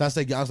 So I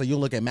was like, you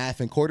look at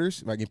math in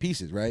quarters, like in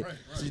pieces, right?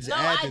 So no,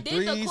 I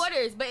did the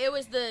quarters, but it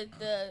was the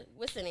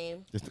what's the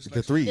name?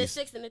 The threes. The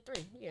 6 and the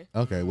 3. Yeah.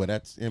 Okay, well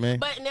that's man.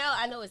 But now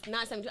I know it's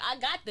not something. I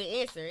got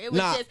the answer. It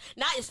was just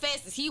not as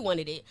fast as he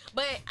wanted it,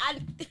 but I.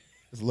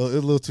 It's a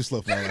little too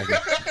slow for me. Like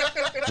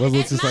it was a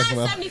little too slow for me.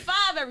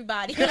 975,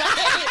 everybody. It's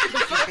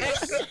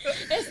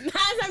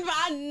 975.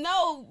 I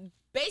know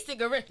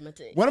basic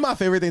arithmetic. One of my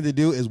favorite things to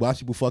do is watch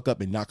people fuck up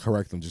and not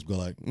correct them. Just go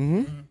like,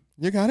 you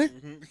got it?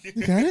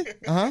 You got it?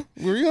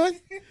 Where you going?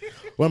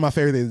 One of my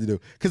favorite things to do.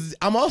 Because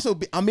I'm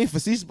being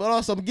facetious, but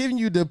also I'm giving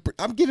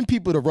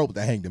people the rope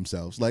to hang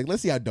themselves. Like,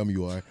 let's see how dumb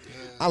you are.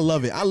 I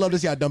love it. I love to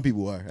see how dumb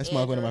people are. That's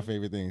one of my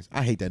favorite things.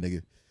 I hate that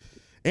nigga.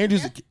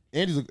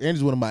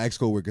 Andrew's one of my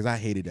ex-coworkers. I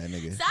hated that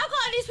nigga. Stop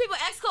calling these people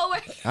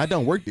ex-coworkers. I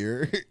don't work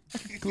there.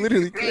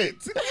 Literally.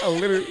 I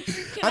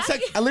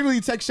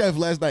literally text Chef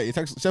last night.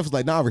 Chef was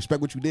like, nah, I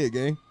respect what you did,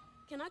 gang.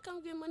 Can I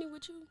come get money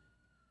with you?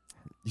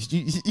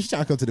 You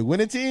trying to come to the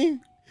winning team?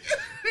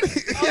 We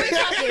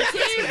talking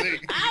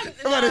team? I'm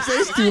about to say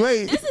it's too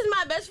late. This is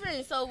my best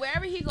friend, so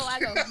wherever he go, I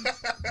go.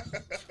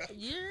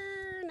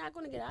 You're not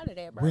going to get out of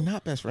there, bro. We're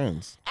not best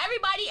friends.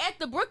 Everybody at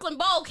the Brooklyn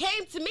Bowl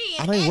came to me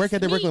and I don't even work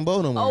at the Brooklyn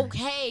Bowl no more.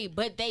 Okay,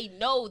 but they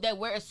know that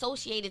we're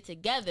associated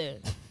together.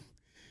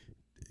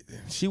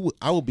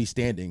 I will be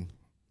standing,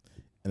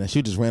 and then she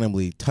would just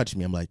randomly touch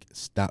me. I'm like,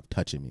 stop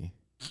touching me.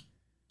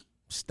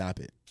 Stop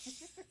it.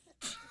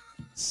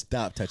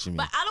 Stop touching me.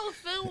 But I don't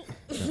feel.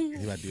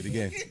 You gotta do it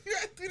again.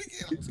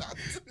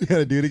 You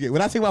gotta do it again.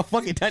 When I take my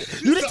fucking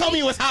touch, you just told me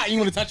it was hot and you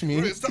want to touch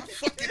me. Stop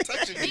fucking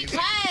touching me.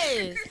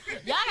 Because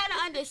y'all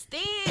gotta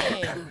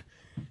understand.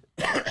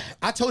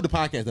 I told the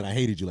podcast that I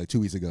hated you like 2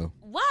 weeks ago.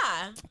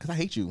 Why? Because I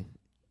hate you.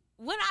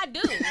 What I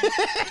do?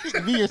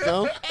 Be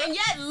yourself. And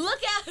yet, look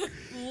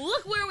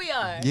where we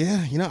are.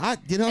 Yeah, it's a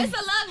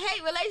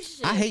love-hate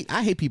relationship.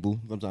 I hate people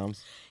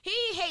sometimes.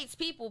 He hates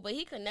people, but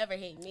he could never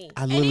hate me.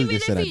 I literally and even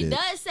just said if I he did.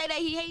 does say that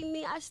he hates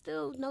me, I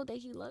still know that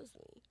he loves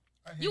me.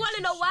 You want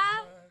to know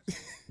why?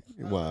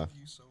 Why?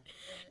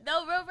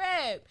 No, real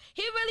rap.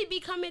 He really be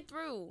coming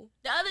through.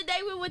 The other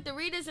day we went to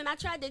Rita's and I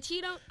tried to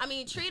treat him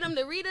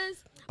to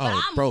Rita's. But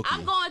I'm going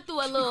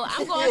through a little.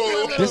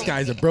 This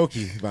guy's a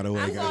brokey, by the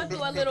way. I'm going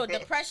through a little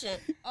depression.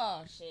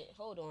 Oh shit!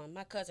 Hold on,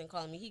 my cousin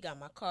calling me. He got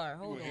my car.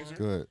 Hold on.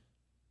 Good.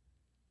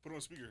 Put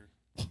on speaker.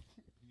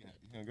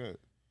 Yeah, good.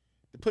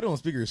 To put it on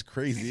speaker is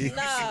crazy.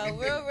 No,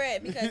 real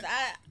rap because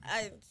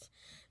I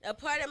a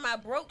part of my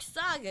broke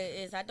saga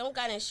is I don't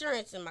got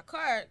insurance and my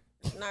car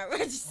not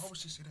registered. Why would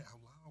she say that out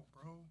loud,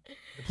 bro?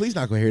 Please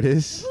not gonna hear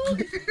this. You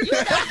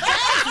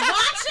the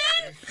watching?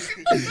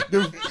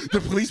 the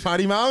police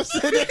potty mouths.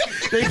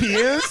 They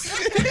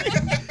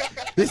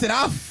PMs. They said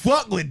I'll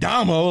fuck with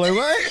Damo. Like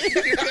what?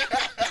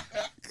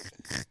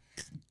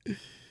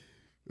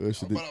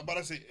 But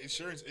I say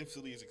insurance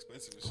instantly is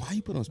expensive. Why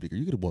you put on speaker?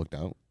 You could have walked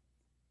out.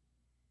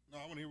 No,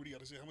 I want to hear what you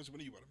got to say. How much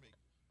money you about to make?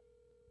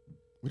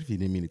 What if he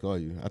didn't mean to call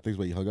you? I think it's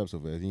why you hung up so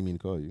fast. He didn't mean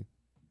to call you.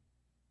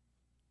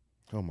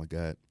 Oh my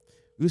God.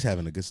 We was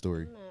having a good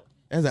story.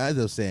 As I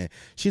was saying,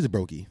 she's a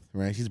brokey,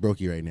 right? She's a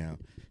brokey right now.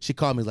 She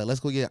called me, like,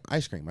 let's go get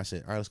ice cream. I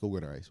said, all right, let's go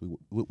get our ice.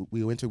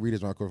 We went to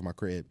Rita's around the corner from my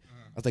crib.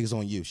 I was like, it's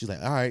on you. She's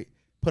like, all right.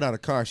 Put out a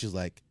car. She's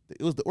like,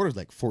 the order's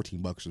like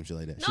 $14 or some shit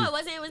like that. No, it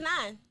wasn't. It was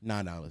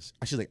 $9.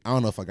 She's like, I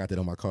don't know if I got that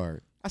on my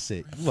card. I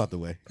said, move out the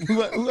way.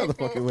 Move out the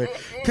fucking way.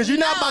 Because you're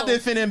not about to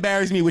finna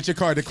embarrass me with your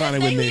card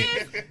declining with me.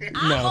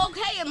 I'm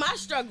okay in my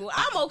struggle.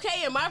 I'm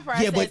okay in my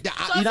process. Yeah, but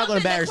you're not going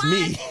to embarrass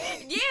me.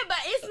 Yeah, but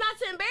it's not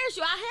to embarrass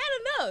you. I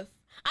had enough.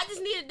 I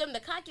just needed them to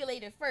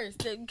calculate it first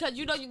because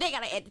they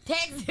gotta add the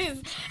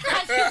taxes.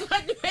 I just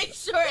wanted to make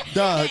sure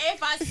that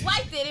if I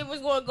swiped it, it was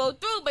gonna go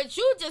through. But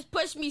you just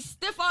pushed me,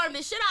 stiff armed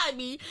the shit out of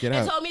me,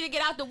 and told me to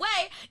get out the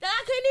way. That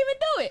I couldn't even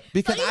do it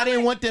because I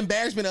didn't want the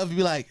embarrassment of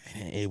be like,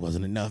 it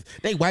wasn't enough.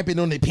 They wiping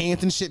on their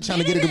pants and shit, trying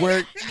to get it to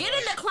work.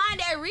 Getting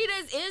declined at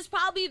Rita's is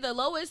probably the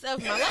lowest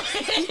of my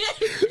life.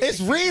 It's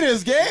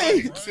Rita's,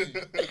 gang.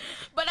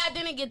 But I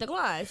didn't get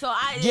declined, so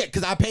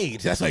because I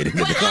paid. That's why you didn't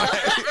get declined.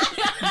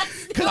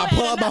 Because I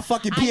pulled out my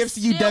fucking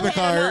PFCU debit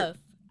card.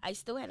 I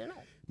still had enough.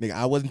 Nigga,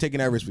 I wasn't taking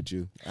that risk with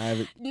you.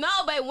 No,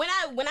 but when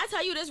I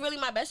tell you this really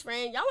my best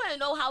friend, y'all want to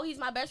know how he's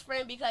my best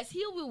friend because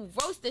he will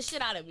roast the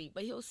shit out of me,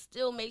 but he'll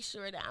still make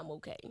sure that I'm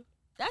okay.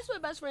 That's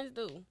what best friends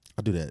do.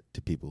 I do that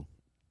to people.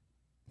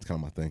 It's kind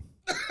of my thing.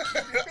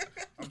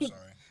 I'm sorry.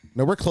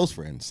 No, we're close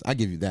friends. I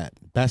give you that.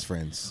 Best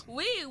friends.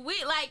 We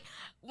like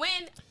when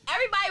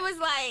everybody was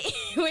like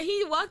when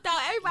he walked out,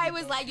 everybody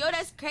was like, "Yo,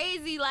 that's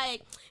crazy!"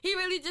 Like he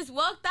really just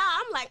walked out.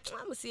 I'm like,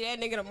 I'm gonna see that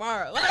nigga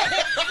tomorrow. Like,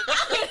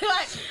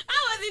 I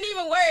wasn't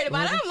even worried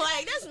about it. I'm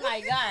like, that's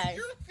my guy.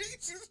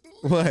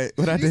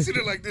 What I did? You sit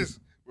there like this,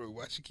 bro.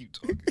 Why she keep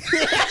talking?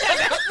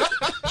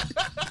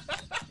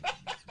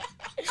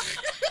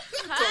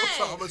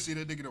 So I'm gonna see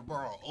that nigga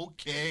tomorrow.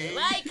 Okay.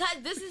 Like, cause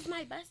this is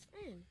my best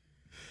friend.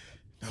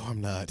 No,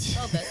 I'm not.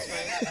 Oh, best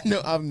friend.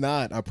 No, I'm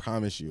not. I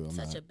promise you, I'm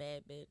Such not. a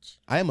bad bitch.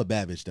 I am a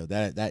bad bitch though.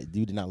 That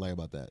you did not lie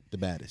about that. The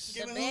baddest.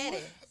 The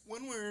baddest.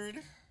 One word,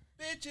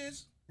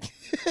 bitches.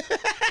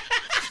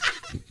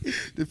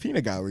 The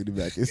peanut gallery in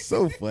the back is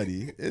so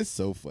funny. It's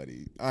so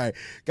funny. All right,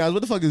 guys,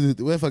 what the fuck is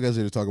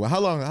here to talk about? How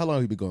long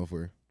have you been going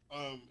for?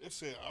 It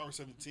said hour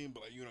 17,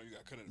 but like you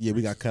got cut. Yeah,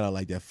 we got cut out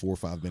like that 4 or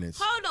 5 minutes.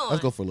 Hold on.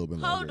 Let's go for a little bit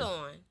longer.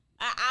 Hold on.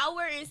 An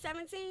hour and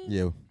 17?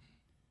 Yeah,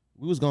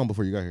 we was gone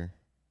before you got here.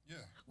 Yeah.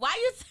 Why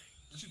you?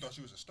 She thought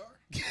she was a star.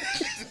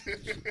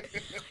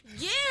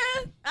 Yeah,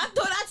 I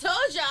thought I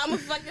told y'all I'm a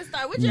fucking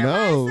star. What your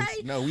mind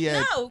say? No, we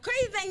had. No,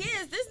 crazy thing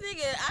is, this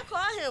nigga, I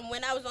called him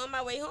when I was on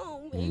my way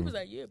home. And he was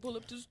like, "Yeah, pull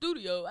up to the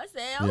studio." I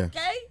said,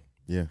 "Okay,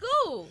 yeah,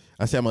 cool."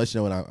 I said, "I'm gonna let you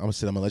know when I'm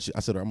gonna let you."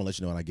 I said, "I'm gonna let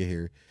you know when I get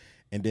here,"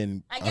 and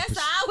then I guess an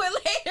hour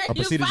later, you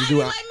proceeded to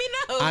finally do. let me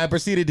know. I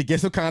proceeded to get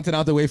some content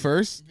out the way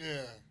first.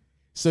 Yeah.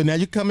 So now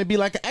you come and be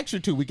like an extra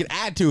too. We can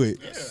add to it.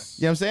 Yes.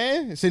 You know what I'm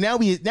saying? So now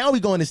we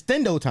going to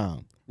stendo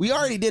time. We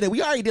already did it.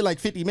 We already did like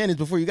 50 minutes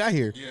before you got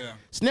here. Yeah.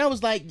 So now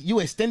it's like you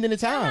extending the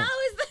time. How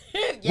is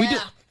that? We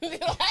Yeah.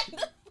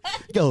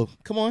 Yo,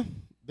 come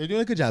on. They're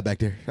doing a good job back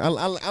there. I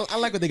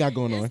like what they got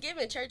going on. It's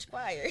giving church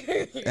choir.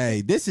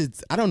 Hey, this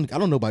is I don't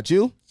know about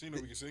you. So you know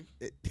we can sing.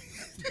 Oh,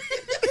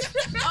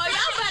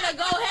 y'all better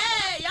go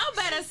ahead. Y'all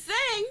better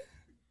sing.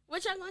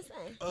 What y'all gonna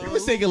say? You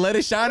was singing Let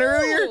It Shine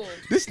earlier. Ooh.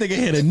 This nigga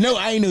had a note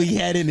I didn't know he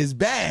had in his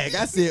bag.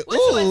 I said, What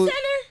you a ooh.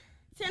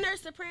 tenor,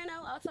 soprano,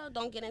 alto?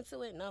 Don't get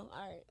into it. No, all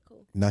right,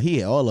 cool. No, he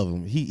had all of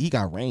them. He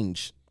got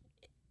range.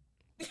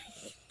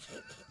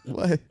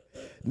 What?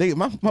 Nigga,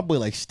 my boy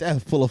like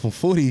Steph pull up from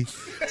 40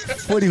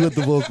 with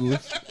the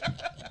vocals.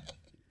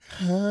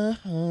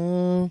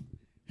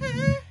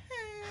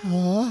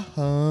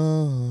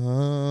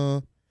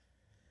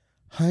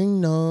 I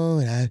know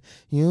that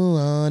you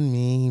want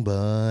me,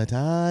 but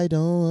I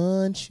don't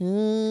want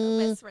you.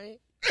 Best friend.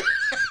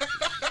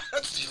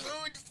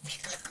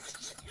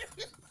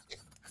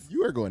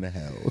 You are going to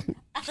hell.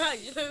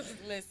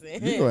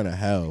 Listen. You're going to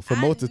hell for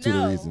multitude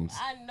of reasons.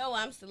 I know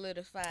I'm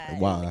solidified.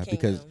 Why?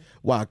 Because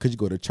why? Could you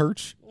go to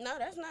church? No,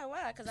 that's not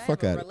why. Because I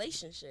Fuck have a at it.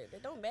 relationship.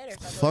 It don't matter if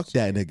I go Fuck to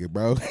that church. nigga,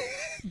 bro.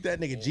 That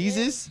nigga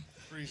Jesus,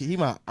 he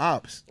my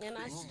ops. And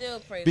I still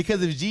pray.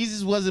 Because if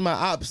Jesus wasn't my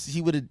ops,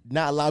 he would have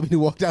not allowed me to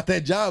walk out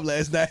that job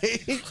last night.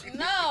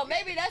 No,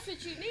 maybe that's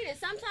what you needed.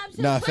 Sometimes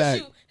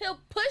he'll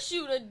push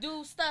you to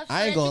do stuff. So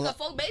I ain't that gonna you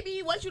can maybe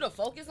he wants you to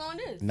focus on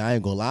this. Nah, I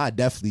ain't gonna lie.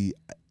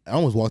 I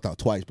almost walked out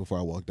twice before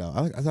I walked out.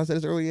 I said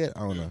this earlier yet?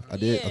 I don't know. I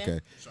did? Yeah. Okay.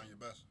 Shine your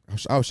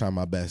best. I was trying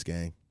my best,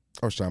 gang.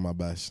 I was trying my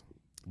best.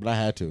 But I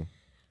had to.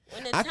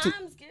 When the I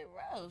times get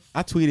rough.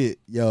 I tweeted,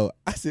 yo,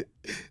 I said,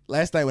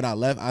 last night when I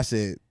left, I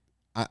said,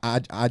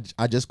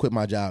 I just quit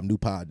my job, new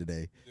pod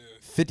today.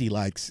 50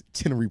 likes,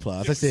 10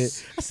 replies. I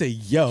said,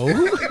 yo,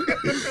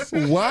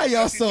 why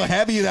y'all so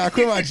happy that I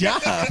quit my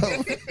job?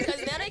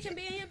 Because now they can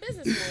be in your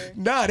business more.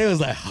 Nah, they was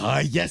like,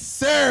 yes,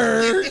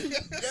 sir.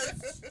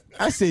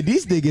 I said,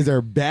 these niggas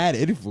are bad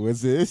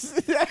influences.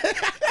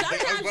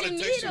 Sometimes you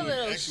need a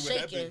little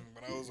shaking.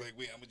 But I was like,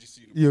 wait, I'm gonna just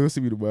see you. You're gonna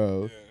see me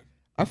tomorrow.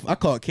 Yeah. I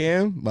called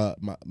Cam, my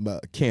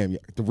Cam,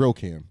 the real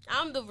Cam.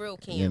 I'm the real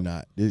Cam. You're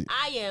not.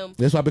 I am.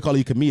 That's why I've been calling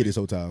you Camilla this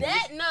whole time.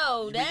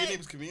 Your name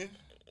is Camille?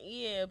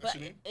 Yeah, but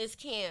your name? it's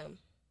Cam.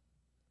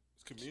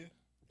 It's Camille?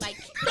 Like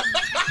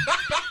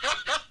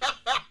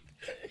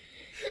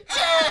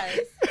guys,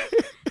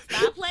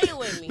 stop playing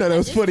with me. No, that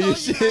was I just funny told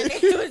as you my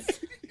shit. name was-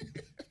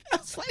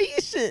 That's funny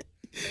as shit.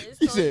 I just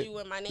He told said, you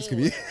what my name It's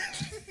Camille.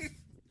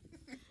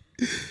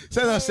 was.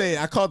 So as I was saying,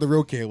 I called the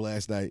real Cam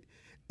last night,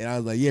 and I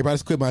was like, "Yeah, bro, I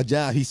just quit my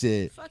job." He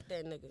said, Fuck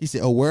that nigga. "He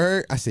said, oh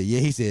word." I said, "Yeah."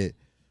 He said,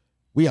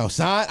 "We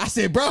outside." I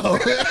said, "Bro,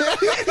 Crazy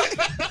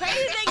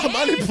I'm thing is,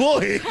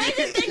 unemployed."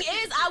 crazy thing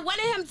is, I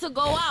wanted him to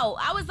go out.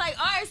 I was like,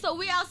 all right, so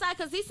we outside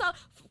because he saw.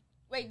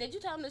 Wait, did you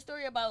tell him the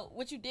story about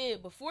what you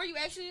did before you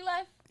actually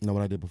left? No,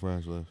 what I did before I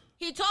actually left.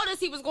 He told us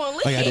he was going to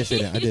leave. Oh yeah, I did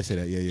say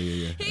that. Yeah.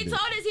 He told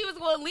us he was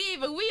going to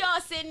leave, and we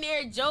all sitting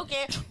there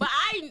joking. But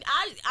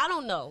I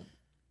don't know.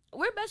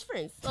 we're best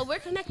friends, so we're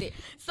connected.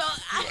 So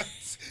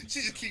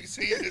she just keeps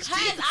saying this.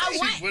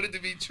 She wanted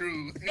to be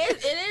true.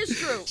 It is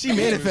true. She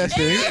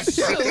manifested. It is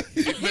true.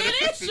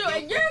 It is true,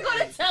 and you're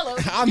gonna tell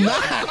him. I'm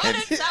not.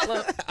 Gonna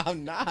tell him.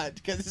 I'm not,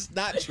 because it's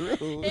not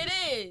true. It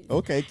is.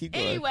 Okay, keep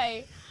going.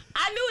 Anyway,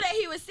 I knew that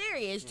he was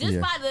serious just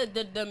by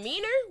the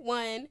demeanor,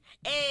 one,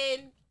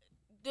 and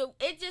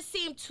it just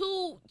seemed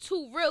too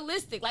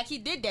realistic. Like he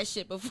did that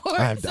shit before.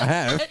 I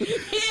have. It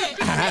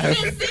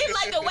just seemed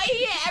like the way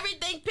he had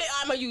everything.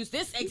 I'm gonna use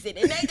this exit,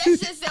 and that shit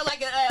sounded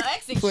like an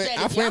exit strategy.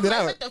 I planned it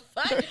out. What the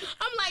fuck?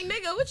 I'm like,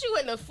 nigga, what you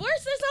in the force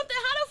or something?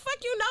 How the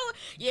fuck you know?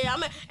 Yeah,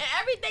 and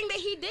everything that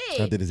he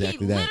did. I did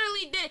exactly he that.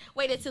 Literally did.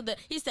 Waited till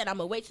he said, I'm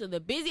gonna wait till the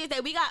busiest day.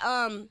 We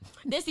got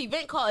this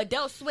event called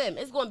Adult Swim.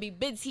 It's gonna be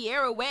Big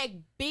Tierra,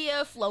 Wag,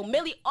 Bia, Flo,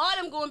 Millie, all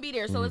them gonna be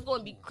there. So it's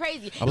gonna be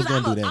crazy. I was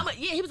gonna do that.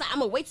 He was like, I'm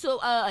gonna wait till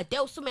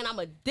Adult Swim and I'm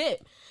a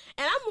dip.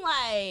 And I'm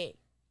like,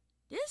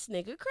 this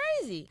nigga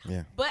crazy.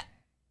 Yeah. But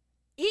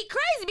he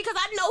crazy because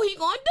I know he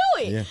gonna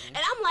do it. Yeah. And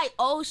I'm like,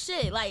 oh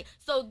shit. Like,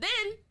 so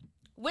then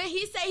when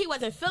he said he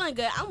wasn't feeling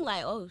good, I'm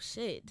like, oh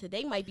shit,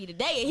 today might be the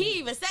day. And he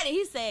even said it.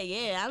 He said,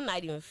 yeah, I'm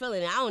not even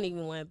feeling it. I don't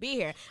even want to be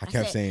here. I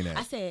kept saying that.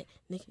 I said,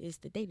 nigga, it's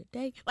the day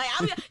today. Like,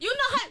 you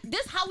know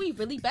how we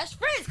really best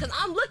friends, because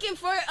I'm looking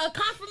for a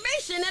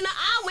confirmation and an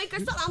eye wink or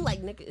something. I'm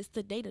like, nigga, it's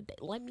the day today.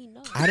 Let me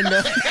know. I didn't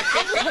know.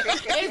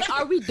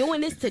 Are we doing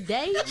this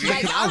today?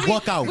 Like, I'll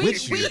walk out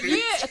with you.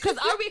 Yeah, because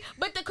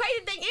but the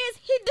crazy thing is,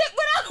 he did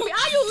without me.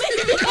 How you leave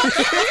your gang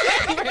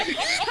member?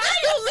 How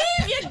you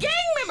leave your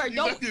gang member?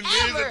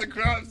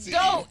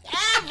 Don't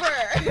ever.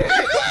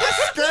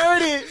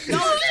 Skirted.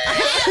 Don't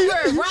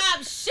ever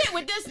rob shit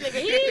with this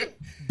nigga. He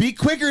be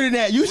quicker than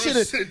that. You should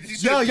have.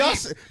 Yo, y'all.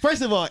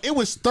 First of all, it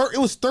was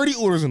 30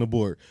 orders on the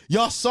board.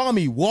 Y'all saw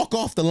me walk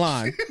off the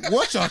line.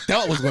 What y'all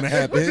thought was gonna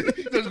happen?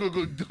 Just gonna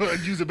go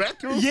use the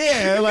bathroom.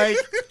 Yeah, like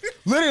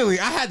literally,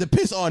 I had to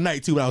piss all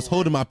night too, but I was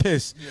holding my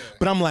piss. Yeah.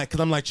 But I'm like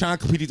trying to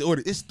complete these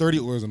orders. It's 30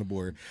 orders on the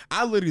board.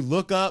 I literally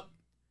look up.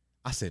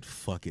 I said,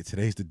 fuck it,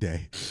 today's the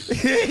day.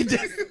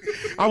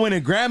 I went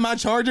and grabbed my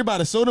charger by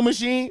the soda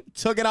machine,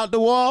 took it out the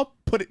wall,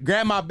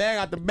 grabbed my bag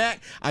out the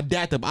back. I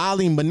dapped up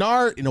Ollie and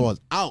Bernard, and it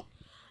was out.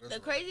 The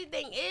crazy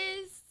thing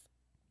is,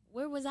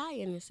 where was I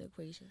in this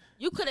equation?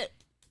 You could have.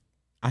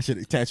 I should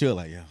have tattooed you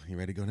like, yo, you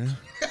ready to go now?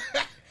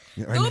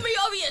 Threw me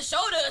over your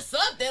shoulder or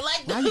something.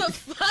 Like, the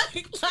fuck?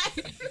 Like,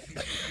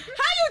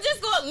 how you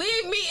just gonna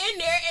leave me in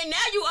there and now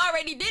you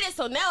already did it?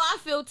 So now I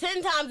feel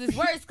 10 times as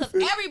worse because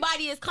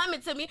everybody is coming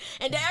to me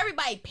and then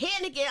everybody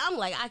panicking. I'm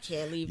like, I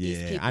can't leave these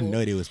people. Yeah, I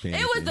know they was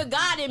panicking. It was the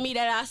God in me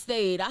that I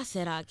stayed. I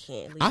said, I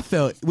can't leave. I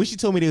felt, when she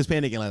told me they was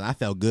panicking, like, I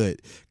felt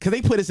good. Because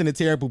they put us in a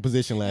terrible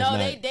position last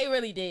night. No, they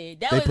really did.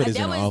 They put us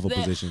in an awful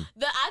position.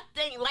 I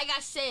think, like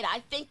I said, I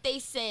think they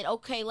said,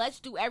 okay,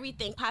 let's do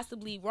everything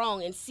possibly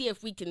wrong and see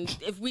if we can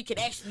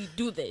actually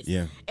do this.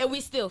 Yeah. And we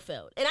still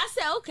failed. And I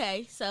said,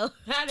 okay, so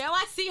now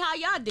I see how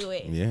y'all do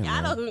it. Yeah.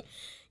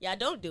 Y'all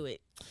don't do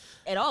it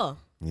at all.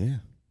 Yeah.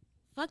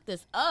 Fuck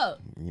this up.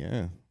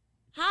 Yeah.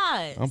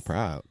 Hi. I'm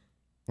proud.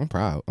 I'm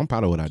proud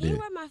of what I did. Can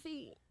you rub my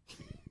feet?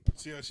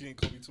 See how she ain't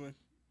Kobe twin?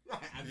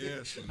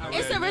 Yeah,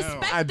 it's a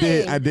respect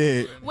thing. I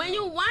did. When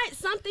you want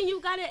something,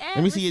 you gotta add.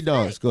 Let me see your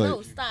dogs. Go ahead.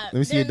 No, stop. Let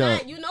me see your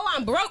dog. You know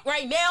I'm broke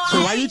right now.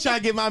 So why you trying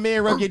to get my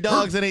man rub your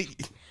dogs and they?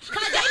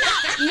 Cause they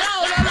not.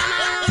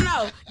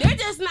 No. They're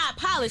just not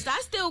polished. I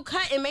still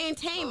cut and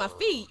maintain my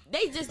feet.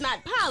 They just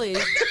not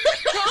polished.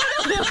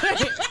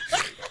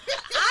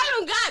 I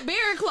don't got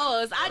bear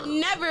claws. I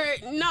never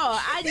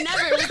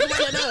was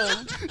one of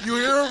them. You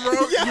hear him, bro?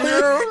 You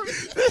hear him?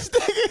 This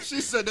nigga.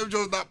 She said them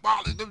Joes not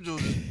polished. Them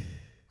Joes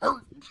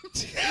hurt.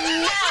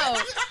 No,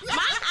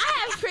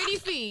 I have pretty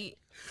feet.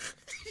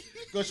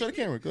 Go show the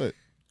camera. Good.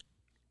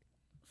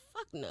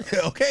 Fuck no.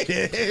 Okay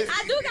then.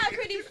 I do got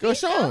pretty feet. Go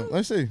show them.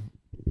 Let's see.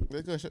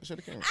 Let's go show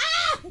the camera.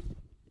 Ah!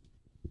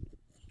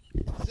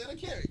 Show the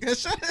camera. Go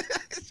show the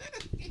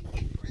camera.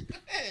 Go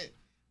ahead.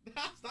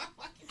 Stop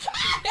fucking.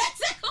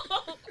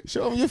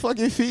 Show them your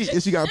fucking feet.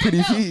 If you got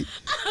pretty feet.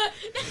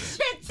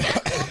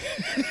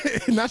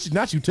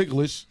 Not you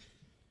ticklish.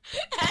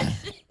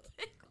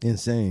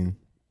 Insane.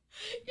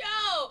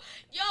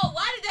 Yo,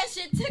 why did that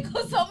shit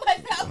tickle so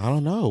much? I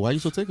don't know. Why you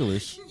so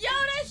ticklish? Yo,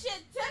 that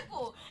shit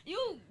tickle.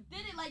 You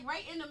did it like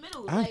right in the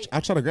middle. I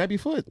try to grab your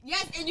foot.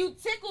 Yes, and you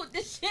tickled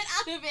the shit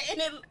out of it,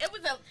 and it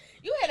was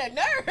you had a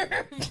nerve.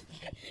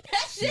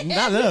 That shit.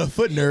 Not a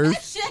foot nerve.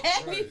 That shit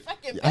had me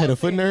fucking. I had a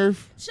foot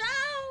nerve.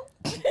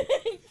 Child.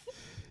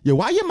 Yo,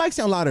 why your mic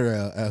sound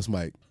louder, ass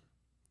Mike?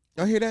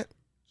 Y'all hear that?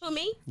 For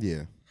me?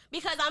 Yeah.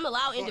 Because I'm a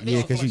loud individual.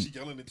 Yeah,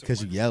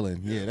 because you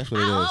yelling. Yeah, that's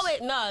what it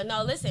is.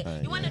 No,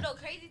 listen. You want to know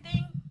crazy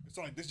thing? It's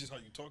like this is how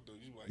you talk though.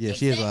 You like, yeah,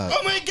 she is loud.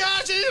 Oh my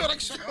gosh,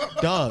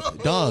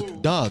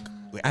 dog.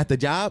 At the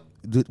job,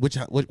 which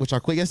I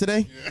quit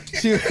yesterday,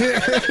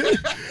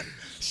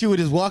 she would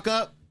just walk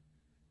up,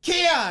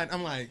 Keon.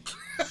 I'm like,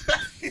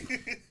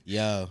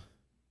 yo,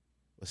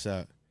 what's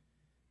up?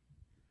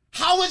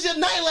 How was your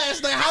night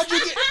last night? How'd you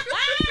get?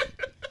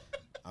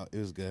 Oh, it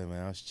was good,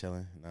 man. I was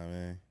chilling. Nah,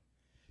 man.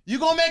 You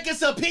gonna make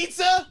us a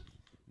pizza?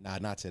 Nah,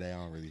 not today. I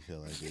don't really feel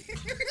like it. He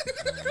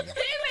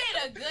made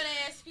a good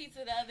ass pizza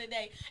the other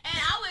day, and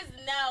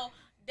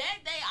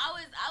that day I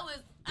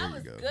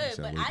was good,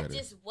 but I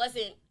just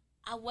wasn't.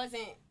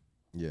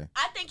 Yeah.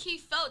 I think he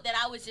felt that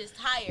I was just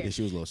tired. Yeah,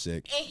 she was a little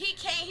sick. And he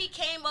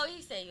came over.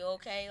 He said, "You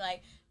okay?"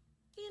 Like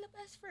being a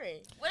best friend.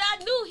 What I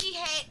knew he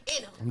had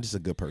in him. I'm just a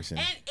good person.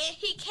 And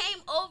he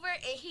came over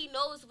and he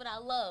knows what I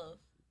love.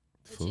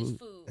 Which is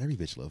food. Every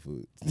bitch love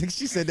food.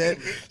 She said that.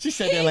 She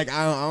said that like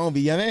I don't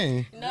be your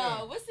man.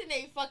 No, what's the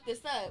name? Fucked this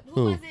up.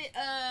 Who was it?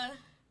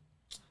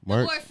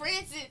 Mark? The boy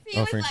Francis.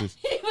 Francis.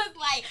 He was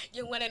like,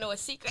 you want to know a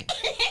secret?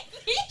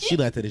 She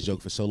laughed at his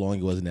joke for so long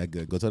it wasn't that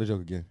good. Go tell the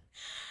joke again.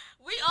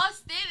 We all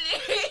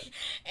standing there,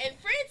 and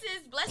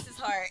Francis, bless his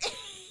heart.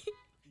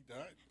 He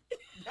died.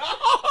 No.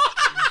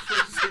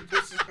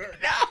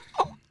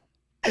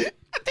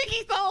 I think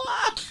he's still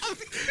alive.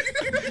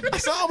 I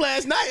saw him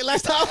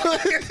last time.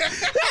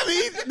 I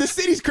mean, the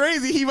city's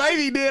crazy. He might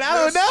be dead.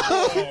 I don't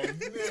know.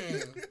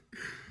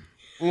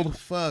 Oh,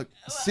 fuck.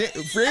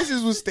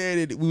 Francis was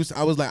standing.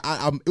 I was like,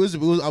 I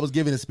was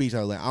giving a speech.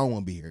 I was like, I don't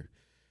want to be here.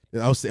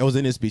 I was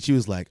in this speech. He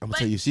was like, I'm gonna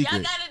tell you a secret.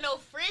 Y'all gotta know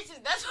Francis.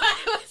 That's why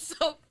it was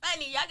so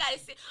funny. Y'all gotta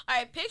see. All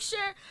right,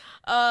 picture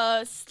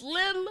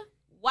slim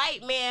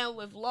white man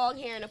with long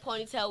hair and a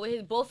ponytail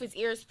with both his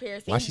ears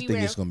pierced. Why she think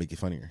it's gonna make it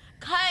funnier?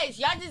 Cause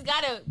y'all just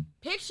gotta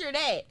picture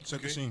that.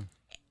 Check the scene.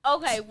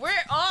 Okay, we're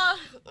all.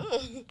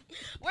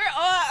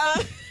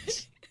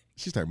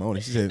 She started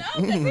moaning. She said, No,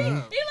 cause he looking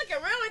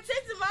real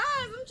intense in my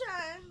eyes. I'm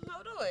trying.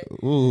 Hold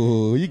on.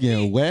 Ooh, you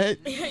getting wet?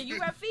 You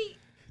rub feet.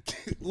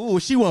 Ooh,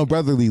 she want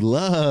brotherly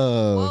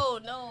love. Oh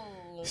no.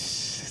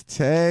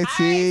 Tag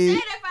team.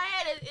 I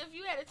said if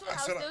you had a twin, I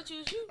would still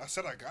choose you. I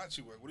said I got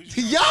you. What did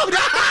you? Yo,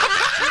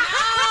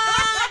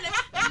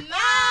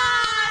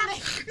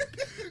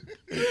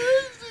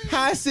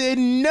 I said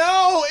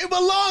no. It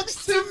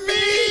belongs to me.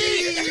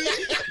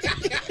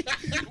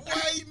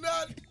 Why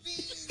not me?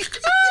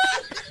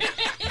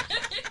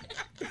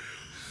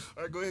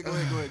 All right, go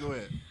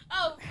ahead.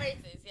 Oh,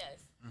 Francis,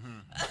 yes. Mm-hmm.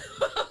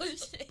 Oh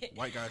shit.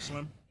 White guy,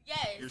 slim.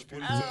 Yes.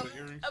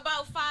 Earrings.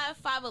 About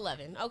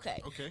 5'11".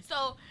 Okay. Okay.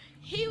 So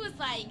he was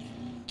like,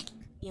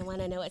 "You want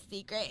to know a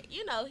secret?"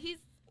 You know, he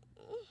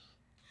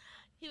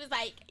was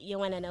like, "You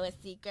want to know a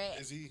secret?"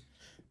 Is he?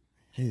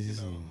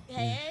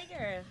 Hey,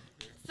 girl.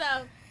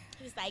 So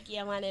he's like,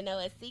 "You want to know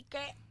a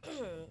secret?"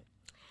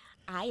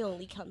 I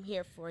only come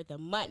here for the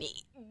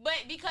money.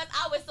 But because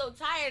I was so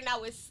tired and I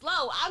was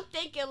slow, I'm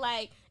thinking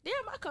like, damn,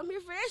 I come here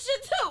for that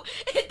shit too.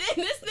 And then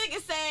this nigga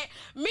said,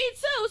 me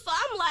too. So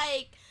I'm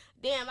like,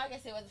 damn, I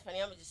guess it wasn't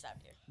funny. I'm going to just stop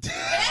there. But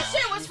that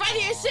shit was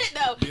funny as shit,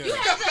 though. Yeah. You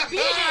had to be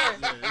there.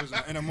 Yeah, it was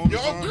in a moment. You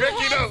had to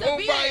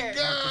be there.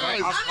 God.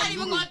 I'm not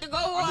even going to go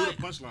I on. knew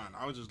the punchline.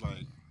 I was just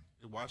like,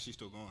 why is she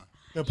still going?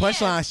 The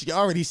punchline, she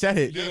already said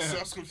it. Yeah, so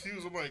I was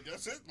confused. I'm like,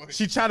 that's it? Like,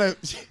 She trying to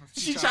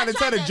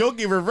tell the joke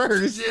in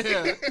reverse.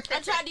 yeah. I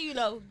tried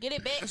to, get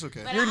it back. That's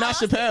okay. But You're not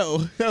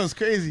Chappelle. That was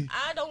crazy.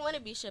 I don't want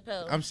to be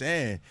Chappelle. I'm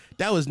saying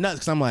that was nuts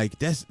because I'm like,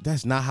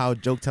 that's not how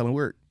joke telling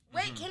work.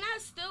 Wait, can I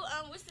still,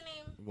 what's the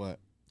name? What?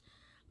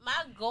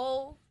 My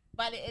goal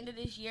by the end of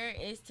this year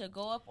is to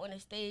go up on a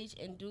stage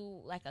and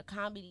do like a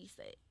comedy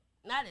set.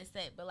 Not a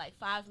set, but like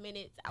 5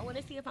 minutes. I want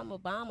to see if I'm a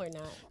bomb or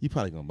not. You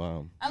probably gonna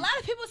bomb. A lot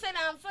of people say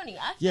that I'm funny.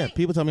 Yeah,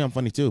 people tell me I'm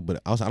funny too, but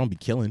also I don't be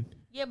killing.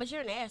 Yeah, but you're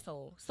an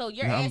asshole. So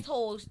your No,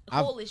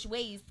 holish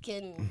ways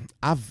can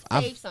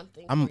save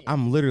something.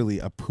 I'm literally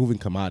a proven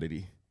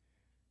commodity.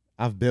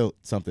 I've built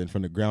something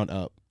from the ground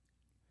up,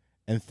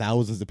 and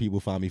thousands of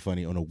people find me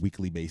funny on a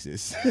weekly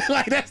basis.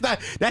 Like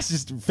that's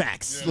just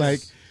facts. Yes.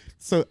 Like,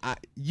 so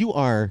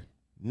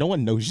no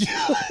one knows you.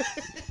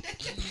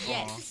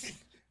 Yes.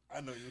 I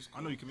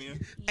know you come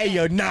in. Hey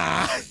yo,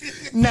 nah.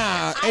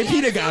 Hey,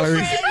 Peter Gallery.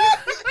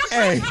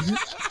 Hey.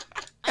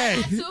 I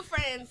have 2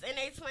 friends and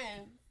they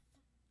twins.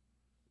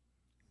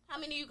 How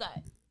many you got?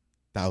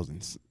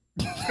 Thousands.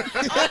 Okay.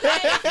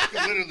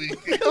 Literally.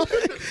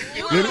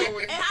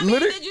 And how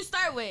many did you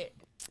start with?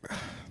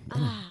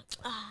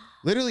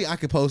 Literally, I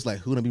could post like,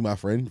 "Who gonna be my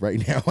friend?"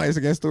 right now.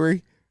 Instagram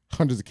story.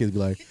 Hundreds of kids be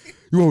like, "Hey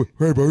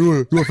bro, you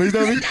want to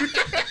FaceTime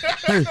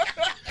me?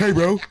 hey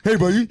bro, hey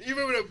buddy." You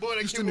remember that boy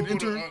that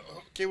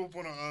came up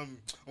on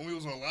when we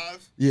was on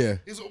live? Yeah.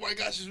 He's like, "Oh my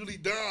gosh, she's really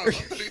dumb."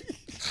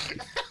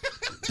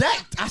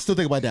 That I still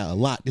think about that a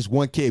lot. This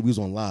one kid, we was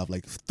on live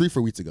like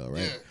 3-4 weeks ago,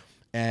 right? Yeah.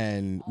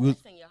 And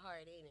That's in your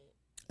heart,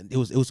 ain't it? it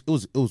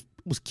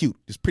was cute.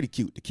 It's pretty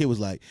cute. The kid was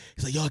like,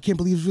 he's like, "Yo, I can't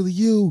believe it's really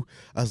you."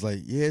 I was like,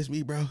 "Yeah, it's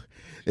me, bro."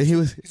 And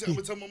he said, "I'm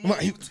gonna tell my mom."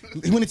 He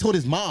went and told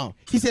his mom.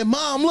 He said,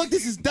 "Mom, look,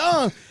 this is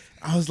dumb."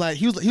 I was like,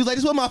 he was like, "This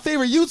is one of my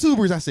favorite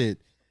YouTubers." I said,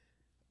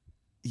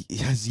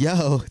 "Yes,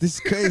 yo, this is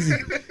crazy."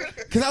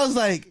 Cause I was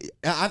like,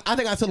 I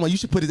think I told him like, you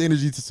should put his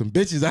energy to some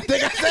bitches. I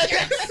think I said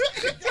that.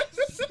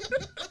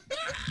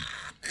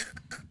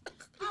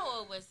 How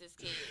old was this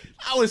kid?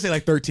 I would say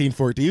like 13,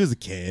 14. He was a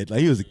kid. Like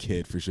he was a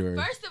kid for sure.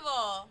 First of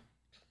all,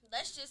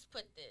 let's just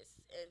put this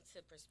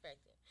into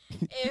perspective.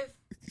 If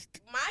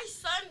My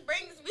son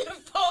brings me the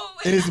phone.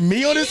 And it's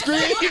me on the screen?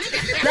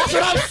 That's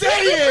what I'm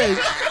saying.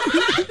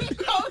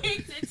 I'm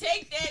going to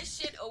take that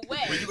shit away.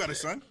 Wait, you got a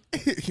son?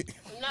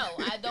 No,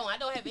 I don't. I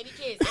don't have any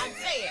kids. I'm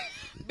saying,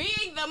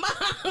 being the mom,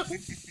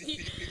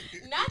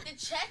 not the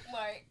check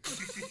mark.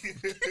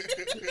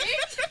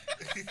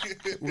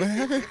 What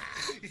happened?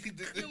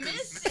 You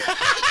missed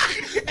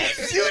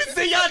You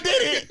say y'all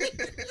did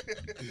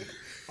it.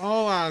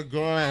 Oh my I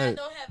god.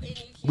 don't have any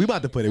kids. We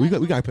about to put it. We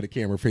gotta put a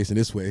camera facing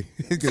this way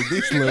because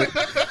these little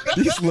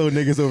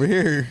niggas over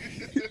here. I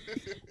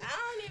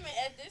don't even.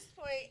 At this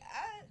point,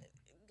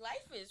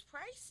 life is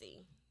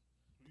pricey.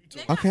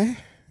 Nigga, Okay.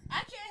 I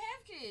can't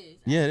have kids.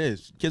 Yeah, it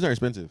is. Kids are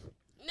expensive.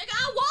 Nigga,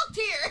 I walked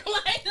here.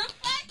 Like the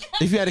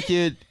fuck. If you had a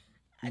kid,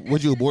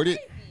 would you abort it?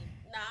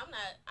 Nah,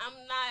 I'm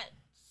not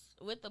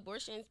with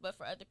abortions, but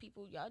for other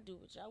people, y'all do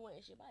what y'all want.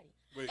 It's your body.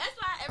 Wait. That's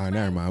why Oh, everybody.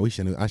 never mind. We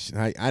shouldn't. I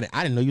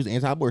didn't know you was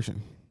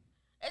anti-abortion.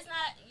 It's not.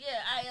 Yeah,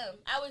 I am.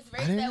 I was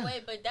raised didn't that know.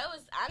 way, but that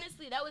was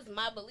honestly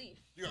my belief.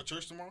 You got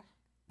church tomorrow?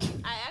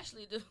 I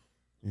actually do.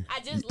 I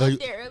just Oh,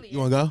 looked there earlier. You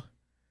want to go?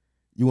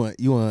 You want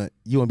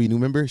to be new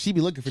member? She be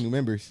looking for new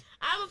members.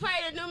 I'm a part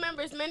of the New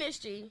Members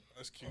Ministry.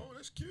 That's cute. Oh,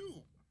 that's cute.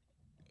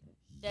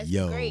 That's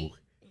Yo, great.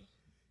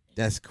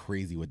 that's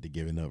crazy what they're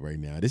giving up right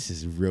now. This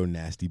is real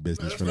nasty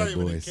business That's for not the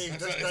even the boys. case.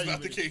 That's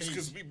not the case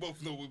because we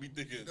both know what we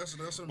thinking. That's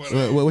what I'm But,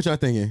 saying. What y'all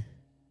thinking?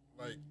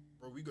 Like,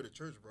 bro, we go to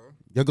church, bro.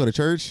 Y'all go to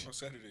church? on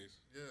Saturdays.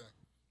 Yeah.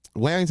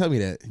 Why y'all ain't tell me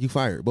that? You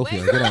fired, both of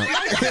Wait. y'all. Get out.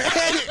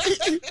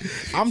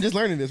 I'm just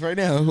learning this right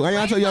now. Why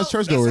y'all tell y'all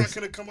church That's goers? not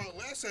gonna come out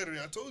last Saturday.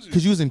 I told you.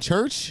 Cause you was in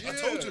church, I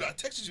told you that. I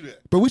texted you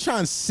that. but we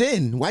trying to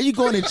sin. Why you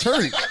going to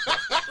church?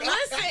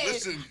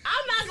 Listen,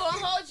 I'm not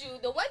gonna hold you.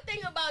 The one thing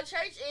about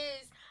church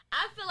is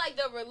I feel like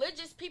the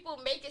religious people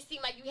make it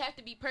seem like you have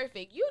to be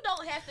perfect. You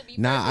don't have to be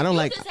Nah, perfect. I don't you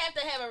like- just have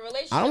to have a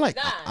relationship I don't like.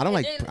 with God. I don't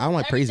like. And then I don't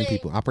like praising everything-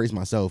 people. I praise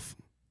myself.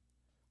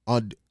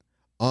 All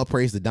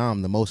praise the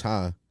Dom, the Most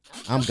High.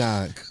 I'm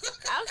God.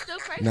 I'll still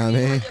praise Nah, you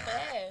man. on your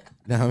behalf.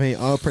 Now I mean,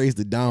 all praise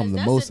the Dom, the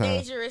That's Most a High.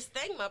 dangerous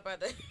thing, my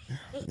brother.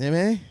 Yeah,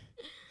 man.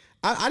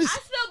 I I just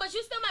still, but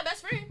you still my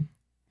best friend.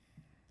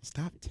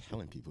 stop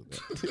telling people that.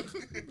 I'm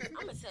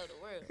gonna tell the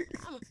world.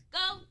 I'm gonna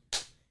go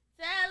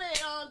tell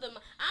it on the.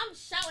 I'm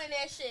shouting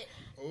that shit.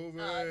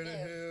 Over Oh, the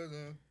damn. hills.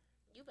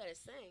 You better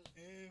sing.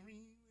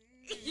 Everywhere.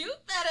 You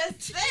better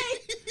sing.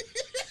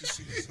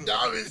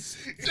 Diamonds.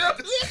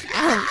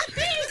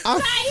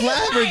 I'm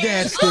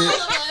flabbergasted. All of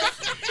us.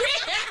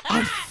 I'm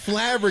Let's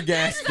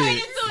flabbergasted.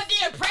 straight into a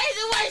damn praise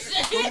and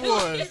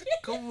worship.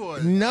 Come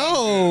on.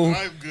 No.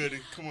 I'm good.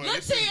 Come on. Look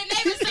This to your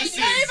neighbor, say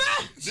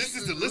neighbor. This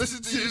is the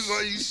Listen to This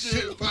While You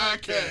Shit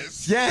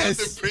podcast. Yes.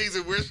 Not the praise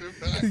and worship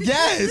podcast.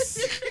 Yes.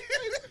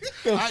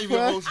 The I even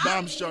fuck? host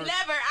Dom Shark.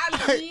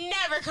 I'm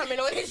never coming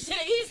on this shit.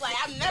 He's like,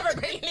 I'm never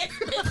bringing this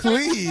bitch.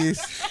 Please.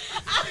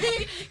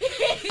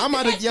 I'm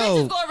out of- That yo,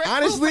 bitch is gonna recruit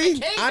honestly- for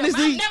the kingdom.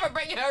 honestly- I'm never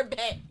bringing her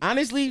back.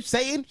 Honestly,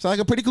 Satan sounds like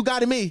a pretty cool guy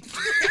to me. I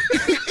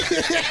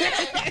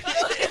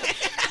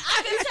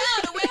can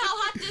tell the way how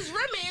hot this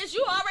rim is.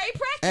 You already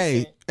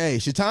practicing. Hey,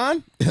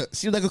 Shaitan,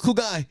 seems like a cool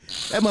guy.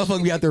 That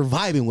motherfucker be out there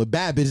vibing with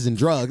bad bitches and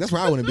drugs. That's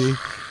where I want to be.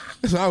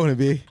 That's where I want to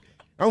be.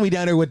 I want to be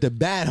down there with the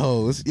bad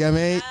hoes. You know what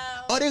I mean?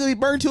 Wow. Oh, they gonna be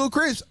burned to a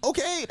crisp.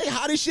 Okay, they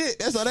hot as shit.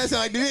 That's all that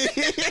sound like to me.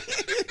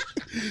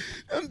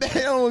 I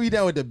don't want to be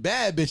down with the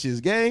bad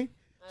bitches, gang.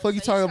 Fuck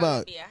you talking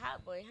about? Be a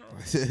hot boy, huh?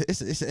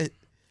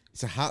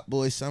 It's a hot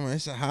boy summer.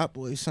 It's a hot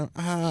boy summer.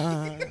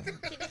 Ah.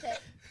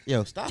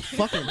 Yo, stop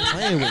fucking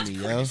playing with me,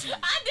 yo. I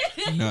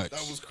did that. That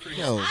was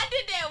crazy. Yo, I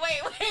did that. Wait.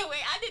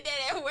 I did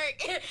that at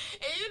work, and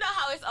you know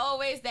how it's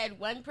always that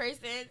one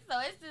person. So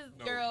it's this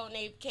girl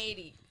named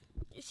Katie.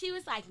 She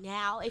was like,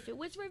 now, if it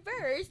was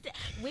reversed,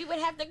 we would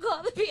have to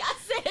call the I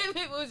said if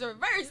it was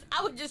reversed,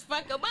 I would just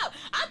fuck him up.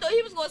 I thought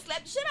he was going to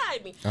slap the shit out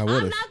of me. I I'm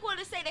would've. not going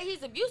to say that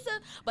he's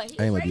abusive, but he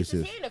I am raised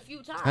abusive. his hand a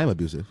few times. I am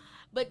abusive.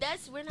 But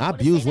that's, we're not I going to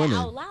abuse say women.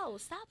 that out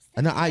loud. Stop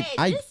No,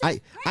 saying that.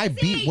 I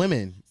beat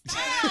women.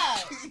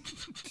 Stop.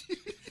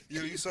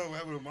 Yo, you saw what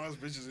happened with Miles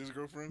Bridges, his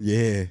girlfriend?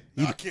 Yeah.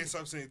 No, I can't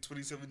stop saying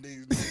 27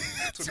 days.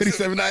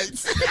 27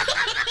 nights.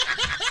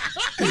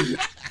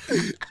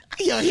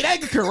 Yo, he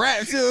that can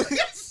rap too.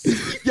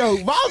 Yo,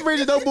 Miles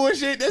Bridges, no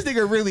bullshit. This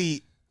nigga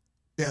really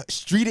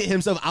streeted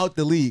himself out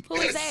the league. Who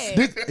is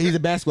that? He's a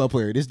basketball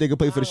player. This nigga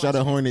played for the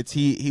Charlotte Hornets.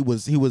 He's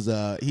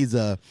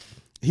a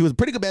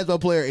pretty good basketball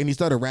player, and he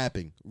started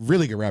rapping.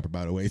 Really good rapper,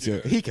 by the way. So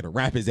he can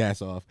rap his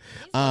ass off.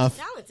 He's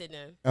talented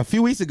then. A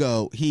few weeks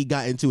ago, he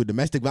got into a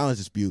domestic violence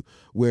dispute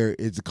where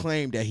it's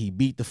claimed that he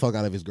beat the fuck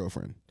out of his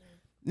girlfriend.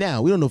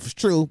 Now, we don't know if it's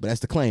true, but that's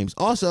the claims.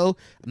 Also,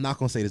 I'm not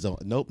going to say this on,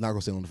 nope, not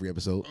going to say it on the free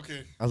episode.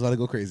 Okay. I was about to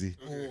go crazy.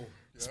 Okay.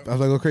 I was about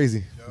to go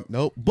crazy.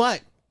 Nope.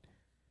 But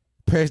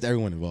prayers to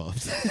everyone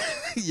involved.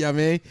 You know what I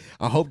mean?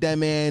 I hope that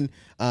man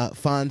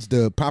finds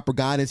the proper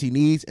guidance he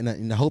needs,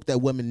 and I hope that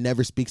woman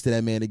never speaks to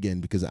that man again,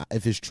 because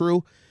if it's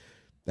true,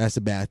 that's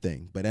a bad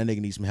thing. But that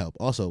nigga needs some help.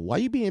 Also, why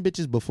you beating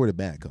bitches before the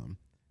bad come?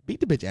 Beat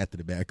the bitch after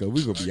the bad come.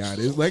 We gonna be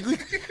honest. Like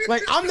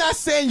I'm not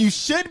saying you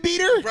should beat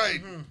her. Right.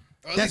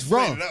 That's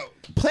wrong.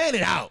 Plan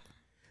it out.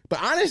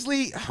 But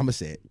honestly, I'm gonna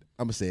say it.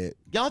 I'm gonna say it.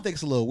 Y'all think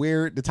it's a little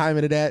weird the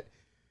timing of that?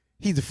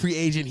 He's a free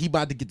agent. He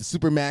about to get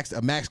the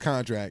a max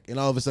contract, and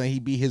all of a sudden he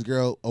beat his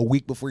girl a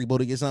week before he about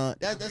to get signed.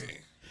 That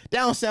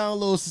don't sound a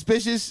little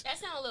suspicious. That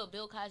sound a little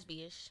Bill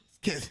Cosby-ish.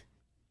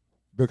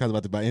 Bill Cosby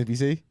about to buy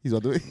NBC. He's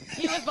about to.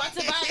 He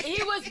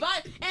was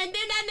about, and then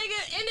that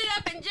nigga ended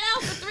up in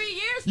jail for 3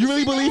 years. You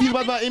really believe he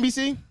was about to buy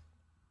NBC? You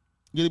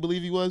really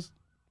believe he was?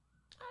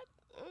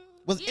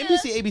 Was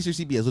NBC, ABC, or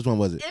CBS? Which one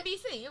was it?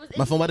 NBC. It was NBC.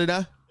 My phone about to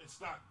die?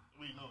 It's not.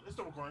 Wait, no, it's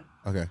still recording.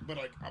 Okay. But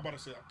like, I'm about to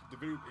say the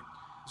video.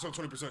 It's on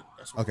 20%.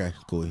 That's okay,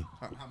 cool.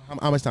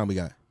 How much time we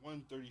got?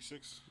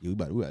 1:36. Yeah, we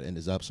about to end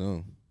this up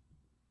soon.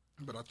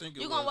 But I think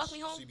you gonna walk me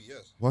home?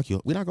 CBS. Walk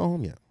you. We not going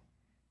home yet.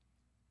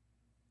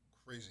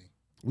 Crazy.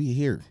 We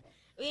here.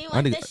 We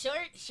want this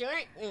short.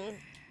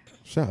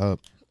 Shut up.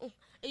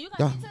 You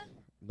got pizza?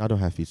 No, I don't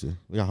have pizza.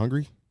 We got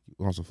hungry?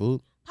 You want some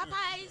food?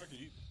 Popeyes.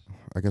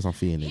 I guess I'm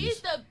feeding He's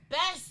the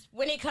best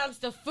when it comes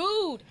to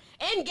food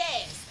and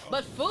gas.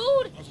 But food?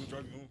 I was gonna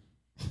drive you home.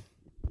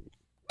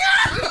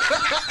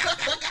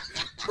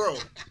 Bro,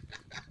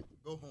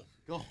 go home.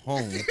 Go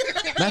home.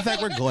 Matter of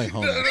fact, we're going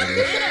home. Wait.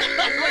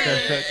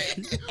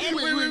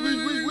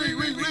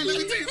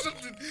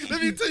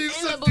 Let me tell you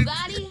something. In the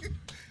Bugatti?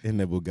 In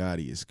the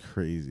Bugatti is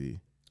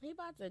crazy. He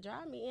about to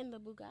drive me in the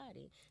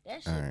Bugatti.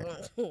 That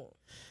shit going.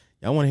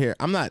 Y'all want to hear?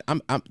 I'm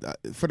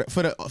for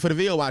the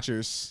video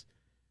watchers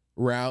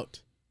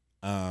route.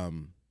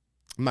 I'm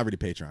not reading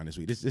Patreon this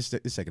week. This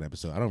second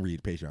episode. I don't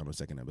read Patreon on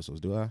second episodes,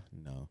 do I?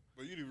 No.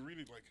 But you didn't read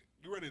it like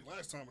you read it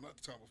last time, but not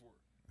the time before.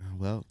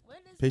 Well,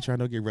 Patreon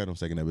don't get read on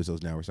second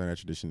episodes now. We're starting that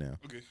tradition now.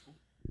 Okay.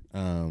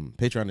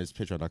 Patreon is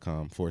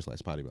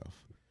patreon.com/pottymouth,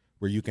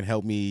 where you can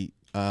help me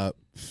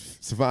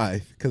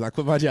survive because I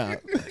quit my job.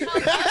 Because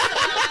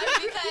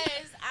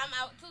I'm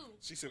out too.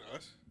 She said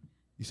us.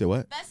 You said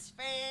what? Best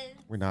friend.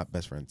 We're not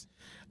best friends.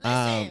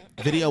 Listen.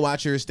 Video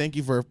watchers, thank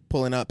you for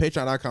pulling up.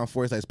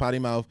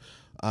 Patreon.com/pottymouth.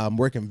 I'm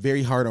working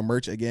very hard on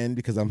merch again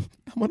because I'm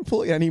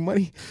unemployed. I need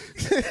money.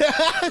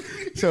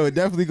 So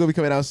definitely gonna be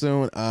coming out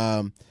soon.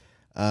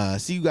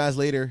 See you guys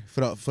later.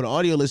 For the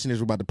audio listeners,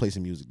 we're about to play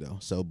some music though.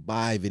 So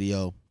bye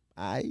video.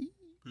 Bye.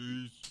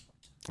 Peace.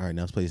 All right,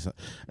 now let's play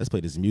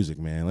this music,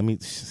 man. Let me.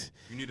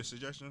 You need a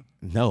suggestion?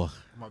 No.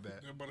 My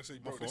bad. I'm about to say,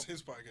 bro, this is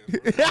his podcast.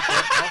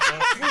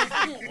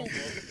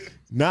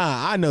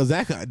 Nah, I know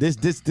Zach. This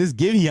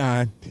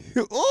Giveon.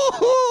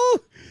 Ooh,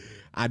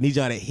 I need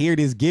y'all to hear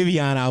this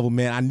Giveon album,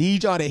 man. I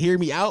need y'all to hear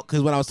me out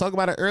because when I was talking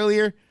about it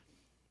earlier,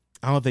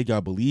 I don't think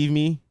y'all believe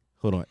me.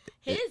 Hold on.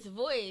 His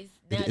voice.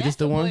 Now, Is that's this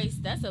the one? voice.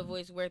 That's a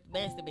voice worth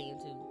masturbating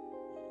to.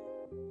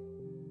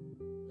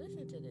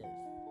 Listen to this.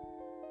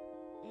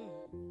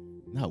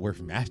 Not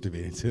worth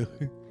masturbating to.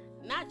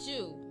 Not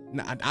you.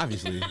 Nah,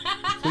 obviously.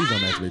 Please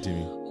don't masturbate to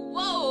me.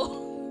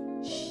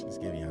 Whoa. Shh, let's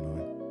Giveon on.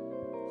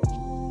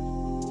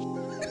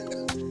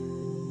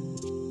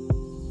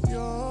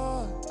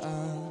 You're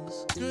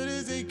as good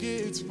as it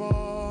gets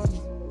for me.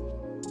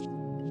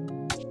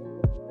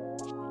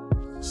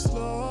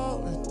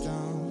 Slow it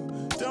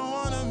down. Don't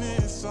wanna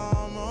miss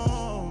our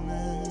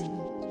moment.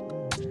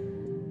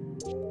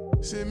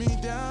 Sit me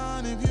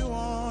down if you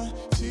want.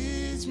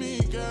 Teach me,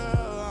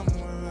 girl, I'm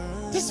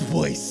willing. This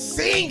boy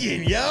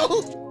singing,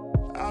 yo.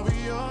 I'll be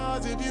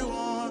yours if you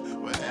want.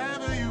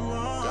 Whatever you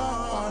want.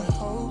 Got high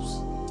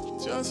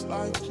hopes, just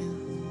like you.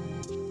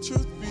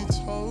 Truth be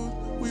told,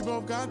 we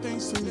both got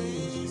things to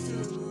lose.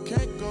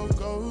 Can't go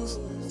ghost,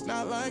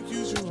 not like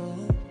usual.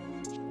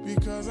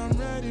 Because I'm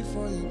ready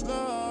for your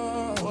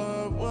love.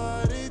 What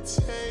would it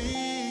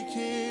take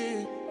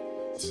here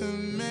to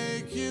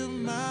make you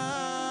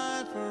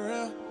mine for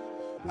real?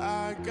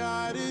 I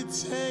got it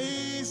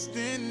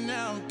tasting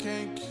now,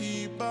 can't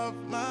keep up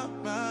my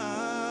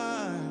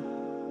mind.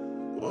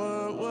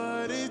 What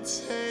would it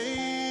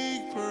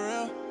take for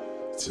real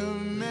to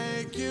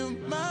make you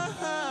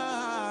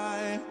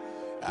mine?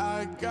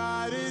 I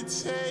got it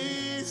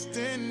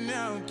tasting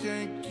now,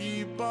 can't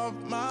keep off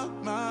my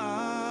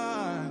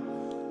mind.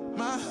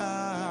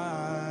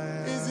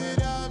 Is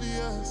it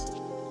obvious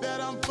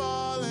that I'm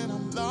falling,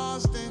 I'm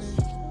lost in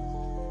it,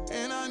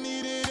 and I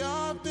need it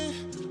often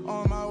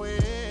on my way?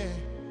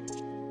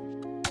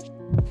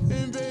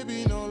 And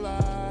baby, no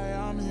lie,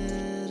 I'm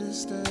here to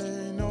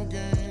stay, no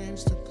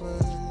games to play.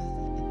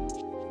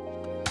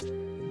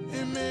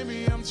 And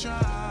maybe I'm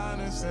trying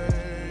to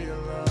say your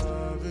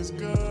love is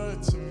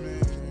good to me.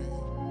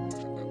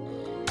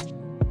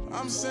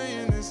 I'm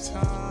saying this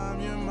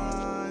time you're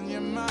mine,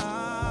 you're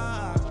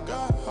mine.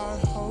 Got high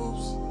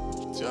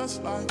hopes,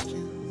 just like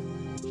you.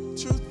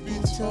 Truth be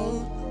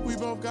told, we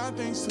both got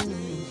things to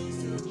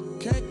lose.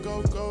 Can't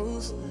go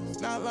ghost,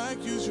 not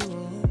like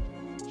usual.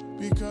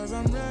 Because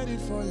I'm ready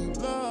for your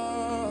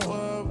love.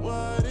 What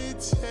would it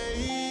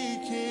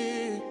take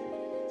here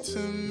to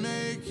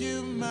make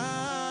you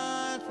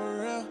mine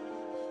for real?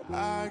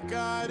 I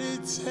got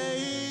it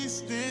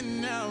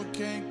tasting now,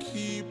 can't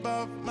keep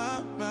up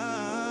my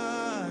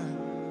mind.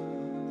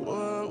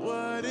 What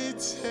would it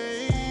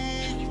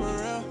take for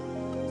real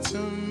to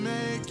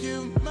make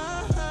you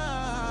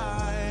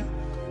mine?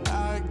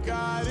 I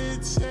got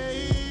it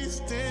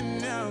tasting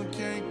now,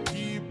 can't keep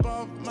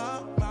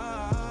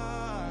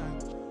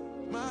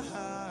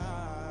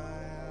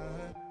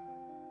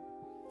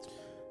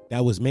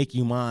That was Make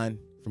You Mine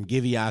from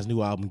Giveon's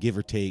new album, Give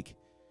or Take.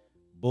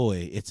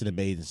 Boy, it's an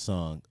amazing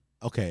song.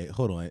 Okay,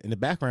 hold on. In the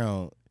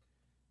background,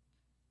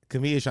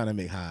 Camilla's trying to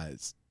make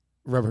hides.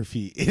 Rubber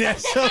feet.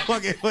 That's so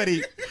fucking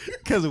funny.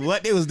 Because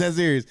what? It was that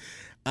serious.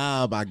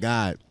 Oh, my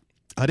God.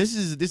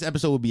 This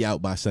episode will be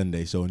out by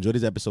Sunday, so enjoy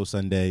this episode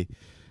Sunday.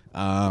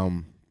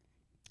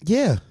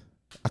 Yeah.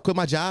 I quit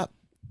my job.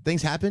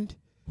 Things happened.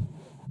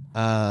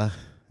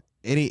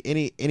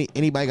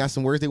 Anybody got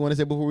some words they want to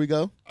say before we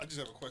go? I just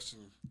have a question.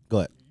 Go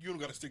ahead. You don't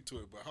got to stick to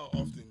it, but how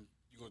often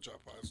you gonna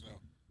drop pods now?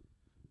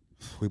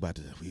 We about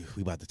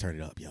to turn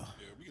it up, y'all.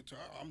 Yeah, we can turn.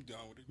 I'm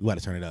down with it. We about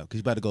to turn it up because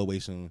you about to go away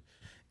soon,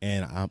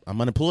 and I'm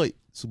unemployed,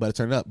 so we about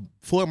to turn it up.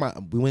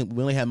 We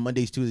only have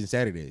Mondays, Tuesdays, and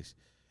Saturdays,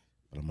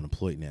 but I'm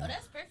unemployed now. Oh,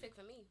 that's perfect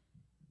for me.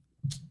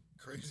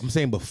 Crazy. I'm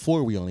saying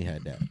before we only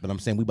had that, but I'm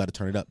saying we about to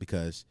turn it up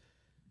because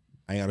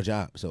I ain't got a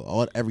job,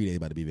 so every day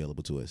about to be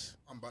available to us.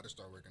 I'm about to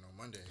start working on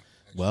Monday.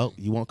 Actually. Well,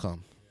 you won't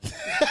come.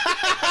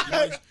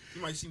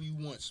 You might see me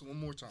one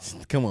more time.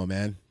 Come on,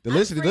 man. The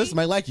listeners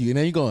might like you, and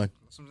then you going.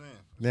 That's what I'm saying.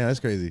 Yeah,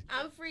 that's crazy.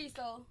 I'm free,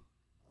 so.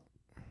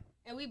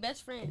 And we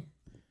best friends.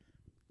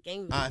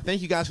 Gang.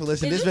 Thank you guys for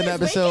listening. Did This has been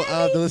an episode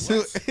of the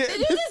Listen. Did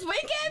you just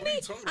wink at me?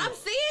 about? I'm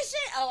seeing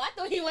shit. Oh, I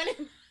thought he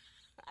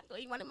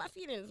wanted my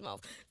feet in his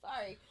mouth.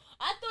 Sorry.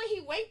 I thought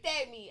he winked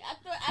at me.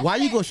 Why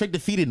you gonna shake the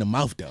feet in the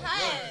mouth though?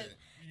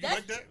 You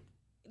like that?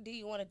 Do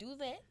you want to do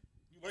that?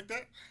 You like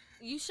that?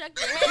 You shook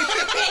your head.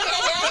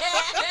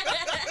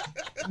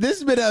 This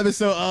has been an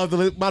episode of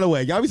the. By the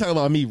way, y'all be talking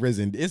about me,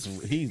 Risen. It's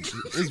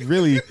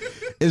really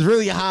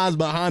Haas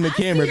behind the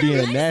camera being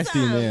a nasty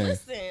man.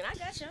 Listen, I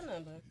got your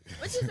number.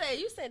 What you say?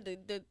 You said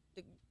the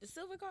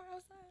silver car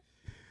outside.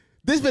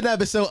 This has been an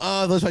episode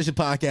of the Let's Play Shit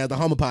Podcast, the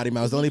home of Potty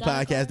Mouse, the only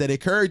podcast that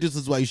encourages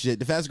us to why you shit,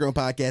 the fastest growing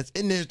podcast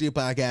in the history of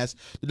podcasts.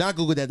 Do not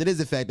Google that. That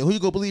is a fact. Who you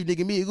gonna believe,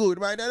 nigga? Me, Google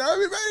right now.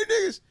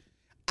 Niggas.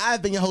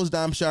 I've been your host,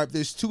 Dom Sharp.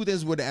 There's two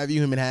things where the every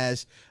human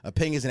has: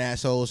 opinions and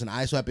assholes, and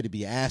I so happen to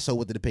be an asshole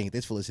with an opinion.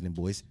 Thanks for listening,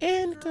 boys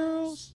and girls.